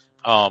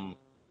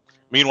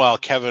 Meanwhile,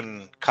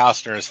 Kevin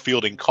Costner is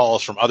fielding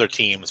calls from other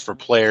teams for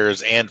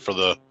players and for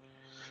the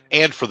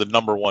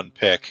number 1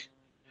 pick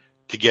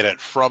to get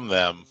it from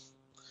them.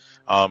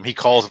 He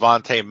calls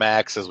Vontae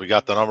Max, says we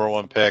got the number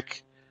 1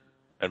 pick,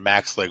 and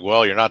Max like,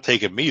 well, you're not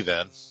taking me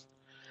then,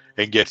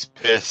 and gets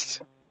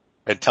pissed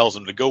and tells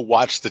him to go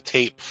watch the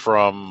tape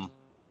from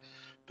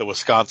the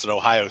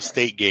Wisconsin-Ohio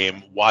State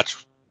game.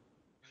 Watch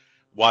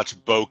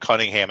Bo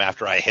Cunningham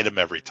after I hit him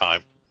every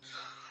time.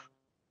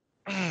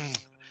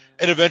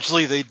 And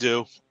eventually they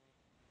do,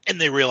 and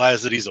they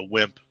realize that he's a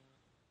wimp.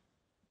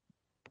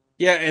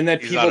 Yeah, and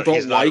that people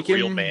don't like him.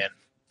 Real man.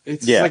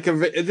 It's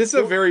this is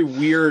a very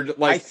weird.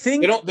 I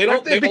think they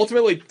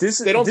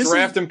don't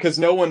draft him because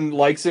no one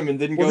likes him and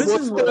didn't go.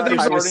 This is what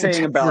I was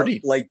saying about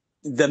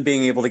them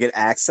being able to get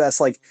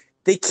access.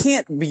 They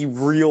can't be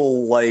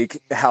real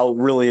how it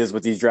really is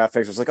with these draft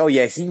picks. It's like, oh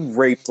yeah, he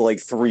raped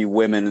 3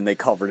 women and they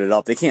covered it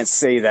up. They can't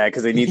say that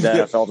because they need the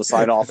NFL to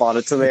sign off on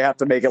it. So they have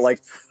to make it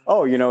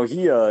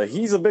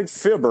he's a big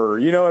fibber.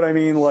 You know what I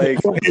mean?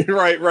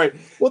 Right.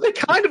 Well, they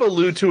kind of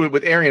allude to it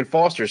with Arian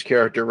Foster's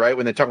character, right?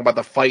 When they talk about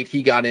the fight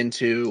he got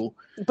into.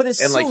 But it's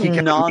so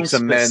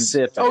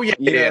non-specific. Oh yeah,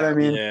 you know what I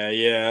mean?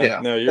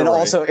 Yeah. No, you're and right.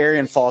 also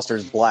Arian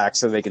Foster's black,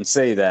 so they can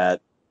say that.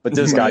 But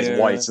this guy's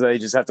white, so they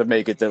just have to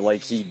make it that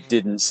he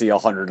didn't see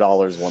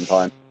 $100 one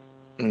time.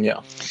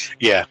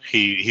 Yeah,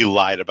 he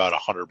lied about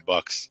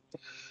 $100.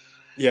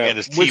 Yeah, and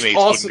his teammates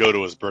wouldn't go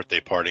to his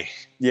birthday party.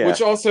 Yeah,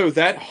 which also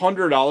that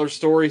 $100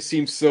 story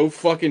seems so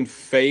fucking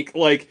fake.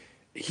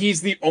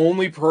 He's the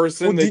only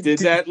person that did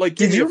that.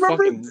 Did you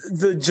remember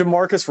the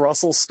Jamarcus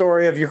Russell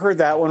story? Have you heard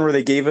that one where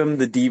they gave him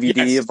the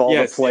DVD of all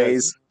the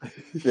plays?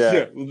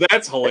 Yeah,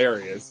 that's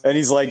hilarious. And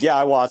he's like, "Yeah,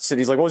 I watched it."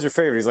 He's like, "What was your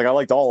favorite?" He's like, "I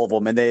liked all of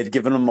them," and they had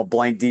given him a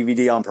blank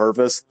DVD on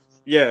purpose.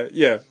 Yeah.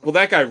 Well,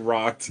 that guy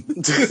rocked.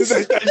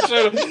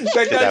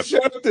 that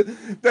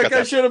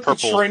guy showed up to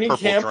training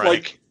camp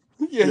drink.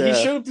 He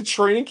showed up to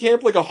training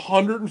camp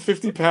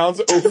 150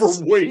 pounds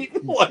overweight.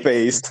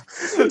 Based.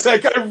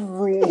 That guy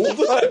ruled.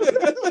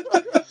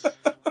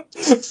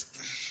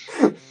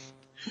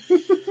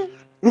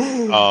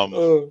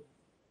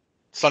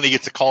 Sonny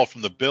gets a call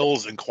from the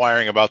Bills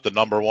inquiring about the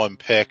number 1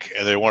 pick,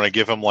 and they want to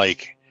give him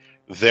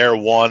their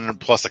one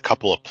plus a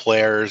couple of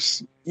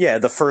players. Yeah,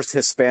 the first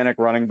Hispanic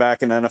running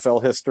back in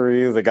NFL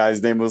history. The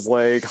guy's name was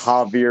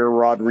Javier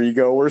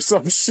Rodrigo or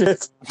some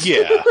shit.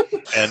 Yeah,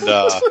 and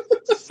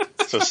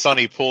so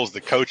Sonny pulls the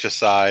coach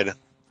aside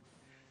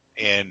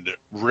and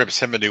rips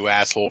him a new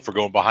asshole for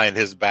going behind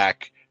his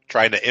back,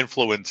 trying to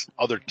influence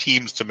other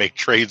teams to make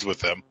trades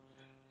with him.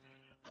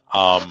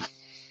 Like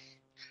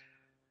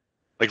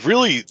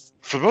really,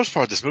 for the most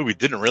part, this movie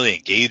didn't really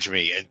engage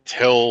me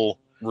until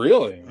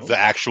the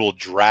actual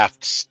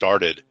draft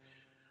started.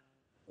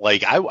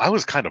 Like I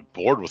was kind of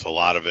bored with a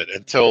lot of it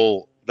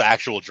until the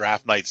actual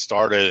draft night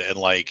started and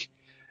like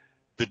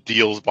the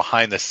deals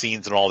behind the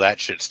scenes and all that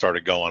shit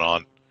started going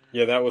on.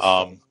 Yeah, that was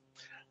fun.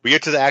 We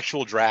get to the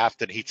actual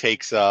draft and he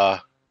takes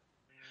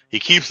he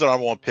keeps the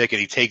number 1 pick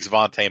and he takes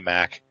Vontae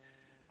Mack,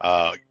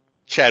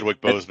 Chadwick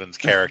Boseman's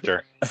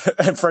character.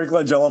 And Frank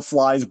Langella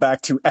flies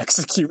back to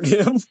execute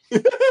him.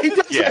 He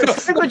does. Yeah.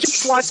 Frank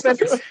Langella flies back.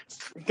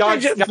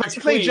 Guys,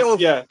 please,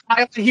 yeah.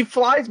 He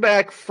flies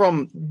back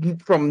from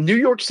New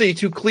York City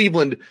to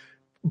Cleveland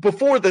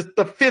before the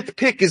 5th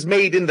pick is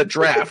made in the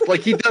draft. Like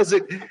he does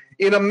it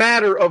in a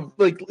matter of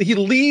like he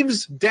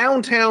leaves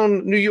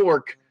downtown New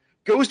York,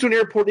 goes to an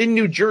airport in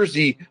New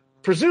Jersey,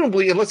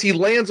 presumably unless he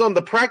lands on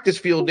the practice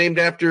field named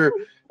after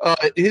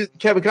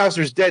Kevin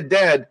Costner's dead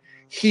dad.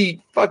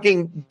 He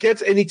fucking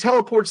gets and he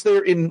teleports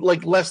there in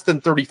like less than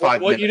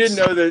 35 minutes. What you didn't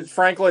know that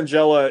Frank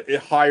Langella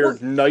hired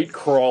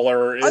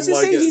Nightcrawler. I was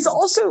gonna say he's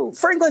also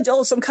Frank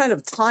Langella, some kind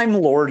of time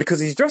lord because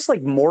he's dressed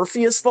like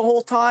Morpheus the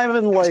whole time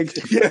and like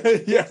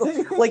yeah.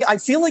 Like I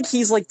feel like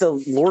he's like the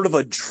lord of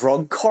a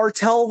drug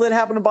cartel that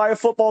happened to buy a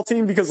football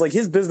team because like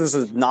his business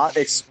is not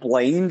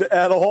explained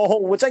at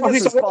all, which I guess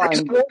he's is fine.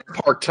 a water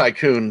park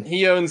tycoon.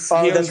 He owns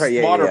that's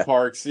right, water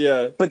parks,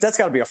 yeah. But that's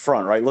got to be a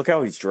front, right? Look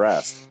how he's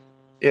dressed.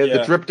 Yeah,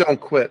 the drip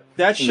don't quit.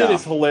 That shit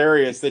is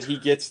hilarious that he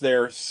gets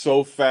there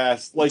so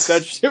fast. Like,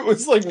 that shit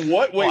was like,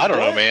 what? Wait, I don't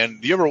know, man.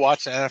 Do you ever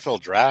watch the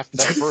NFL draft?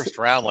 That first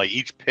round, like,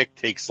 each pick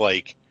takes,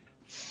 like,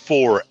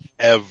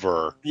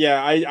 forever.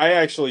 Yeah,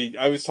 I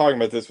was talking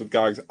about this with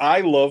Gogs. I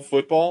love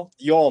football.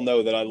 You all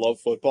know that I love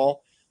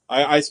football.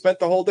 I spent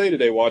the whole day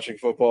today watching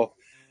football.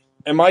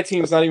 And my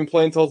team's not even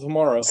playing until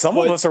tomorrow. Some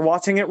of us are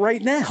watching it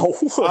right now.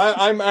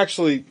 I'm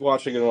actually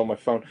watching it on my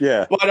phone.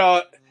 Yeah.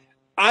 But,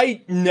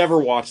 I never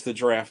watch the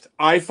draft.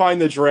 I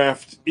find the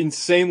draft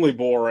insanely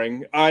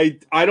boring. I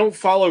don't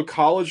follow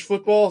college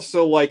football,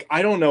 so like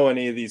I don't know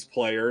any of these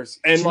players.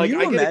 And Can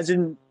you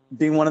imagine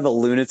being one of the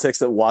lunatics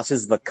that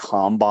watches the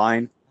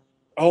combine?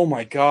 Oh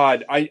my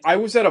god. I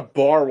was at a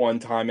bar one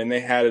time and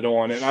they had it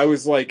on and I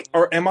was like,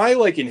 am I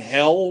like in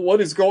hell? What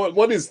is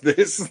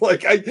this?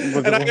 Like I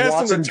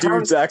asked them to turn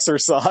dudes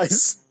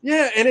exercise.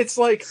 Yeah, and it's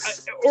like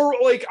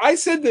I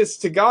said this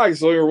to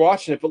guys while we were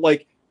watching it, but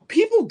like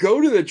people go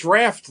to the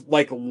draft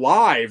like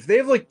live. They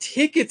have like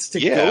tickets to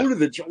go to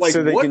the like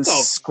so they what can the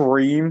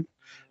scream.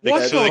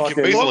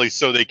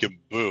 So they can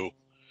boo.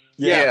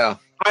 Yeah.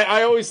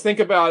 I always think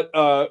about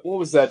what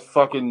was that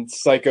fucking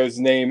psycho's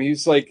name? He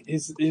was like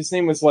his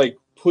name was like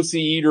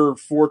Pussy Eater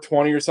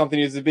 420 or something.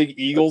 He was a big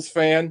Eagles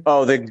fan.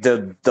 Oh,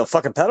 the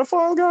fucking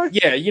pedophile guy?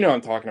 Yeah, you know what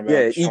I'm talking about.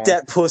 Yeah, Sean. Eat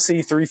That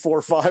Pussy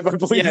 345, I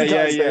believe the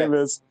guy's name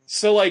is.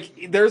 So,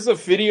 like, there's a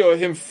video of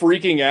him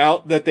freaking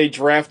out that they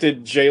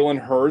drafted Jalen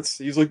Hurts.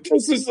 He's like,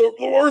 this is the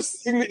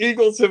worst thing the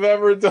Eagles have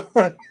ever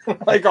done.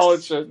 Like, all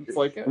that shit. It's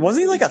like,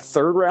 wasn't he like a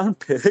 3rd round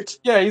pick?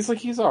 Yeah, he's like,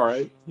 he's all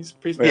right. He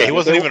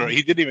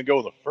didn't even go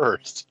in the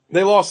first.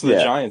 They lost to the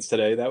Giants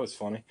today. That was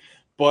funny.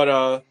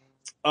 But,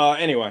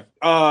 anyway,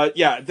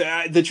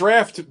 the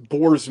draft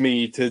bores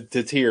me to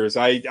tears.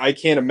 I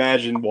can't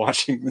imagine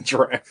watching the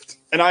draft.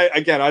 And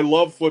I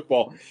love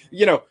football.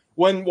 You know,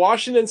 when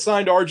Washington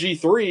signed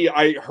RG3,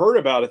 I heard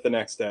about it the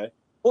next day.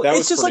 Well,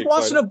 it's just like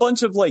watching a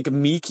bunch of like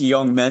meek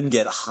young men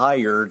get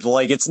hired.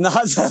 Like it's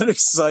not that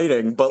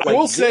exciting, but like I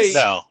will say,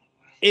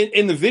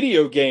 in the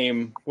video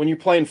game, when you're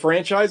playing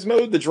franchise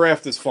mode, the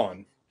draft is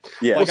fun.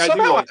 Yeah, like I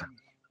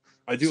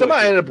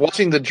ended up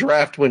watching the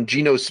draft when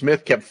Geno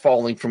Smith kept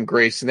falling from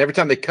grace, and every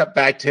time they cut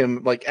back to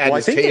him, like at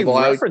his table,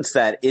 they referenced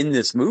that in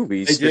this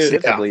movie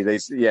specifically.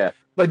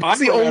 Like that's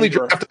the only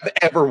draft I've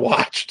ever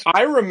watched.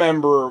 I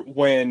remember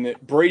when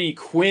Brady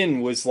Quinn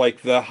was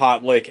like the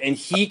hot lick, and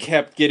he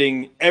kept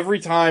getting every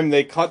time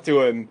they cut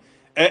to him,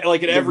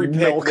 like at every pick.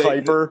 Mel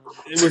Kiper.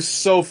 It was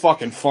so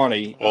fucking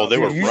funny. Well, they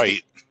were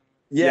right.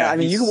 Yeah, I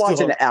mean, you can watch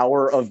an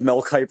hour of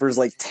Mel Kiper's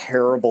like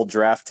terrible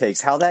draft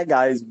takes. How that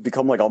guy's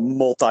become like a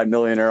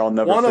multi-millionaire, I'll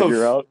never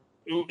figure out.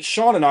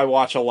 Sean and I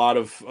watch a lot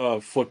of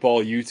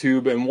football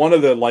YouTube, and one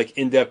of the like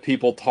in-depth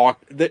people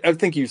talk. I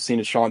think you've seen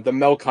it, Sean. The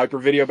Mel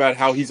Kiper video about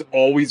how he's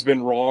always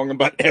been wrong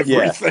about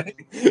everything.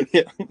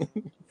 Yeah.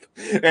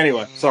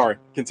 Anyway, sorry.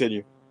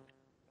 Continue.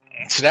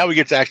 So now we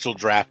get to actual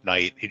draft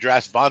night. He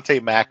drafts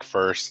Vontae Mack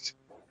first,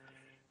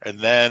 and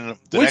then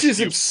which is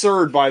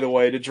absurd, by the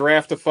way, to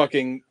draft a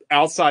fucking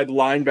outside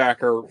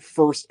linebacker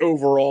first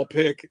overall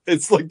pick.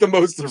 It's like the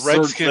most absurd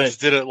Redskins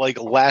thing. did it like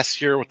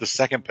last year with the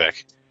 2nd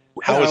pick.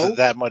 How is it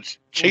that much?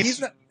 Chase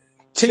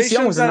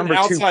Young was the number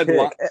 2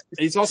 pick.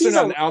 He's also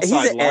not an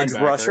outside he's an edge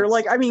linebacker. rusher.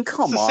 Like, I mean,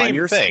 come on,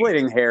 you're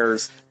splitting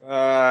hairs. All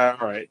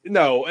right.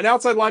 No, an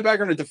outside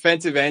linebacker and a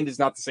defensive end is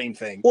not the same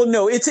thing. Well,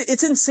 no, it's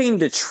insane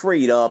to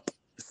trade up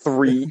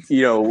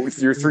your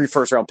 3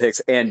 first-round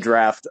picks and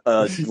draft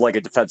like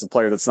a defensive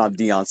player that's not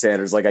Deion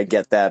Sanders. Like, I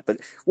get that.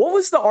 But what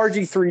was the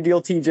RG3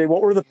 deal, TJ?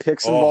 What were the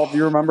picks involved? Do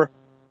you remember?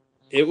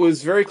 It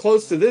was very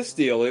close to this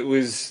deal. It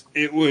was.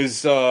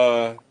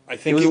 I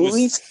think it was at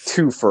least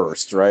 2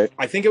 firsts, right?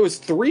 I think it was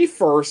 3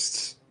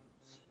 firsts.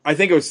 I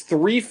think it was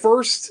 3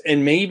 firsts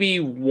and maybe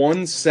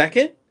 1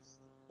 second.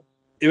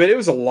 It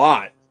was a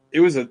lot. It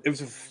was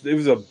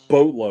a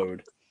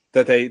boatload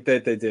that they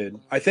did.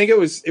 I think it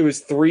was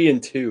 3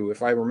 and 2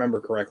 if I remember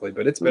correctly,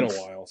 but it's been a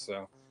while,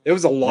 so it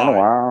was a lot. Oh,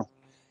 wow.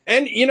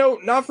 And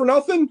not for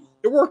nothing,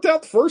 it worked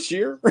out the first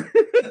year.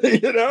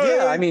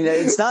 Yeah, I mean,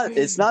 it's not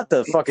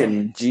the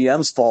fucking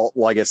GM's fault.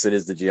 Well, I guess it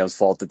is the GM's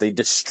fault that they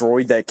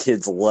destroyed that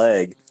kid's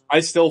leg. I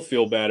still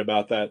feel bad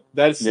about that.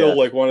 That's still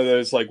like one of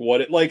those like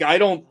what it like. I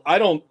don't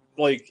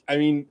like. I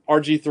mean,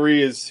 RG3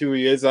 is who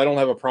he is. I don't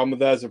have a problem with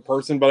that as a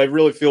person, but I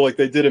really feel like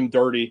they did him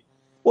dirty.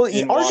 Well,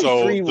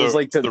 RG3 was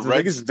like the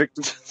biggest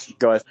victim.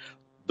 Go ahead.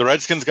 The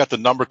Redskins got the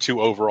number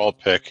 2 overall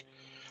pick.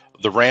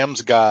 The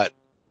Rams got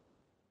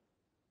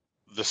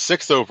the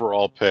 6th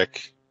overall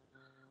pick,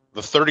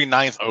 the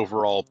 39th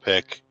overall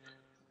pick,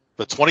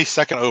 the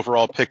 22nd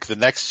overall pick the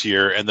next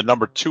year, and the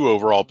number 2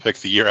 overall pick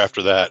the year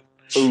after that.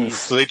 Oof.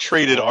 So they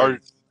traded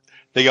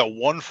they got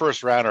 1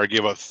 first rounder,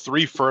 gave up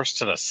 3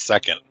 firsts and a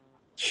second.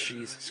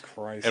 Jesus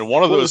Christ. And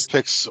one of those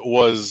picks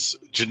was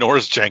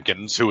Janoris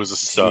Jenkins, who was a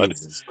stud.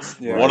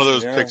 One of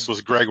those picks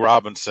was Greg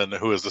Robinson,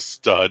 who is a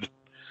stud.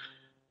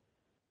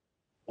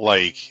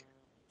 Like,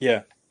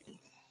 yeah.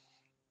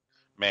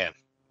 Man,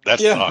 that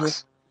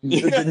sucks.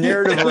 The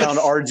narrative around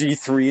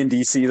RG3 in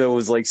DC though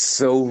was like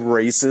so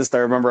racist. I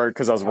remember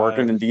because I was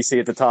working in DC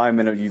at the time,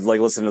 and you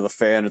like listen to the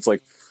fan. It's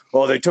like,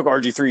 oh, they took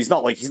RG3. He's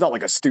not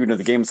like a student of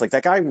the game. It's like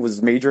that guy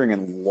was majoring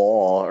in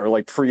law or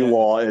like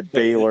pre-law at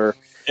Baylor.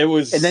 It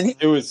was, and then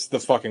it was the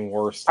fucking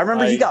worst. I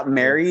remember he got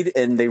married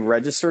and they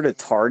registered at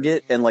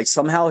Target, and like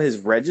somehow his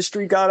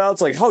registry got out.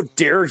 It's like, how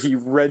dare he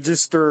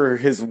register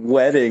his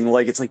wedding?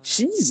 Like, it's like,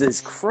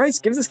 Jesus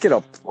Christ, give this kid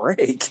a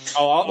break.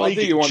 Oh, I'll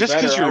do you one just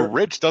better. Because you're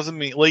rich doesn't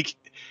mean like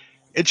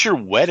it's your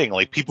wedding.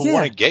 Like people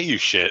want to get you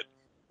shit,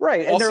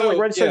 right? And they're like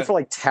registering for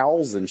like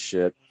towels and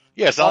shit.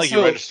 Yeah, it's not like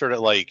you registered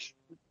at like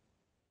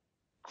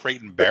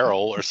Crate and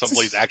Barrel or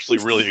someplace actually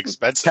really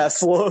expensive.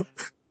 Tesla.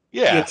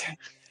 Yeah.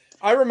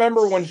 I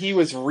remember when he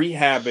was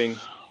rehabbing,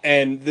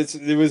 and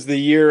it was the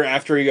year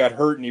after he got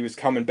hurt and he was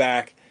coming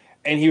back,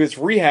 and he was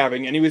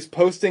rehabbing, and he was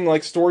posting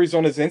like stories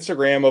on his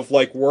Instagram of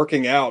like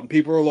working out, and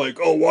people were like,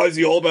 "Oh, why is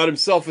he all about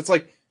himself?" It's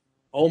like,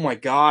 oh my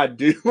God,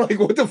 dude! Like,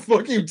 what the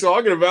fuck are you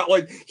talking about?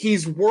 Like,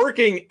 he's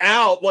working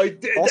out.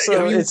 Like,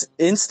 also, it's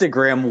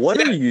Instagram. What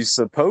are you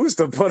supposed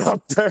to put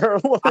up there?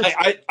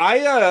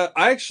 I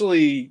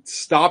actually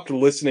stopped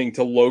listening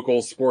to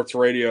local sports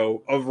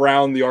radio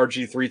around the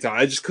RG3 time.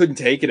 I just couldn't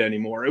take it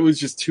anymore. It was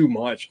just too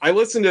much. I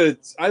listen to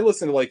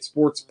like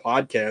sports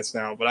podcasts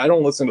now, but I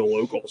don't listen to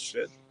local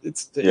shit.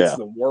 It's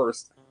the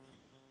worst.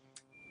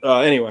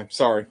 Anyway,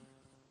 sorry.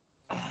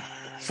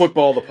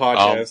 Football, the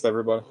podcast,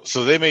 everybody.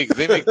 So they make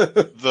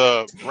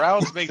the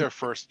Browns make their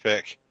first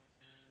pick,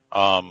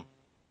 and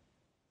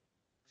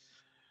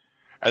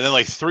then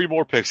like 3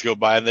 more picks go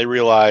by, and they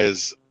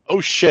realize, oh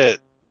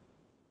shit,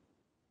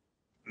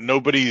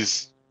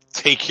 nobody's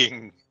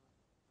taking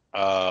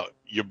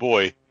your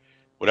boy,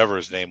 whatever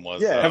his name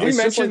was. Yeah, have we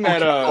mentioned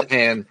that?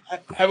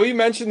 Have we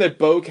mentioned that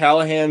Bo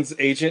Callahan's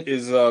agent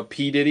is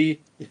P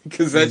Diddy?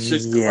 Because that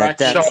shit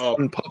cracked up.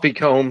 Puppy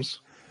Combs.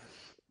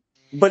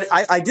 But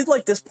I did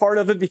like this part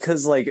of it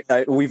because, like,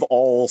 we've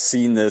all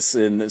seen this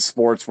in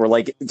sports where,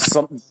 like,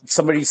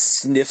 somebody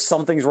sniffs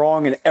something's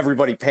wrong and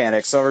everybody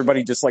panics. So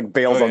everybody just, like,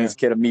 bails on this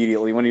kid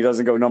immediately when he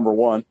doesn't go number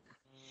 1.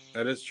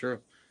 That is true.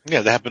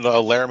 Yeah, that happened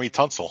to Laramie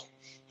Tunsil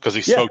because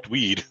he smoked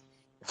weed.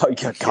 Oh,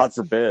 yeah, God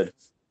forbid.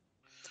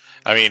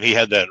 I mean, he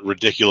had that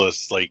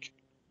ridiculous, like...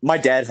 My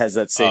dad has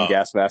that same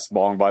gas mask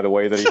bong, by the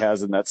way, that he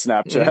has in that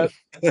Snapchat.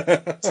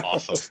 That's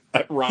awesome.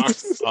 That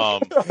rocks.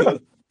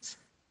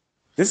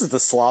 This is the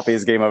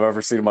sloppiest game I've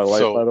ever seen in my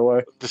life, by the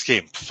way. This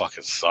game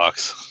fucking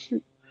sucks.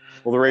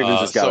 Well, the Ravens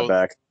just got it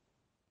back.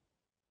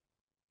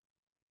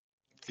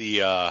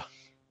 Well,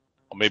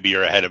 maybe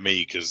you're ahead of me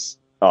because...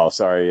 Oh,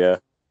 sorry, yeah.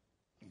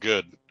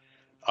 Good.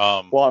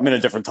 Well, I'm in a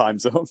different time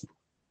zone.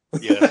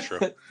 Yeah, that's true.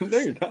 No,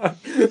 you're not.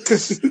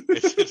 It's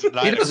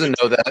he doesn't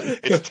know that.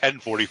 It's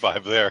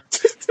 10:45 there.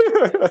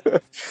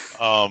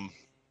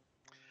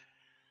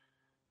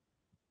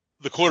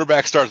 The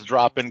quarterback starts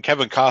dropping.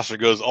 Kevin Costner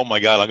goes, "Oh my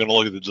God, I'm going to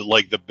look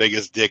at the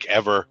biggest dick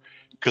ever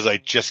because I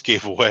just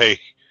gave away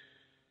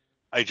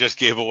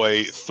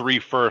 3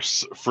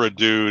 firsts for a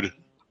dude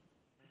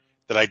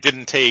that I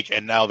didn't take,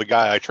 and now the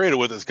guy I traded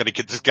with is going to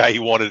get this guy he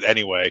wanted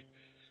anyway,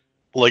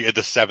 like at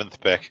the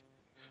 7th pick,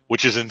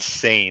 which is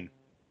insane."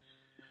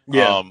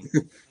 Yeah.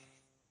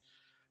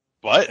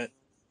 But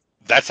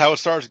that's how it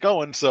starts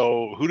going.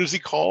 So who does he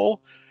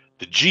call?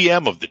 The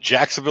GM of the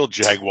Jacksonville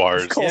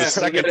Jaguars.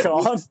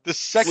 The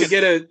second we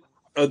get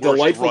a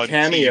delightful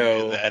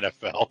cameo in the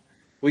NFL.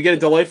 We get a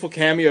delightful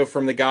cameo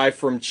from the guy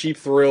from Cheap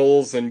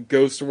Thrills and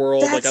Ghost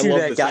World. That's like I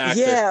love this actor.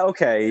 Yeah,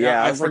 okay,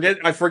 yeah.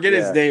 I forget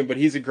his name, but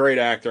he's a great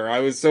actor. I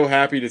was so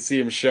happy to see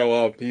him show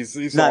up.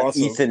 He's not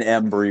awesome. Ethan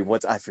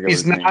Embry. I forget.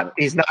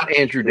 He's not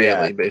Andrew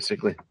Daly,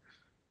 basically.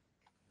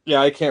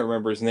 Yeah, I can't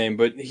remember his name,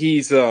 but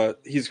he's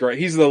great.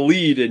 He's the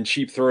lead in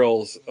Cheap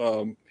Thrills.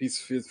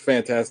 He's a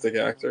fantastic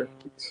actor.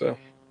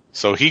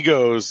 So he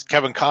goes.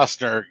 Kevin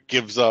Costner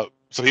gives up.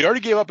 So he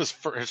already gave up his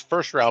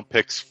first round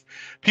picks.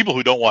 People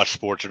who don't watch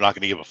sports are not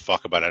going to give a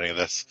fuck about any of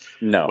this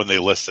when they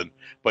listen.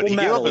 But he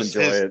gave up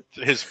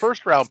his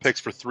first round picks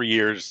for 3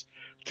 years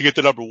to get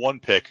the number 1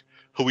 pick,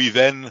 who he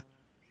then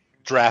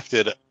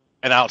drafted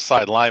an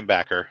outside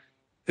linebacker.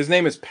 His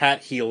name is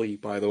Pat Healy,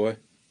 by the way.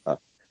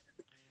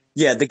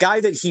 Yeah, the guy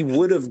that he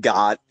would have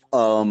got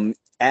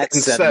at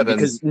 7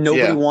 because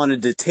nobody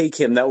wanted to take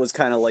him. That was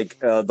kind of like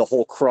the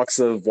whole crux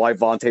of why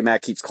Vontae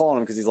Mack keeps calling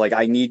him, because he's like,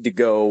 I need to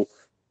go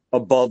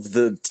above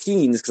the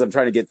teens because I'm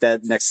trying to get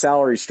that next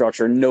salary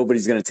structure.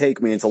 Nobody's going to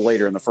take me until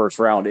later in the first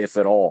round, if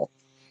at all.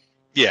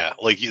 Yeah,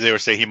 like they were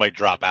saying he might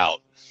drop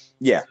out.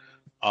 Yeah.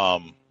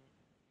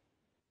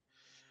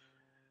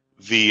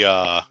 He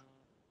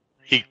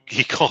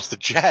calls the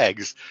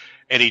Jags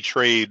and he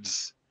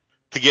trades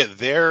to get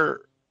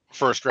their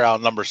first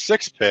round number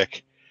 6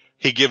 pick.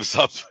 He gives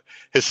up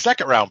his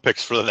second round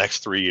picks for the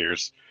next 3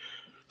 years.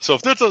 So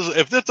if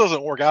this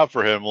doesn't work out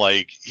for him,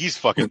 like, he's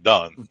fucking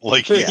done.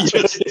 Like,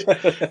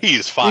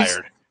 he's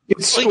fired.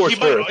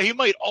 He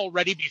might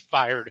already be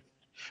fired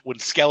when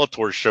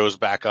Skeletor shows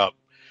back up,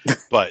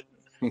 but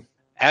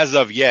as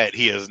of yet,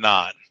 he is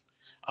not.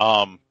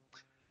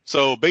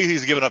 So basically,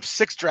 he's given up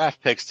 6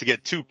 draft picks to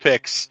get 2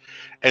 picks,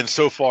 and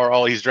so far,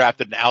 all he's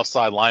drafted an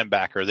outside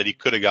linebacker that he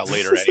could have got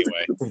later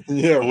anyway.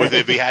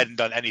 If he hadn't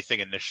done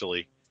anything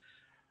initially.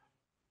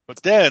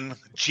 But then,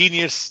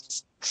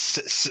 genius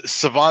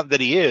savant that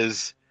he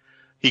is,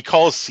 he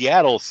calls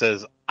Seattle,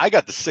 says, I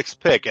got the 6th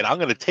pick, and I'm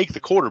going to take the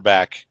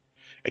quarterback,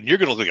 and you're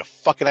going to look like a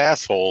fucking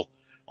asshole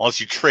unless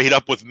you trade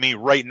up with me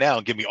right now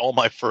and give me all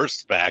my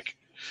firsts back.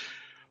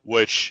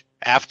 Which,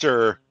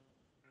 after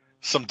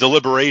some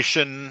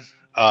deliberation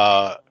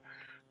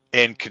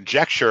and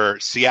conjecture,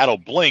 Seattle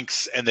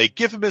blinks, and they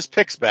give him his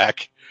picks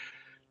back.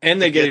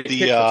 And they get a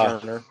kick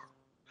returner.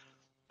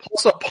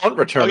 Plus a punt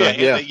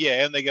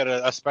returner. And they got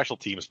a special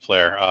teams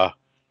player.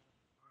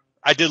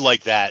 I did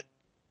like that.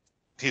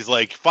 He's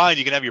like, fine,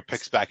 you can have your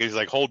picks back. And he's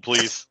like, hold,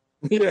 please.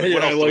 I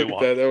liked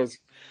that. That was...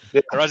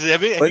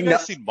 Have you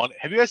guys seen Money?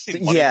 Have you guys seen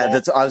Moneyball? Yeah,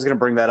 I was going to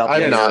bring that up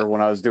later when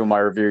I was doing my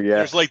review. Yeah,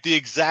 there's like the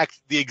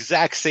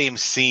exact same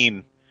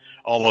scene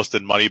almost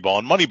in Moneyball,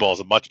 and Moneyball is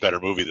a much better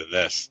movie than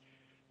this.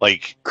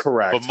 Like,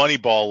 correct. But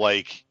Moneyball,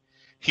 like,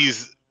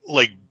 he's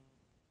like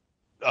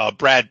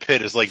Brad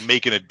Pitt is like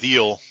making a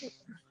deal,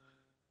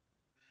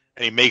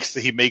 and he makes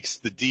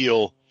the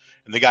deal,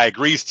 and the guy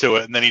agrees to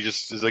it, and then he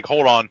just is like,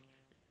 hold on,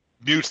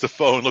 mutes the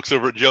phone, looks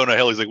over at Jonah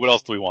Hill. He's like, what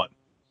else do we want?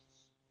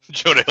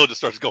 Jonah Hill just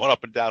starts going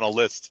up and down a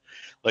list.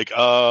 Like,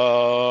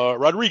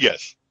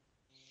 Rodriguez.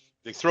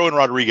 They throw in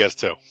Rodriguez,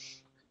 too.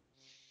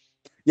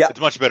 Yeah. It's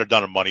much better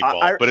done in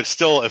Moneyball, but it's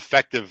still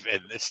effective,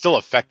 and it's still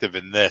effective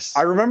in this.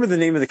 I remember the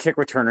name of the kick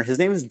returner. His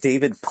name is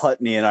David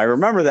Putney, and I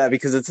remember that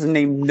because it's a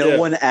name no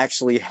one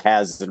actually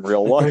has in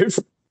real life.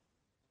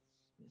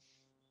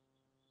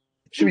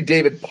 Should be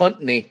David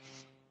Puntney.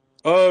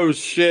 Oh,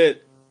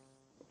 shit.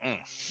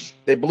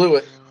 They blew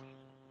it.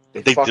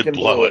 They did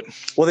blow it.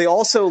 Well, they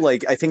also, I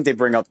think they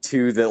bring up,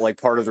 too, that,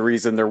 part of the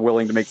reason they're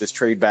willing to make this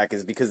trade back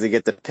is because they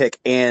get the pick,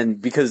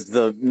 and because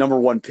the number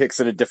 1 pick's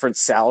in a different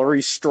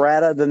salary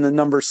strata than the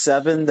number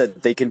 7,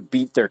 that they can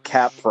beat their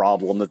cap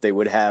problem that they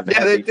would have.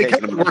 Yeah, they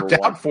kind of worked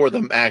out for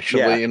them,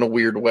 actually, in a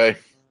weird way.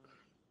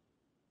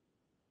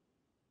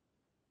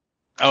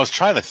 I was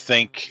trying to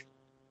think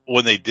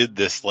when they did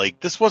this,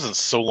 this wasn't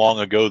so long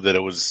ago that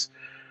it was...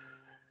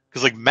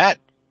 Because,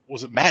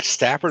 was it Matt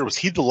Stafford? Was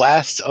he the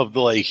last of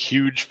the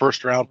huge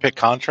first round pick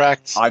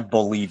contracts? I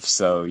believe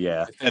so,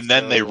 yeah. And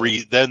then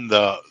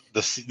the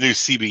new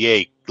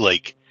CBA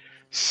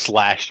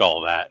slashed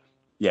all that.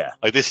 Yeah.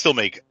 They still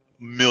make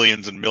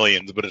millions and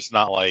millions, but it's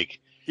not like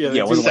 70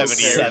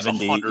 years,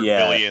 100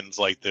 millions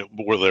like that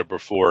were there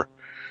before.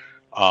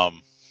 So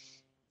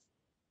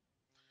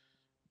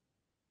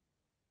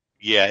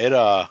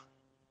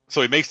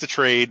he makes the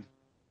trade,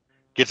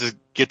 gets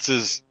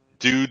his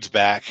dudes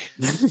back.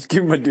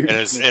 Give him a dude. And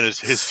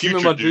his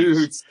future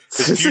dudes.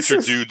 His future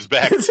dudes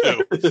back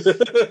too.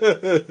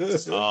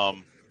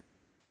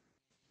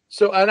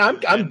 So, and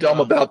I'm dumb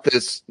about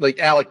this.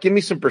 Alec, give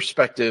me some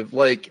perspective.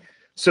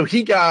 So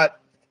he got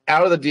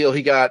out of the deal.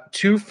 He got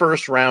 2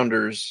 first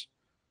rounders,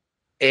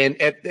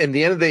 and at the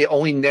end of the day,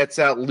 only nets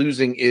out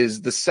losing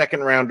is the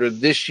second rounder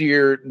this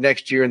year,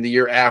 next year, and the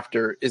year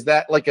after. Is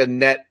that a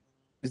net?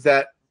 Is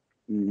that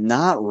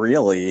not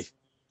really?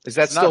 Is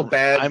that still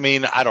bad? I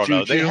mean, I don't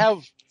know. They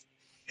have.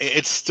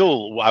 It's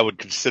still, I would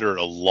consider it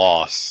a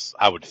loss.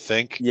 I would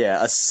think.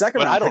 Yeah, a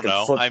second round pick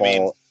in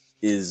football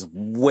is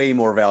way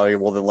more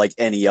valuable than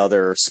any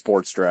other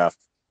sports draft.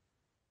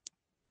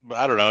 But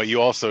I don't know.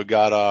 You also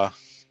got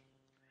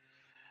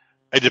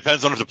it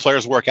depends on if the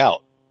players work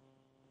out.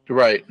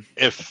 Right.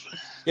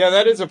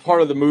 That is a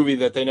part of the movie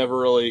that they never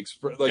really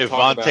if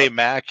Vontae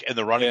Mack and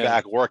the running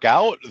back work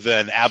out,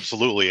 then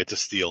absolutely it's a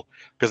steal.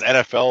 Because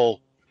NFL,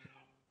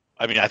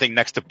 I mean, I think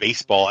next to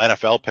baseball,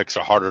 NFL picks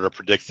are harder to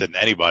predict than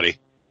anybody.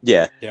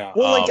 Yeah. Yeah.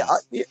 Well,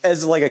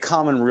 as like a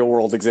common real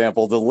world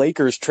example, the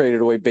Lakers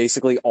traded away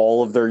basically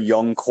all of their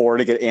young core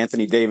to get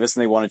Anthony Davis,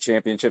 and they won a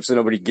championship. So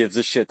nobody gives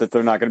a shit that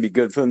they're not going to be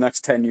good for the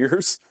next 10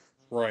 years.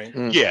 Right.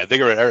 Yeah, they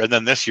got, and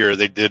then this year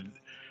they did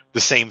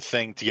the same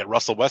thing to get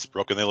Russell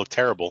Westbrook, and they look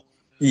terrible.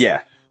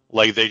 Yeah.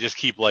 Like they just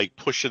keep like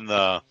pushing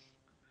the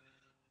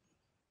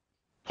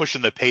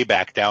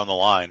payback down the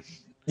line.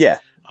 Yeah.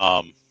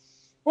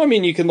 Well, I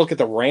mean, you can look at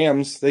the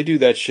Rams. They do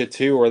that shit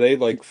too, or they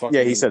like fucking.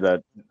 Yeah, he said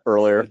that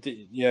earlier.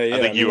 Yeah. I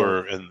think you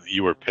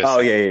were pissed. Oh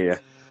yeah.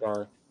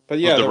 Sorry, but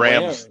yeah, the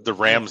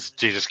Rams,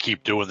 they just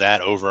keep doing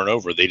that over and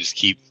over. They just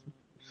keep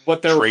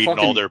trading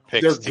all their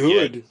picks. They're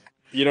good.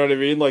 You know what I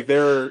mean? Like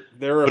they're.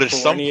 But at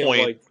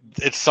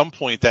some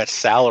point, that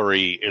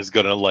salary is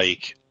gonna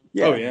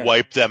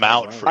wipe them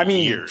out for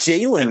years.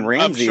 Jalen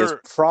Ramsey is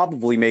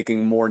probably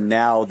making more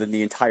now than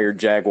the entire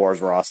Jaguars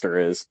roster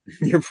is.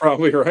 You're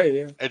probably right,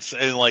 yeah.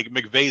 And like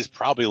McVay's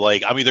probably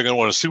like, I'm either going to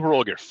win a Super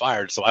Bowl or get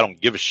fired, so I don't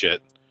give a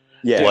shit.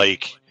 Yeah.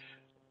 Like,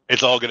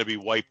 it's all going to be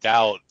wiped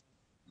out.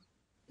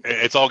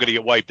 It's all going to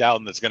get wiped out,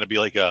 and it's going to be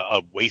like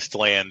a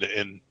wasteland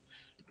in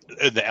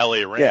the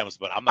LA Rams,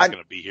 but I'm not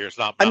going to be here. It's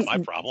not my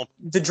problem.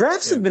 The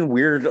drafts have been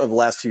weird of the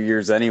last few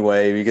years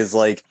anyway, because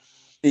like,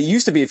 it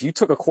used to be if you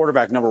took a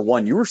quarterback number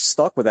 1, you were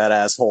stuck with that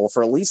asshole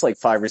for at least like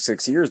 5 or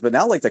 6 years. But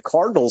now like the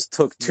Cardinals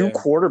took 2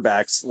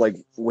 quarterbacks like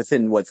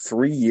within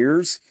 3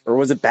 years, or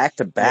was it back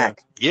to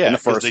back? Yeah, in the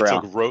first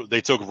round.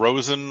 They took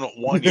Rosen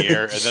 1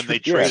 year, and then they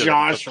traded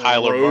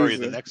Kyler Murray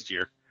the next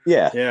year.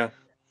 Yeah.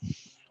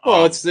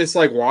 Well, it's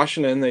like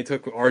Washington. They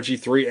took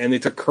RG3 and they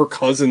took Kirk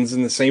Cousins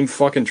in the same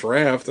fucking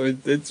draft.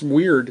 It's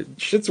weird.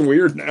 Shit's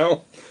weird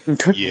now.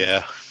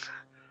 Yeah.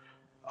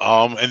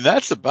 And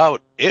that's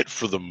about it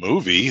for the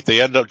movie.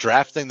 They end up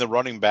drafting the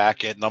running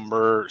back at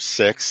number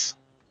 6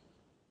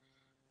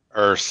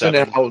 or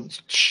 7.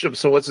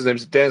 So what's his name?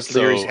 Dennis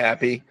Leary's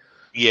happy.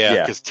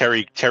 Yeah, because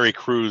Terry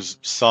Crews'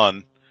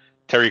 son,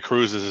 Terry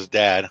Crews is his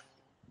dad.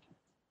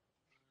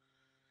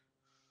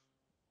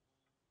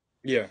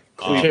 Yeah,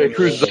 Terry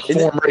Crews is a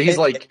former. He's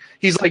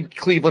like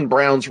Cleveland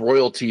Browns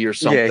royalty or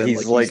something. Yeah,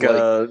 he's like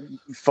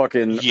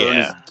fucking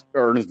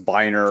Ernest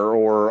Biner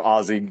or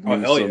Ozzie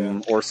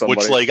Newsome or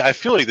somebody. Which, I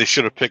feel like they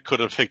could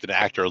have picked an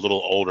actor a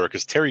little older,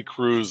 because Terry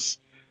Crews,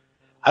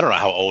 I don't know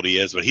how old he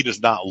is, but he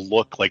does not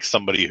look like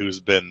somebody who's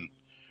been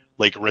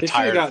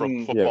retired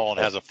from football and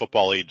has a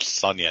football age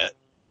son yet.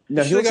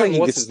 No, he looks like he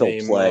could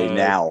still play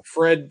now.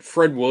 Fred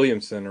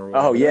Williamson or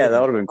whatever. Oh yeah, that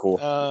would have been cool.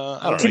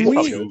 I don't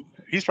know.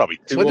 He's probably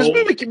too old.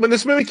 When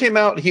this movie came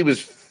out, he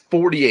was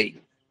 48.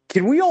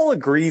 Can we all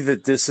agree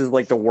that this is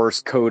the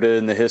worst coda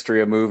in the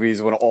history of movies,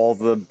 when all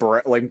the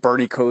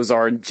Bernie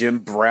Kosar and Jim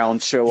Brown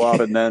show up,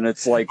 and then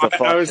it's the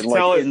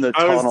fucking in the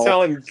tunnel. I was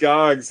telling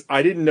Gogs,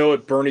 I didn't know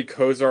what Bernie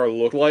Kosar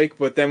looked like,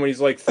 but then when he's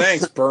like,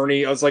 "Thanks,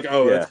 Bernie," I was like,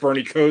 "Oh, that's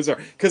Bernie Kosar,"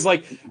 because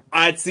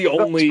it's the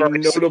only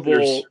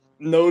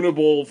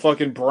notable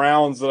fucking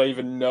Browns that I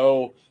even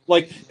know.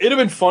 It'd have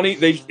been funny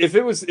if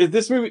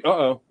this movie.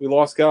 We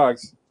lost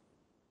Gogs.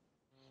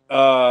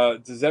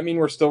 Does that mean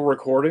we're still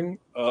recording?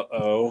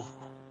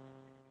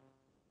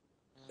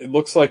 It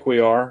looks like we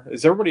are.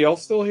 Is everybody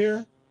else still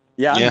here?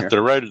 Yeah, I'm here.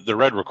 The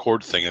red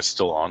record thing is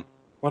still on.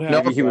 What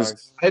happened? Maybe he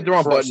was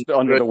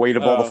under the weight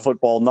of all the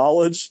football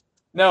knowledge.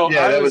 No,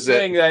 I was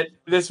saying that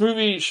this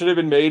movie should have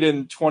been made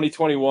in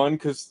 2021,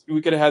 because we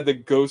could have had the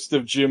ghost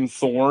of Jim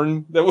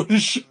Thorne that would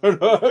have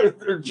showed up.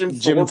 Or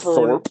Jim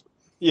Thorpe.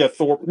 Yeah,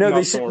 Thorpe.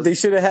 No, they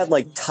should have had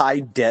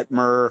Ty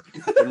Detmer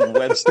and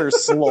Webster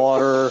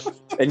Slaughter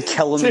and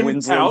Kellen Tim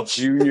Winslow Couch.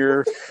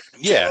 Jr.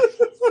 Yeah.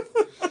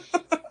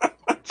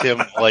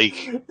 Tim,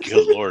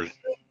 good lord.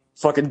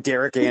 Fucking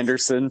Derek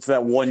Anderson for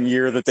that 1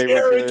 year that they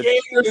were good.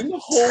 Derek Anderson,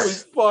 holy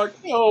fuck.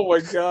 Oh my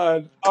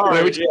god. All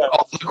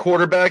the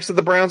quarterbacks that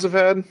the Browns have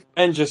had?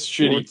 And just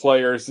shitty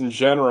players in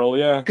general,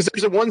 yeah. Because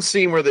there's one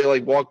scene where they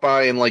walk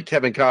by and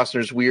Kevin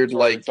Costner's weird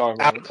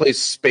out of place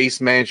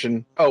space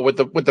mansion. Oh, with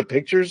the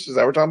pictures? Is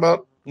that what we're talking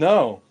about?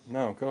 No,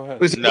 go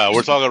ahead. No,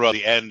 we're talking about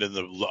the end in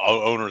the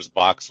owner's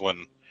box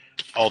when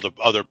all the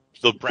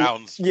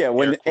Browns,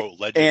 when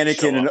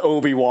Anakin and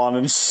Obi-Wan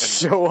and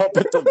show up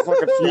at the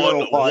fucking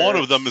funeral pyre. One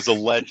of them is a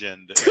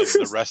legend, and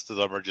the rest of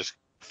them are just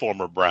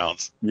former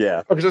Browns.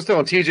 Yeah. Because I was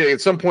telling TJ, at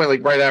some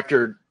point, right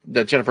after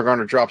that Jennifer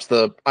Garner drops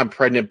the "I'm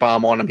pregnant"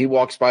 bomb on him, he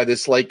walks by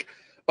this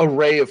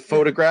array of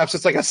photographs.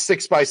 It's a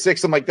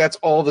 6x6. I'm like, that's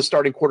all the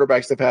starting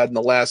quarterbacks they've had in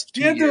the last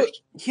 2 years.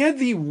 He had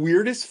the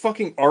weirdest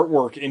fucking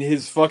artwork in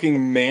his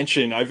fucking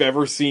mansion I've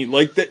ever seen.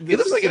 It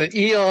looks like an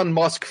Elon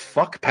Musk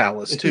fuck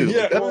palace too.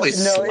 Yeah,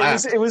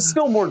 it was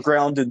still more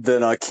grounded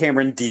than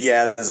Cameron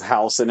Diaz's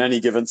house in Any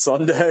Given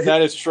Sunday.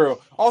 That is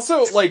true.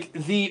 Also,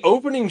 the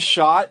opening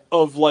shot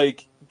of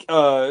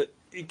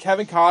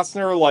Kevin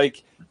Costner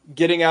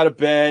getting out of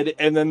bed,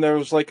 and then there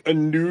was a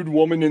nude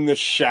woman in the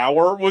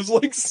shower was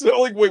wait,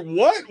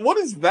 what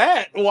is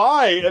that?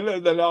 Why?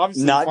 And then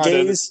obviously not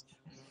gays.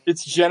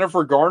 it's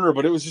Jennifer Garner,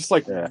 but it was just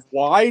like,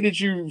 why did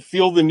you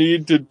feel the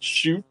need to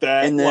shoot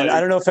that? And then I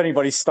don't know if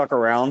anybody stuck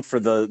around for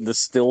the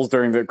stills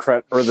during the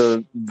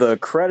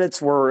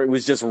credits where it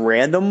was just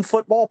random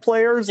football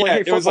players. Yeah,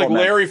 it was like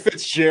Larry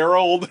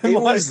Fitzgerald. It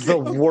was the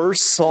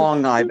worst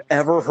song I've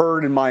ever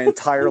heard in my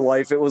entire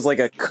life. It was like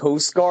a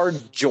Coast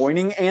Guard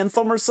joining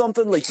anthem or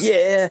something. Like,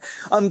 yeah,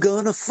 I'm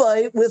gonna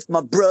fight with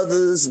my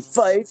brothers and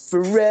fight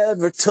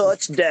forever,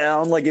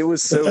 touchdown. Like, it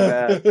was so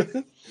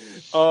bad.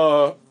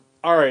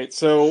 All right,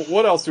 so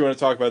what else do you want to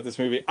talk about this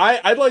movie?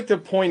 I'd like to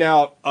point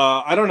out,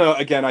 I don't know,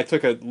 again, I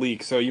took a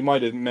leak, so you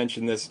might have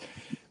mentioned this.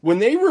 When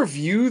they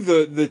review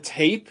the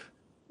tape,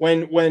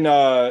 when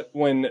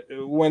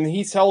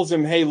he tells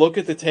him, hey, look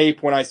at the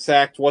tape when I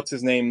sacked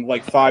what's-his-name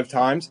like 5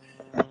 times,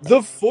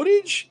 the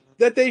footage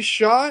that they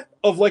shot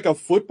of like a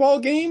football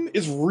game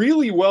is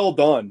really well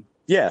done.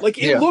 Yeah. Like,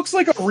 it looks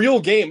like a real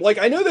game. Like,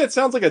 I know that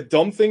sounds like a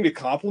dumb thing to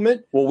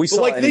compliment. Well, we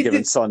saw like, Any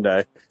Given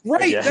Sunday.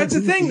 Right, that's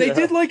the thing. They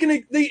did like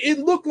it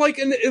looked like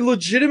a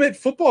legitimate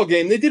football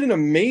game. They did an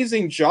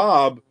amazing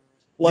job.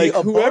 Like,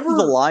 the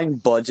line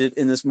budget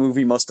in this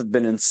movie must have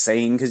been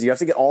insane because you have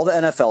to get all the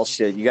NFL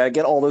shit. You got to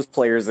get all those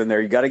players in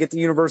there. You got to get the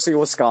University of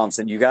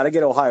Wisconsin. You got to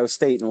get Ohio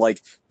State, and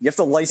like you have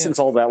to license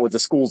all that with the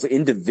schools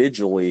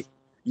individually.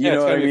 You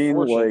know what I mean?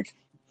 Like.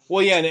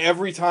 Well, yeah, and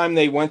every time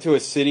they went to a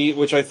city,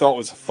 which I thought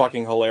was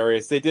fucking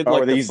hilarious, they did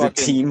like they used the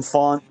team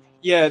font.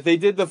 Yeah, they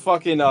did the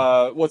fucking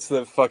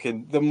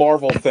the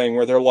Marvel thing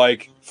where they're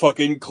like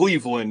fucking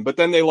Cleveland, but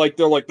then they're like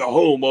the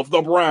home of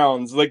the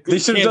Browns, like they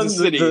should have done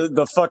City.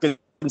 the fucking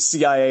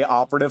CIA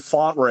operative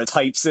font where it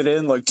types it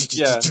in like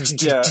yeah.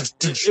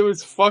 It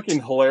was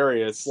fucking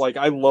hilarious. Like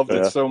I loved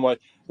it so much.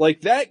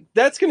 Like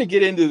that's gonna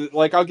get into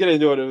like I'll get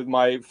into it with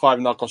my 5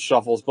 knuckle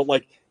shuffles, but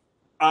like.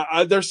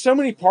 There's so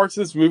many parts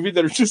of this movie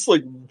that are just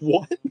like,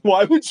 what?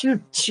 Why would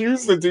you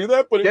choose to do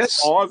that? But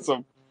it's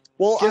awesome.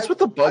 Well, guess what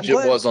the budget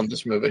was on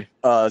this movie?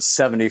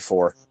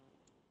 74.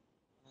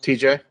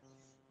 TJ?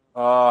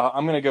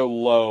 I'm going to go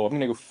low. I'm going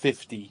to go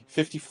 50.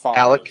 55.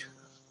 Alec?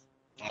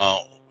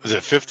 Oh, is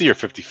it 50 or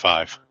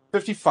 55?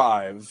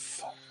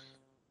 55.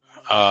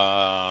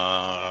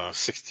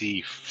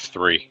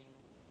 63.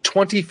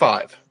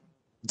 25.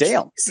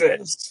 Damn.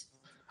 Jesus.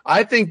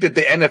 I think that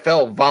the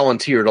NFL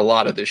volunteered a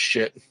lot of this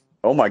shit.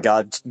 Oh my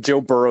God, Joe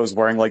Burrow's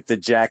wearing like the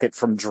jacket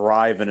from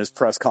Drive in his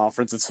press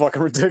conference. It's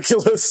fucking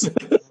ridiculous.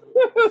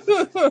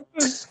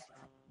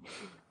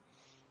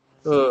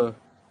 Well,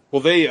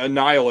 they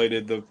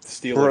annihilated the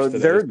Steelers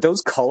today.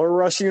 Those color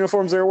rush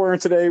uniforms they're wearing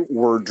today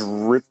were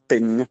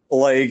dripping.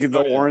 Like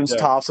the orange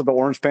tops of the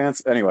orange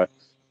pants. Anyway.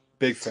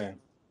 Big fan.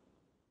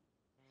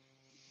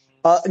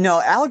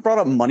 No, Alec brought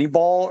up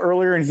Moneyball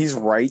earlier, and he's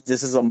right.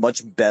 This is a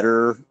much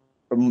better...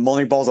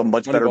 Moneyball's a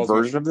much better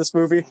version of this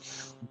movie.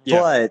 Yeah.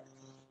 But...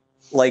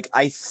 like,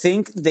 I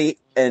think I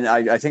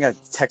think I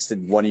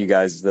texted one of you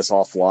guys this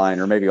offline,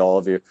 or maybe all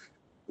of you.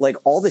 Like,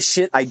 all the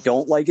shit I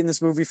don't like in this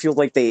movie feels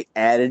like they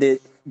added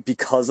it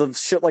because of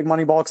shit like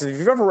Moneyball. Because if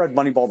you've ever read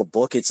Moneyball, the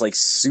book, it's, like,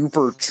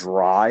 super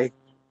dry.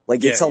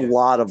 Like, it's a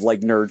lot of,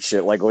 like, nerd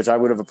shit, like, which I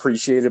would have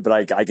appreciated,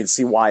 but I can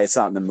see why it's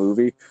not in the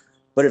movie.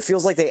 But it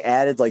feels like they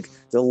added, like,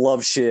 the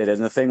love shit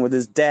and the thing with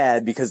his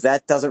dad, because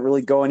that doesn't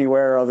really go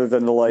anywhere other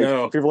than to,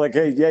 like, people are like,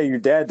 hey, yeah, your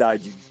dad died,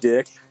 you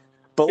dick.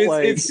 But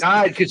it's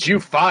died because you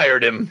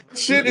fired him.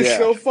 Shit is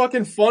so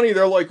fucking funny.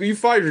 They're like, well, you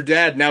fired your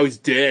dad, now he's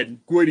dead.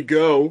 Way to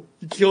go.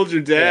 You killed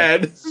your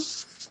dad.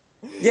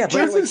 Yeah, but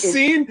there's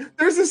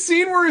a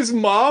scene where his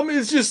mom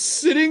is just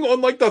sitting on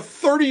like the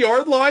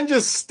 30-yard line,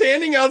 just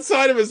standing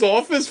outside of his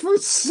office for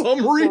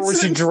some reason. Where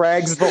she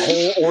drags the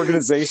whole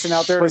organization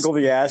out there to sprinkle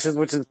the ashes,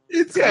 which is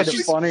kind of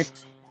funny.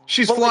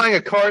 She's flying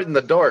a cart in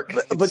the dark.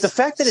 But the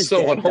fact that his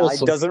dad died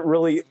doesn't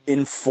really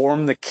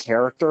inform the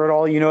character at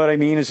all. You know what I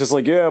mean? It's just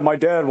like, yeah, my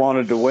dad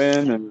wanted to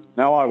win, and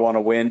now I want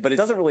to win. But it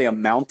doesn't really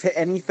amount to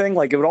anything.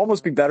 Like, it would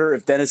almost be better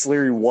if Dennis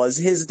Leary was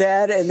his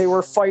dad and they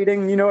were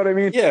fighting. You know what I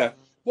mean? Yeah.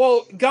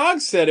 Well,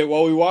 Gog said it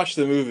while we watched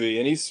the movie,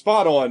 and he's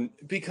spot on,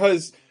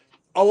 because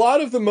a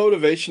lot of the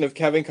motivation of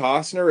Kevin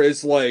Costner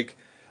is like,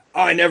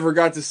 I never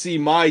got to see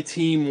my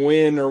team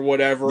win or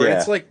whatever. Yeah.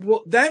 It's like,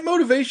 well, that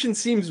motivation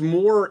seems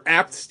more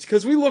apt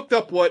because we looked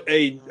up what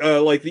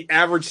like the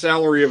average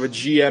salary of a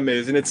GM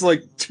is, and it's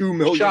like $2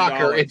 million.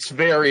 Shocker! It's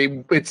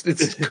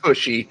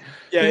cushy.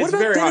 Yeah, what it's about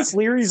very Dennis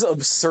Leary's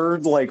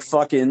absurd like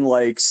fucking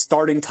like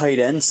starting tight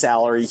end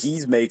salary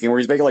he's making, where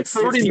he's making like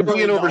 $30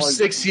 million over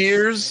 6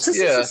 years?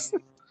 Yeah,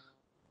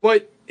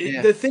 but.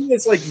 Yeah. The thing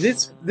is, like,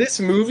 this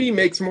movie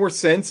makes more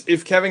sense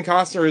if Kevin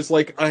Costner is,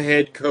 like, a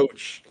head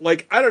coach.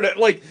 Like, I don't know,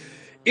 like,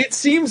 it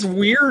seems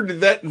weird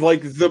that,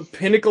 like, the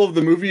pinnacle of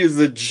the movie is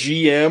the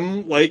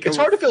GM. Like, it's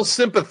hard to feel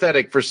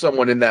sympathetic for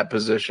someone in that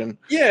position.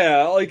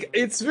 Yeah, like,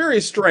 it's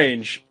very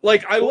strange.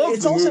 Like, I love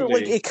it's the also, movie.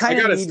 like, it kind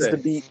of needs to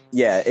be,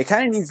 it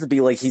kind of needs to be,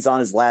 like, he's on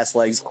his last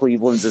legs,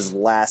 Cleveland's his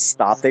last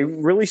stop. They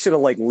really should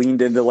have, like,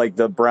 leaned into, like,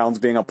 the Browns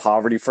being a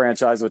poverty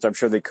franchise, which I'm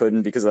sure they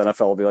couldn't, because the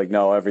NFL will be like,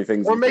 no,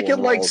 everything's or make it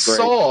like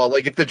Saw.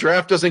 Like, if the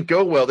draft doesn't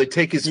go well, they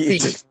take his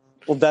feet.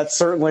 Well, that's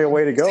certainly a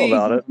way to go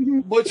about it.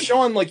 But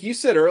Sean, like you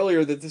said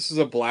earlier, that this is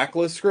a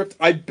Blacklist script.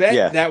 I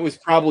bet that was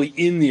probably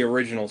in the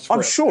original script.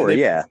 I'm sure,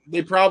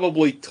 They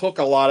probably took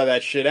a lot of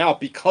that shit out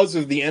because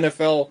of the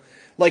NFL.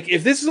 Like,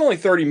 if this is only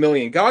 $30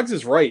 million, Gogs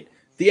is right.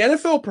 The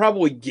NFL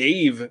probably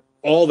gave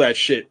all that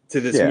shit to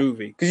this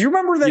movie. Because you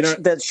remember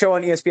that that show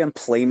on ESPN,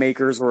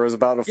 Playmakers, where it was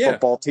about a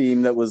football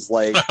team that was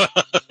like,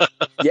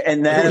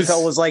 and the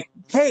NFL was like,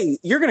 "Hey,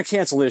 you're going to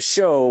cancel this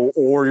show,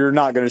 or you're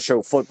not going to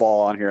show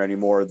football on here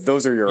anymore.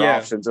 Those are your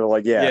options." They're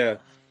like, "Yeah,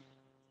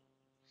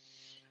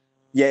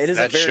 it is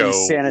that a very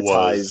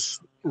sanitized,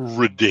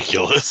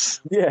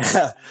 ridiculous."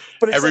 Yeah,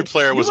 but every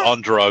player was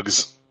on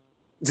drugs.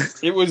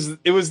 It was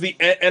the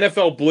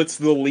NFL Blitz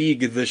the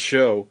League, the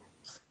show.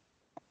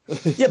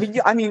 Yeah, but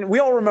I mean, we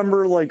all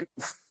remember, like,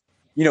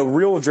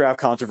 real draft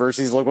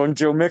controversies, like when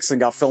Joe Mixon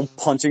got filmed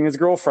punching his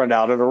girlfriend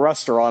out at a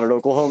restaurant at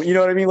Oklahoma. You know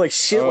what I mean? Like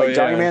shit,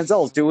 Johnny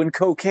Manziel's doing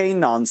cocaine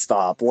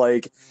nonstop.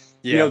 Like,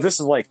 this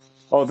is like,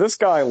 oh, this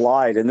guy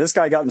lied, and this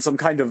guy got in some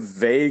kind of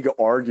vague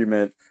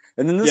argument,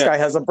 and then this guy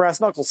has a brass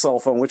knuckle cell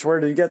phone. Where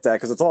did he get that?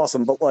 Because it's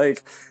awesome, but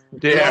like,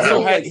 he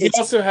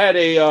also had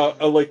a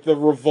like the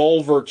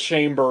revolver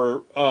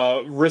chamber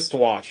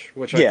wristwatch,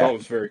 which I thought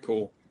was very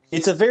cool.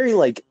 It's a very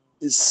like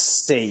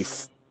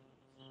safe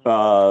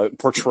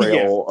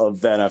portrayal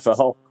of the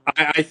NFL.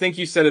 I think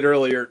you said it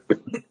earlier.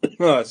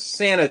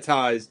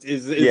 Sanitized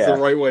is the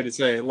right way to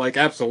say it. Like,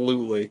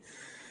 absolutely.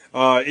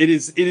 It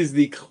is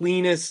the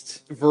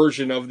cleanest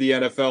version of the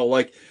NFL.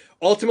 Like,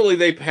 ultimately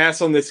they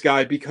pass on this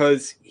guy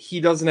because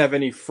he doesn't have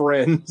any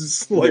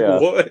friends. Like,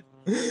 what?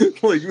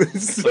 Like,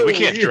 we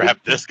can't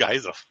draft this guy.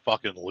 He's a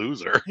fucking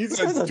loser. He's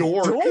a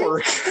dork.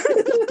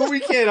 We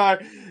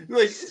can't,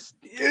 like,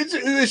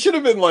 it should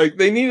have been like,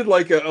 they needed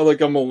like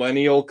a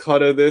millennial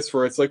cut of this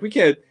where it's like, we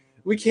can't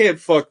draft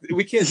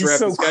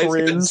this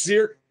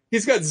guy.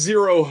 He's got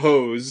zero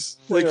hose.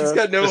 Like, he's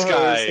got no hose. This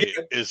guy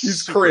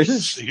he's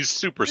cringe. He's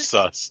super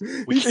sus.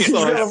 He's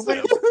got a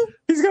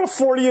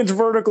 40-inch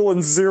vertical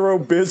and zero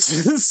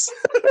bitches.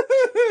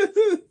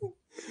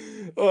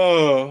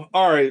 Oh,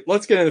 all right.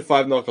 Let's get into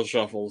Five Knuckle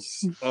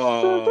Shuffles.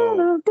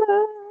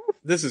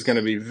 This is going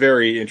to be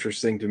very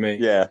interesting to me.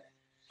 Yeah.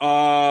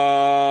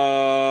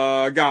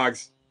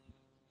 Gogs.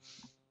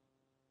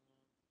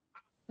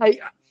 An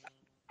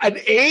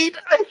 8,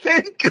 I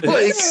think.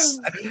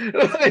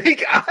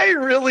 Like I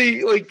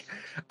really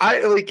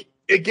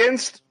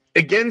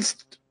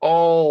against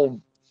all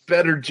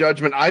better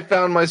judgment, I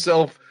found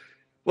myself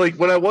like,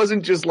 when I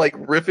wasn't just like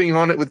riffing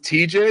on it with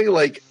TJ,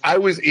 like I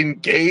was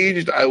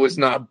engaged, I was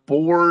not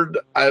bored,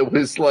 I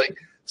was like,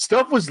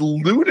 stuff was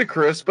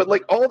ludicrous, but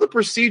like all the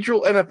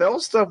procedural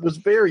NFL stuff was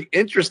very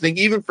interesting,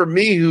 even for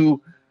me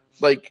who,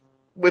 like,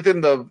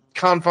 within the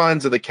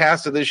confines of the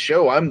cast of this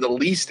show, I'm the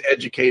least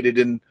educated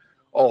in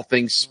all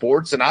things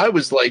sports. And I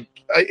was like,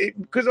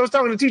 because I was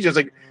talking to TJ, I was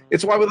like,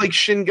 it's why we like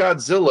Shin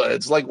Godzilla.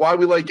 It's like why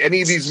we like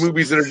any of these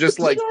movies that are just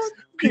like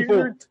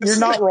people. You're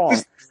not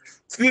wrong.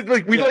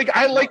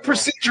 I like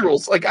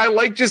procedurals. Like, I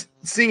like just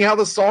seeing how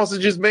the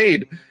sausage is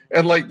made.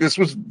 And like, this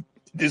was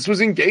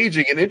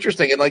engaging and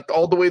interesting. And like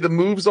all the way the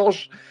moves I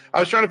was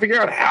trying to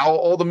figure out how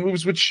all the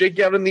moves would shake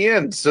out in the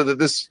end so that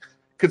this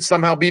could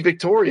somehow be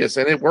victorious.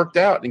 And it worked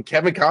out. And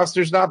Kevin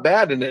Costner's not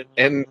bad in it.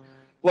 And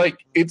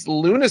like, it's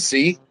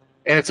lunacy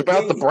and it's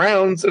about the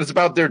Browns and it's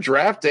about their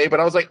draft day.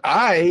 But I was like,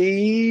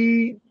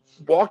 I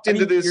walked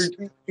into this.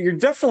 You're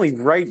definitely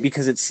right,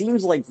 because it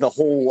seems like the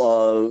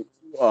whole,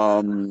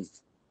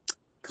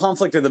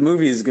 conflict of the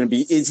movie is going to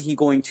be, is he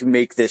going to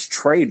make this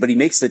trade? But he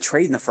makes the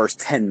trade in the first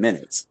 10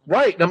 minutes.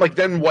 Right. And I'm like,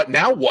 then what?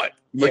 Now what?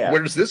 Like,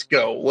 where does this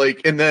go?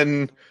 Like, and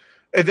then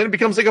it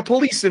becomes like a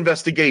police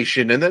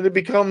investigation. And then it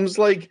becomes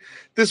like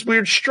this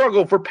weird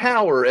struggle for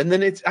power. And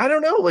then it's, I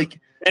don't know, like.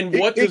 And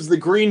what does the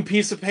green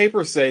piece of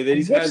paper say that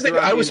he's had?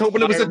 I was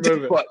hoping it was a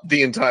dick butt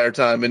the entire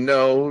time. And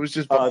no, it was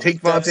just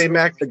take Vontae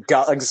Mac.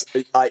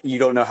 You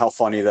don't know how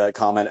funny that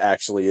comment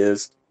actually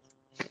is.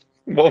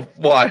 Well,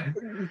 why?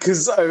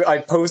 Because I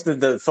posted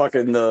the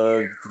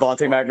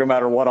Vontae Mac no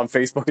matter what on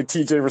Facebook, and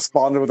TJ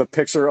responded with a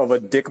picture of a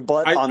dick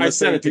butt on the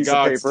same piece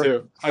of paper.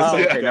 Too.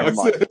 Never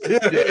mind.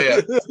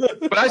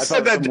 But I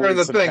said that during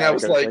the thing. I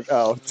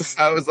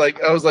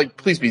was like,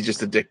 please be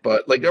just a dick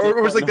butt. Like, or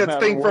it was like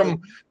that thing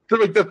from.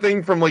 Like the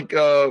thing from like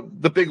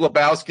the Big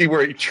Lebowski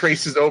where he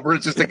traces over,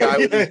 it's just a guy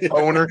with his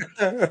boner.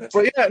 But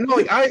yeah, no,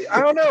 like I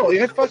don't know.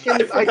 Like, I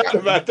forgot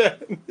about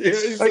that.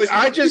 Yeah,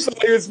 I just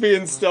thought he was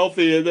being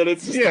stealthy, and then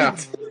it's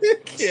just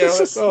Big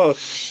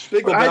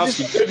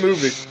Lebowski, good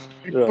movie.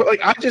 Yeah.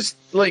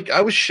 But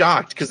I was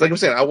shocked because, like I'm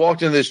saying, I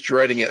walked into this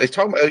dreading it. They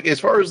talk about, as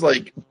far as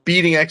like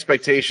beating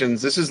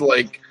expectations, this is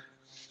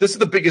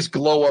the biggest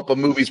glow up a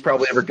movie's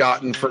probably ever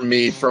gotten from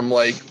me, from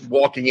like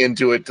walking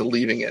into it to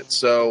leaving it.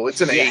 So it's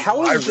an 8.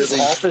 How is this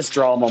office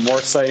drama more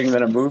exciting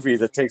than a movie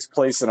that takes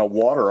place in a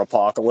water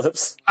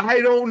apocalypse?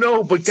 I don't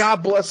know, but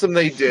God bless them,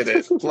 they did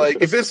it. Like,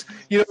 if this,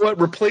 you know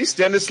what, replace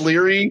Dennis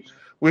Leary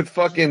with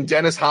fucking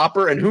Dennis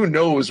Hopper, and who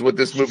knows what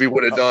this movie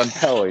would have done.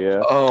 Hell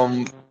yeah.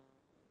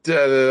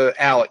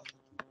 Alec.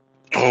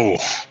 Oh.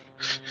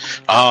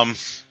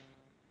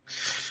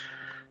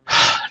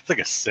 like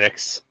a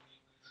 6.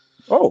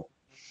 Oh,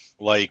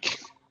 like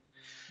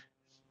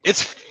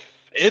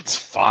it's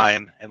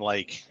fine, and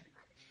like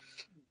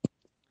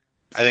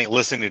I think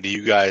listening to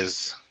you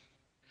guys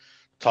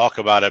talk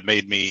about it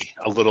made me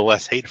a little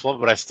less hateful,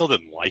 but I still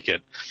didn't like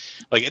it.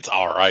 Like, it's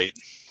all right.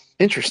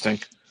 Interesting.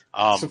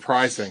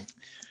 Surprising.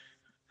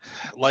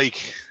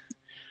 Like,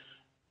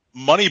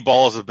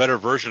 Moneyball is a better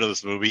version of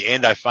this movie,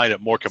 and I find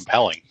it more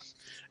compelling.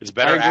 It's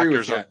better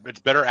actors. It's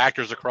better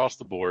actors across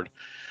the board.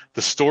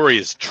 The story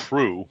is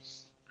true.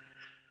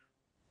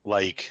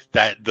 Like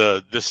that,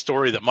 the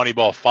story that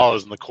Moneyball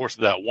follows in the course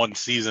of that one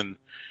season,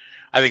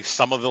 I think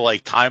some of the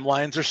like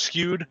timelines are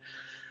skewed,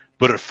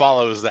 but it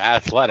follows the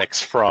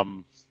athletics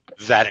from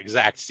that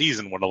exact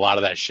season when a lot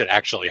of that shit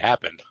actually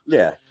happened.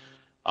 Yeah.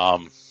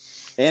 And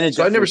it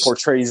definitely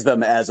portrays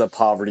them as a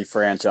poverty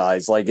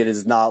franchise. Like, it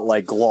is not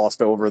like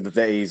glossed over that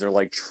the A's are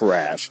like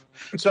trash.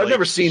 So I've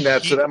never seen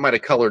that, so that might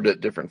have colored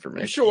it different for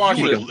me. If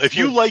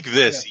you like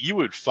this, you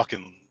would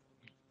fucking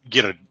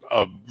get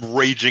a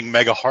raging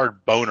mega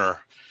hard boner.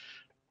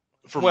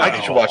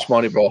 I should watch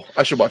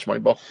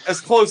Moneyball.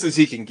 As close as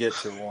he can get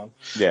to one.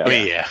 Yeah. I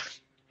mean, yeah.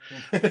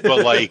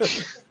 But like,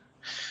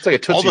 it's like a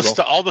Tootsie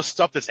Roll. All the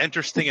stuff that's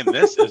interesting in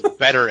this is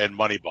better in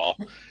Moneyball,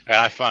 and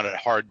I found it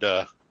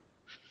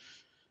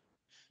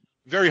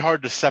very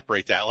hard to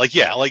separate that. Like,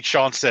 yeah, like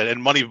Sean said, in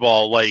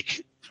Moneyball,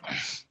 like,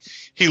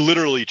 he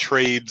literally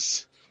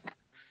trades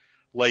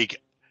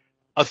like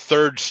a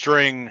third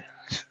string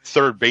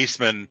third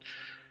baseman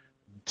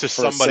to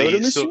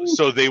somebody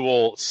so they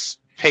will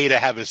pay to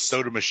have his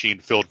soda machine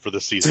filled for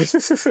the season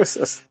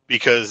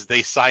because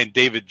they signed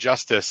David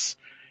Justice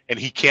and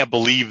he can't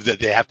believe that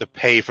they have to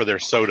pay for their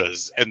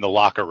sodas in the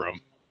locker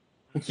room.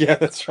 Yeah,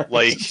 that's right.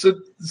 Like, so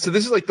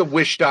this is like the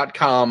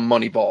Wish.com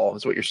Moneyball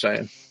is what you're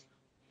saying.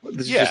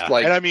 This is just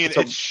like, and I mean,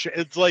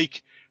 it's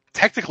like,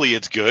 technically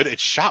it's good.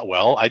 It's shot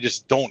well. I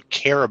just don't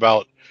care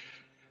about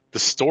the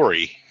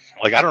story.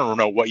 Like, I don't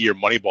know what year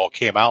Moneyball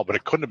came out, but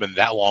it couldn't have been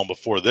that long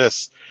before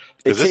this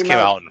because this came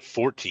out in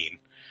 14.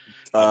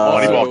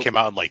 Moneyball came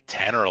out in like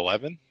 10 or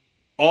 11.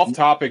 Off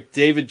topic,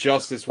 David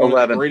Justice, one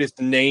of the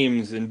greatest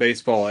names in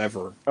baseball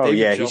ever. Oh, David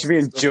yeah, Justice, he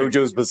should be in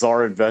JoJo's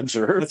Bizarre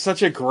Adventure. That's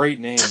such a great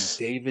name,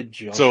 David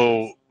Justice.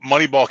 So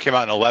Moneyball came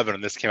out in 11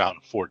 and this came out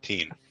in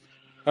 14.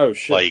 Oh,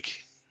 shit.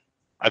 Like,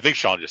 I think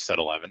Sean just said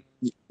 11.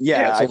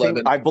 Yeah,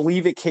 I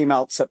believe it came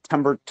out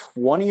September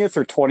 20th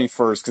or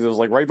 21st because it was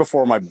like right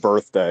before my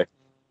birthday.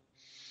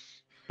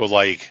 But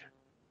like,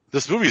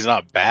 this movie's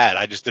not bad.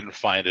 I just didn't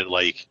find it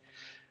like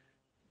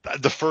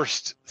the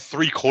first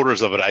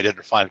 3/4 of it. I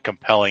didn't find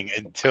compelling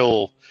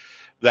until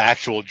the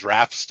actual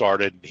draft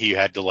started. He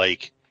had to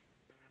like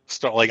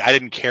start like I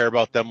didn't care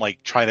about them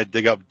like trying to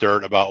dig up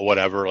dirt about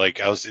whatever.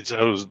 Like I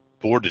was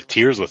bored to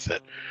tears with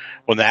it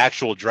when the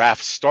actual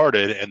draft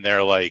started, and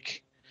they're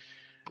like,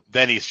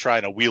 then he's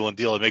trying to wheel and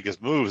deal and make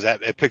his moves.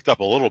 That it picked up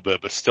a little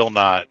bit, but still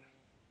not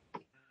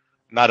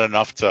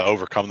enough to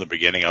overcome the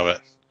beginning of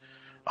it.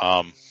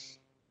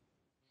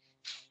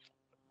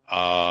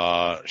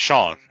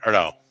 Sean, or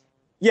no?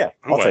 Yeah,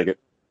 I'll take it.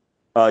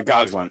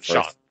 Gogs went first.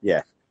 Sean.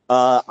 Yeah.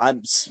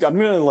 I'm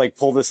gonna like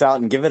pull this out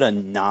and give it a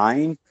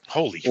 9.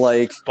 Holy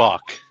like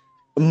fuck.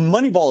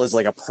 Moneyball is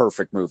like a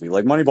perfect movie.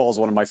 Like Moneyball is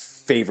one of my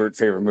favorite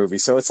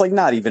movies. So it's like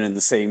not even in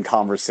the same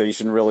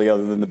conversation really,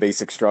 other than the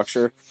basic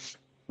structure.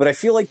 But I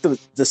feel like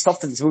the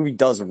stuff that this movie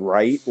does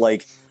right,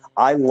 like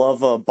I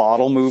love a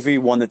bottle movie,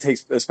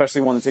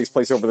 especially one that takes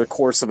place over the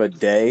course of a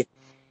day.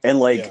 And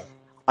like,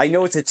 I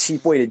know it's a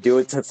cheap way to do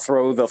it, to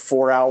throw the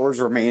 4 hours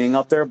remaining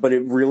up there, but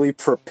it really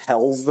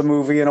propels the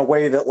movie in a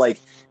way that like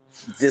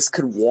this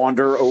could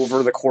wander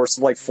over the course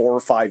of like 4 or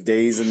 5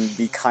 days and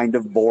be kind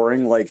of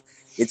boring. Like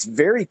it's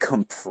very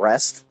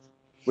compressed,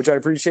 which I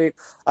appreciate.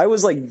 I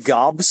was like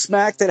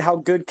gobsmacked at how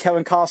good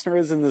Kevin Costner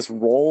is in this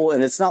role.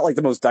 And it's not like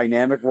the most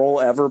dynamic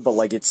role ever, but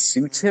like it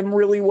suits him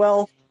really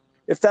well,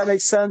 if that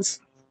makes sense.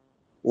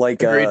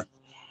 Like,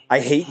 I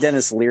hate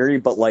Dennis Leary,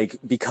 but like,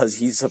 because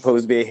he's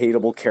supposed to be a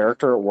hateable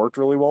character, it worked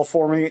really well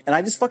for me. And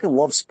I just fucking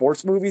love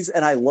sports movies.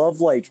 And I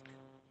love like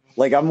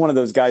I'm one of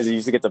those guys that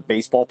used to get the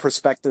baseball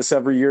prospectus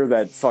every year,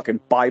 that fucking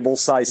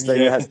Bible-sized thing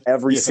that has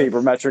every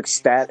sabermetric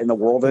stat in the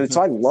world in it.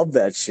 So I love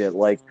that shit.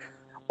 Like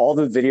all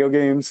the video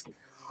games,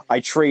 I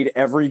trade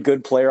every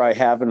good player I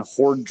have and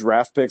hoard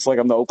draft picks like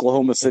I'm the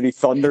Oklahoma City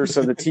Thunder.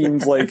 So the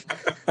team's like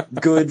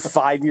good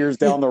 5 years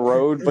down the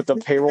road, but the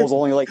payroll's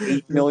only like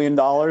 $8 million.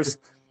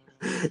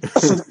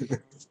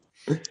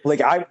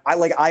 Like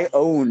I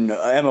own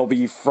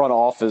MLB front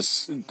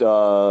office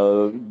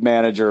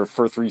manager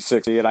for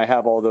 360, and I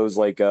have all those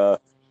like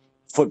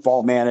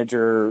football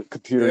manager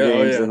computer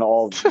games and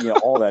all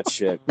that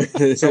shit.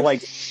 So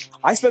like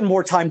I spend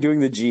more time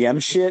doing the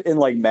GM shit in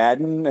like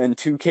Madden and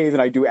 2K than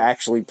I do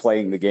actually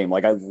playing the game.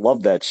 Like I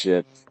love that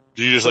shit.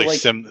 Do you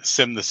just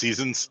sim the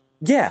seasons?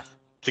 Yeah.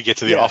 To get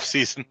to the off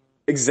season?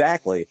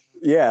 Exactly.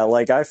 Yeah,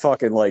 like I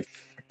fucking like.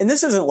 and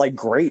this isn't like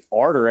great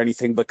art or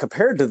anything, but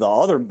compared to the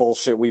other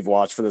bullshit we've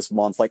watched for this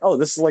month, like, oh,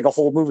 this is like a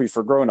whole movie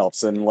for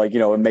grown-ups, and like,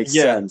 it makes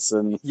sense.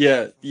 And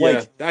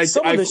like, I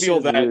feel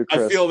that.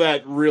 I feel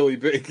that really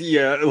big.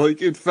 Yeah,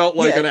 like it felt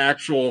like an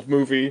actual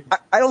movie.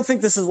 I don't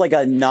think this is like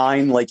a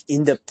 9 like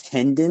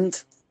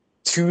independent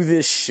to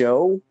this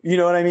show. You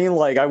know what I mean?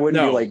 Like, I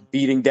wouldn't be like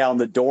beating down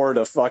the door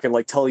to fucking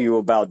like tell you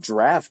about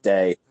Draft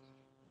Day.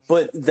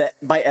 But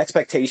that my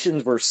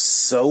expectations were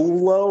so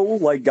low,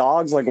 like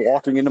Gogs, like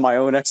walking into my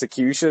own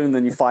execution, and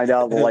then you find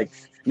out like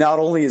not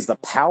only is the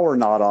power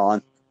not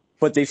on,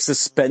 but they've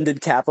suspended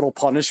capital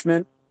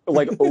punishment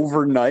like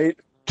overnight.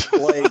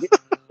 Like,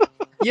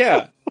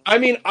 yeah, I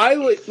mean, I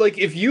like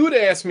if you had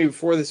asked me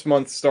before this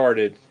month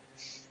started,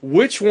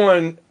 which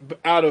one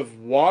out of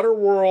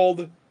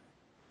Waterworld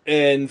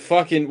and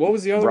fucking what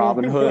was the other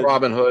Robin one?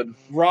 Hood.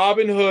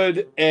 Robin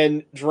Hood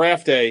and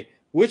Draft Day.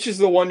 Which is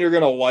the one you're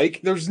going to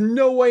like? There's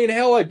no way in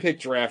hell I'd pick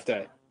Draft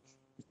Day.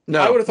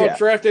 No, I would have thought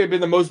Draft Day had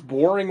been the most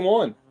boring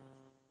one.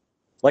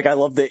 Like, I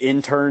love the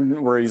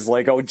intern where he's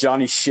like, oh,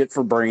 Johnny shit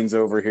for brains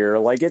over here.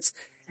 Like, it's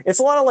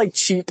a lot of, like,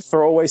 cheap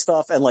throwaway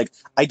stuff. And, like,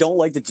 I don't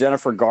like that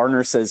Jennifer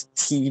Garner says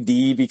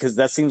TD because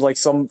that seems like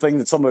something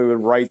that somebody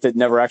would write that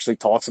never actually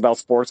talks about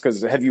sports.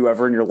 Because have you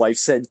ever in your life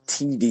said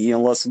TD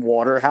unless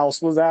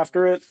Waterhouse was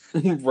after it?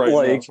 Right.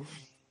 Like... No.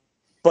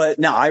 But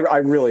no, I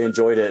really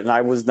enjoyed it, and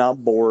I was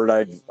not bored.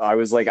 I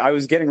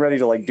was getting ready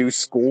to like do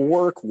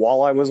schoolwork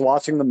while I was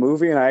watching the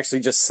movie, and I actually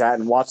just sat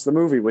and watched the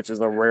movie, which is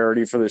a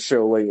rarity for the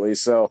show lately.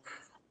 So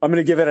I'm going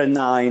to give it a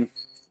 9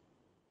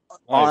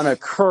 on a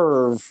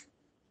curve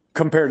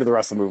compared to the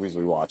rest of the movies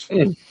we watch.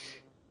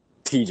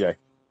 TJ.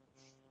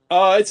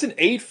 It's an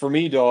 8 for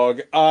me,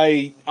 dog.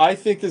 I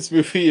think this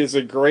movie is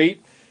a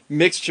great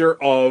mixture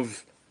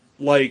of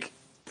like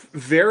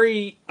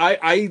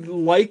I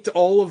liked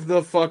all of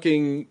the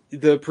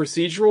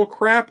procedural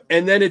crap,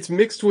 and then it's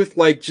mixed with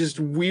like just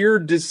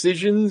weird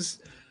decisions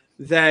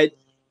that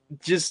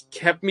just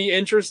kept me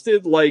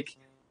interested, like,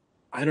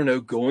 I don't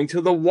know, going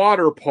to the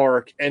water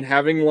park and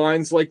having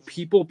lines like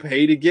people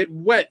pay to get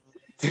wet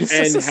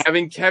and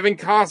having Kevin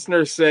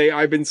Costner say,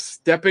 I've been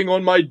stepping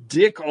on my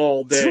dick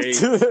all day,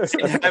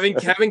 and having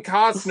Kevin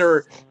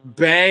Costner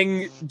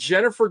bang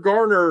Jennifer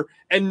Garner,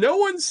 and no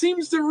one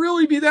seems to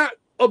really be that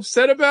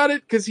upset about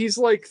it because he's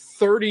like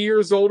 30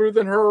 years older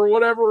than her or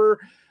whatever.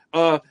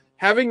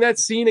 Having that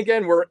scene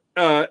again where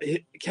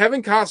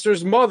Kevin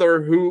Costner's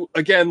mother, who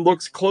again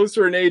looks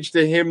closer in age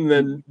to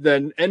him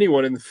than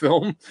anyone in the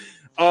film,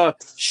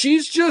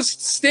 she's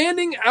just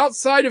standing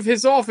outside of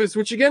his office,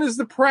 which again is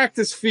the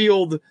practice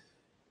field,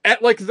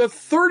 at like the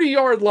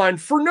 30-yard line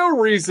for no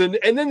reason,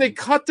 and then they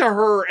cut to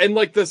her and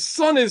like the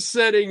sun is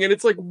setting and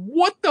it's like,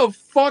 what the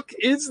fuck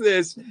is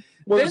this?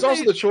 Well, there's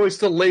also the choice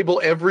to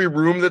label every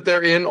room that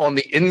they're in on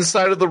the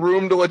inside of the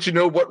room to let you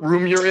know what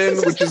room you're in,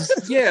 which is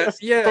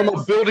from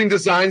a building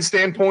design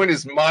standpoint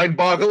is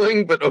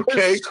mind-boggling, but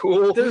okay,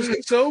 cool.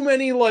 There's so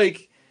many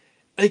like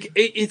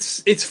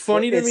it's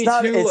funny to me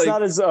too. It's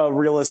not as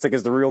realistic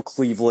as the real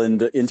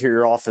Cleveland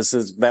interior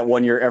offices. That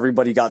one year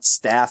everybody got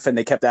staff and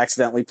they kept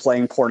accidentally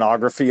playing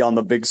pornography on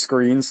the big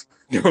screens.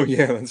 Oh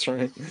yeah, that's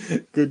right.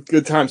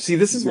 Good time. See,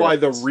 this is why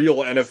the real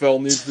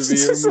NFL needs to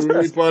be in a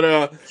movie,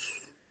 but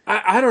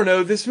I don't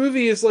know. This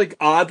movie is like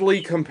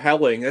oddly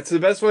compelling. That's the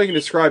best way I can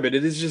describe it.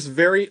 It is just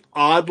very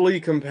oddly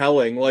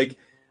compelling. Like,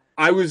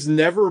 I was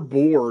never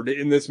bored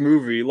in this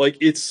movie. Like,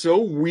 it's so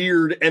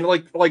weird. And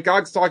like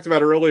Gogs talked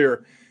about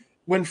earlier,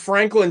 when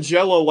Frank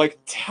Langella like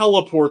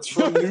teleports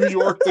from New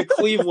York to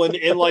Cleveland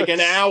in like an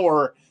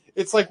hour,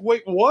 it's like,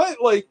 wait,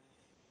 what? Like,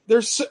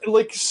 there's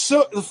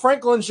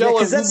Frank Langella,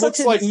 because that's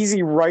such an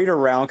easy write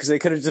around. Because they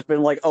could have just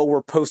been like, oh,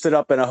 we're posted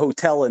up in a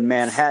hotel in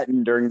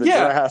Manhattan during the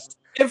draft.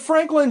 And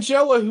Frank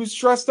Langella, who's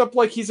dressed up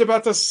like he's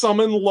about to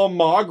summon La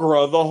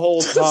Magra the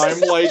whole time,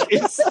 like,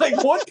 it's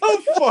like, what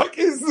the fuck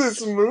is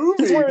this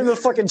movie? He's wearing the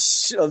fucking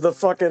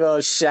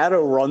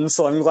Shadowrun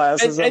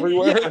sunglasses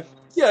everywhere.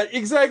 Yeah,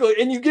 exactly.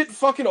 And you get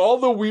fucking all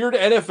the weird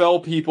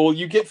NFL people.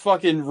 You get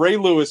fucking Ray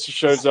Lewis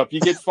shows up.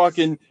 You get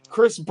fucking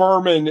Chris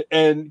Berman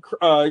and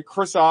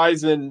Chris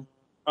Eisen.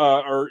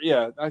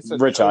 I said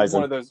Rich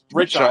Eisen. One of those.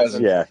 Rich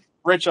Eisen. Yeah.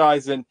 Rich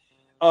Eisen.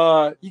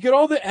 You get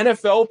all the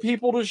NFL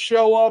people to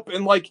show up,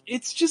 and like,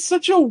 it's just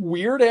such a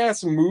weird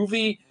ass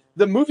movie.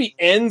 The movie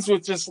ends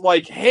with just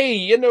like,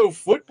 hey,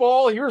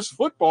 football, here's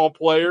football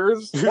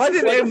players. Why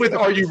did it end with,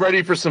 are you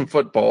ready for some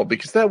football?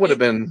 Because that would have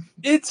been...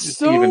 It's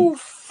so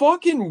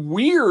fucking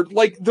weird.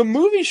 Like, the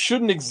movie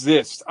shouldn't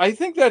exist. I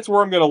think that's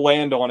where I'm going to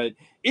land on it.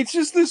 It's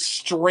just the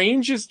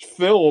strangest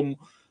film,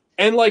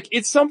 and like,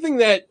 it's something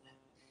that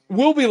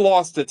will be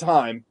lost to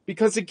time.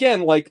 Because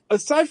again, like,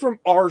 aside from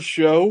our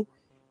show,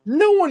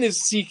 no one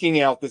is seeking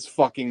out this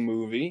fucking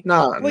movie.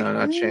 Not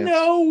a chance.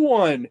 No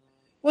one.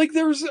 Like,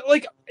 there's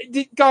like,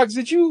 Gogs,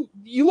 you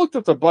looked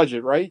up the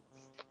budget, right?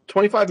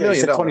 $25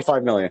 million.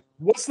 $25 million.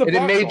 What's the? And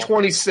it made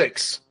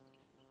 26.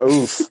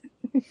 Oof.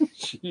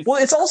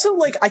 Well, it's also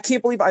like, I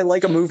can't believe I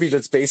like a movie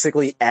that's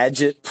basically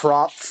agit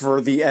prop for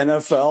the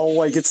NFL.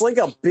 Like, it's like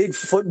a big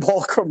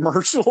football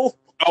commercial.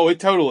 Oh, it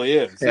totally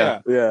is.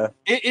 Yeah. Yeah.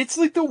 It's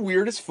like the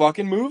weirdest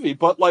fucking movie,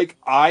 but like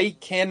I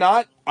did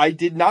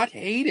not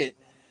hate it.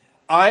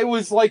 I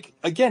was like,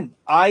 again,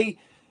 I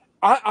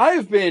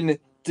have been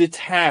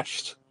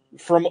detached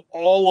from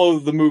all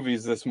of the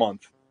movies this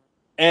month.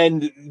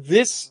 And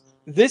this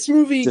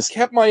movie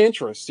kept my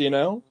interest, you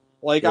know?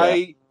 Like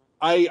yeah.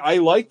 I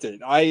liked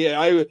it.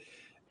 I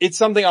it's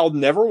something I'll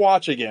never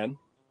watch again.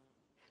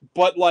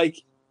 But like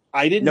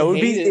I didn't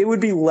hate it. It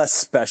would be less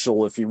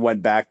special if you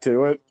went back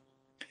to it.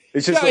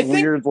 It's just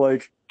weird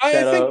like I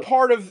think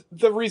part of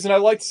the reason I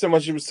liked it so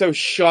much, it was so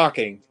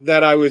shocking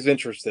that I was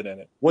interested in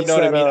it. What's you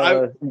know that, what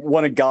I mean?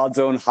 One of God's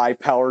own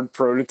high-powered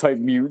prototype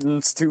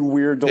mutants, too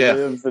weird to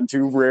live and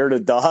too rare to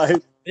die.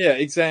 Yeah,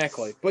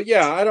 exactly. But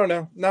yeah, I don't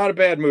know. Not a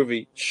bad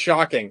movie.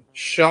 Shocking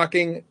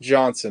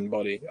Johnson,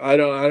 buddy. I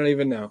don't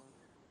even know.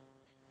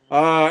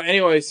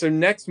 Anyway, so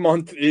next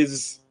month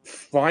is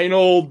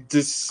Final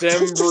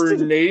December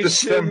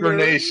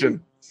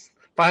Nation.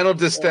 Final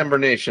December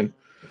Nation.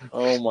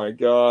 Oh my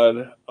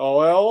god.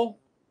 OL?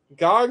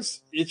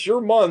 Gogs, it's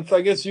your month.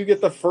 I guess you get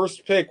the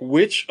first pick.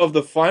 Which of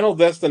the Final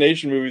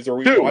Destination movies are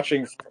we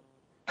watching?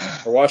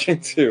 We're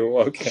watching 2.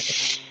 Okay.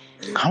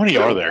 How many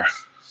are there?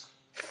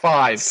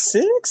 5.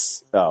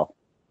 6? Oh.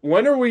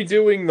 When are we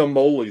doing the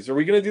Molies? Are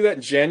we going to do that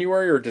in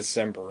January or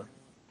December?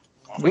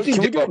 We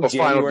can do a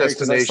Final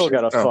Destination. I still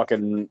got to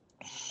fucking...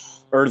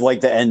 Or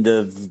like the end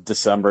of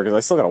December, because I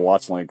still got to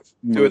watch like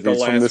do it the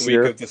last from this week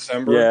of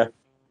December? Yeah.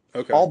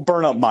 Okay. I'll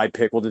burn up my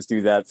pick. We'll just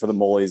do that for the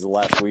Molies the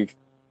last week.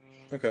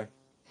 Okay.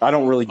 I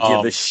don't really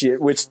give a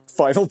shit which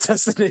Final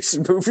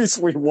Destination movies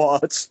we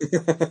watch.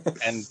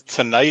 And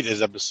tonight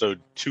is episode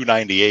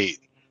 298.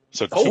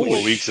 So 2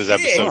 more weeks is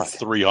episode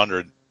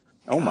 300.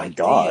 Oh my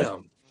god.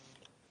 Damn.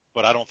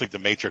 But I don't think The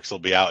Matrix will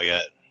be out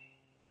yet.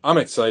 I'm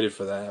excited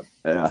for that.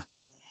 Yeah.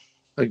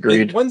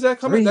 Agreed. When's that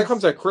coming? That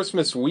comes at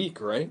Christmas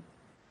week, right?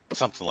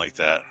 Something like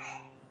that.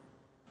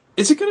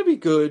 Is it going to be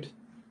good?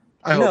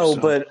 I hope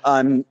so. But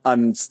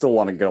I'm still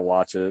wanting to go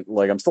watch it.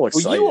 Like I'm still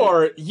excited.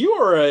 Well, you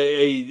are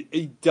a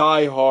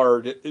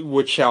diehard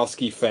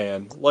Wachowski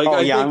fan. Like,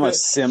 I'm a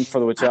simp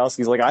for the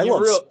Wachowskis. Like I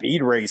love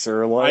Speed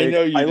Racer. Like I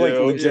know you do. Like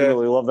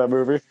legitimately love that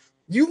movie.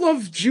 You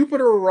love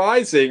Jupiter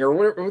Rising, or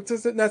what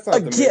does it? That's not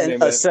the movie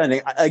name.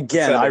 Ascending.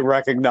 Ascending. I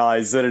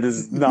recognize that it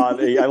is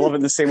not. I love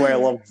it the same way I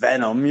love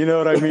Venom. You know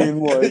what I mean?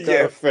 Like,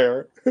 yeah,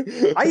 fair.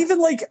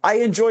 I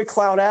enjoy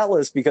Cloud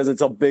Atlas because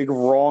it's a big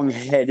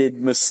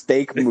wrong-headed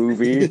mistake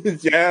movie.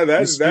 Yeah,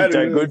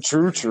 that good.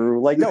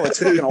 True. Like, no, it's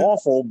fucking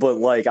awful, but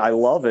like I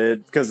love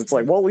it because it's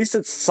like, well, at least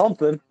it's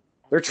something.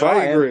 They're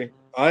trying.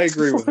 I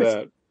agree with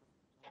that.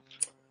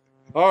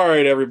 All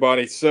right,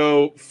 everybody.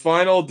 So,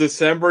 Final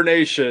December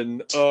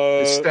Nation.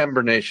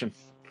 December Nation.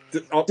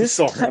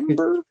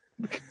 December?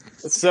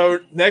 So,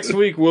 next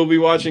week we'll be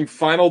watching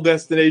Final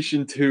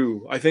Destination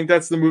 2. I think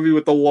that's the movie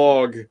with the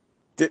log.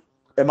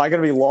 Am I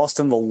going to be lost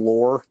in the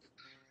lore?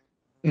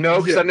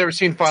 No, because I've never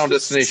seen Final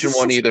Destination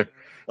 1 either.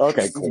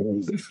 Okay,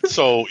 cool.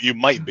 So, you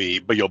might be,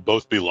 but you'll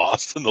both be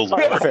lost in the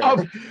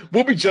lore.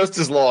 We'll be just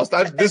as lost.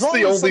 This is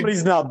the only...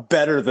 Somebody's not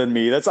better than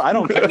me. I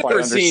don't care if I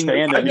understand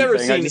anything. I've never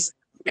seen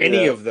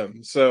any of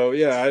them. So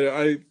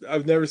yeah,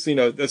 I've never seen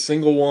a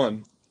single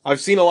one.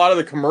 I've seen a lot of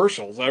the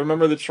commercials. I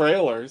remember the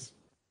trailers.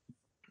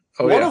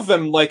 One of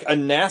them, like a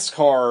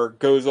NASCAR,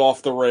 goes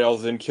off the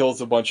rails and kills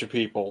a bunch of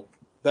people.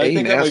 I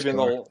think that might have been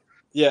a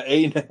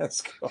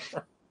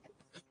NASCAR.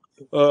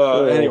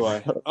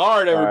 Anyway, all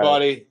right,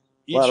 everybody,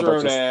 eat your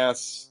own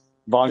ass.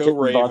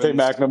 Vontae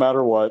Mac, no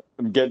matter what.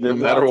 I'm getting it. No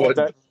matter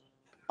what.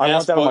 I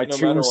want that on my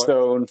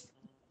tombstone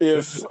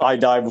if I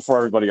die before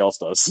everybody else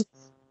does.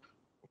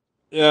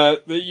 Yeah,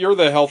 you're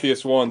the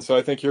healthiest one, so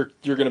I think you're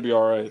going to be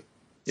all right.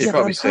 Yeah,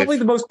 but I'm probably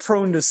the most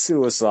prone to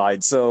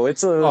suicide, so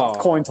it's a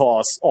coin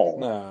toss.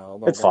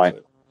 No, it's fine.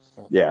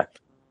 Yeah.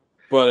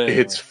 But anyway.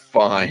 It's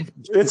fine.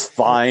 It's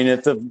fine.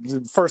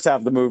 The first half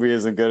of the movie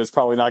isn't good. It's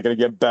probably not going to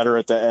get better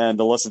at the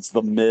end unless it's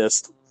The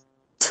Mist.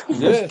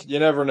 Yeah, you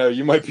never know.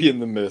 You might be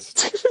in The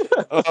Mist.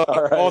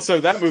 Right.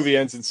 Also, that movie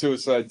ends in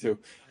suicide, too.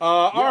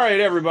 All right,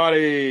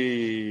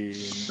 everybody.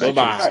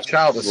 Bye-bye.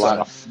 Ciao,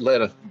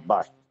 later.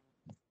 Bye.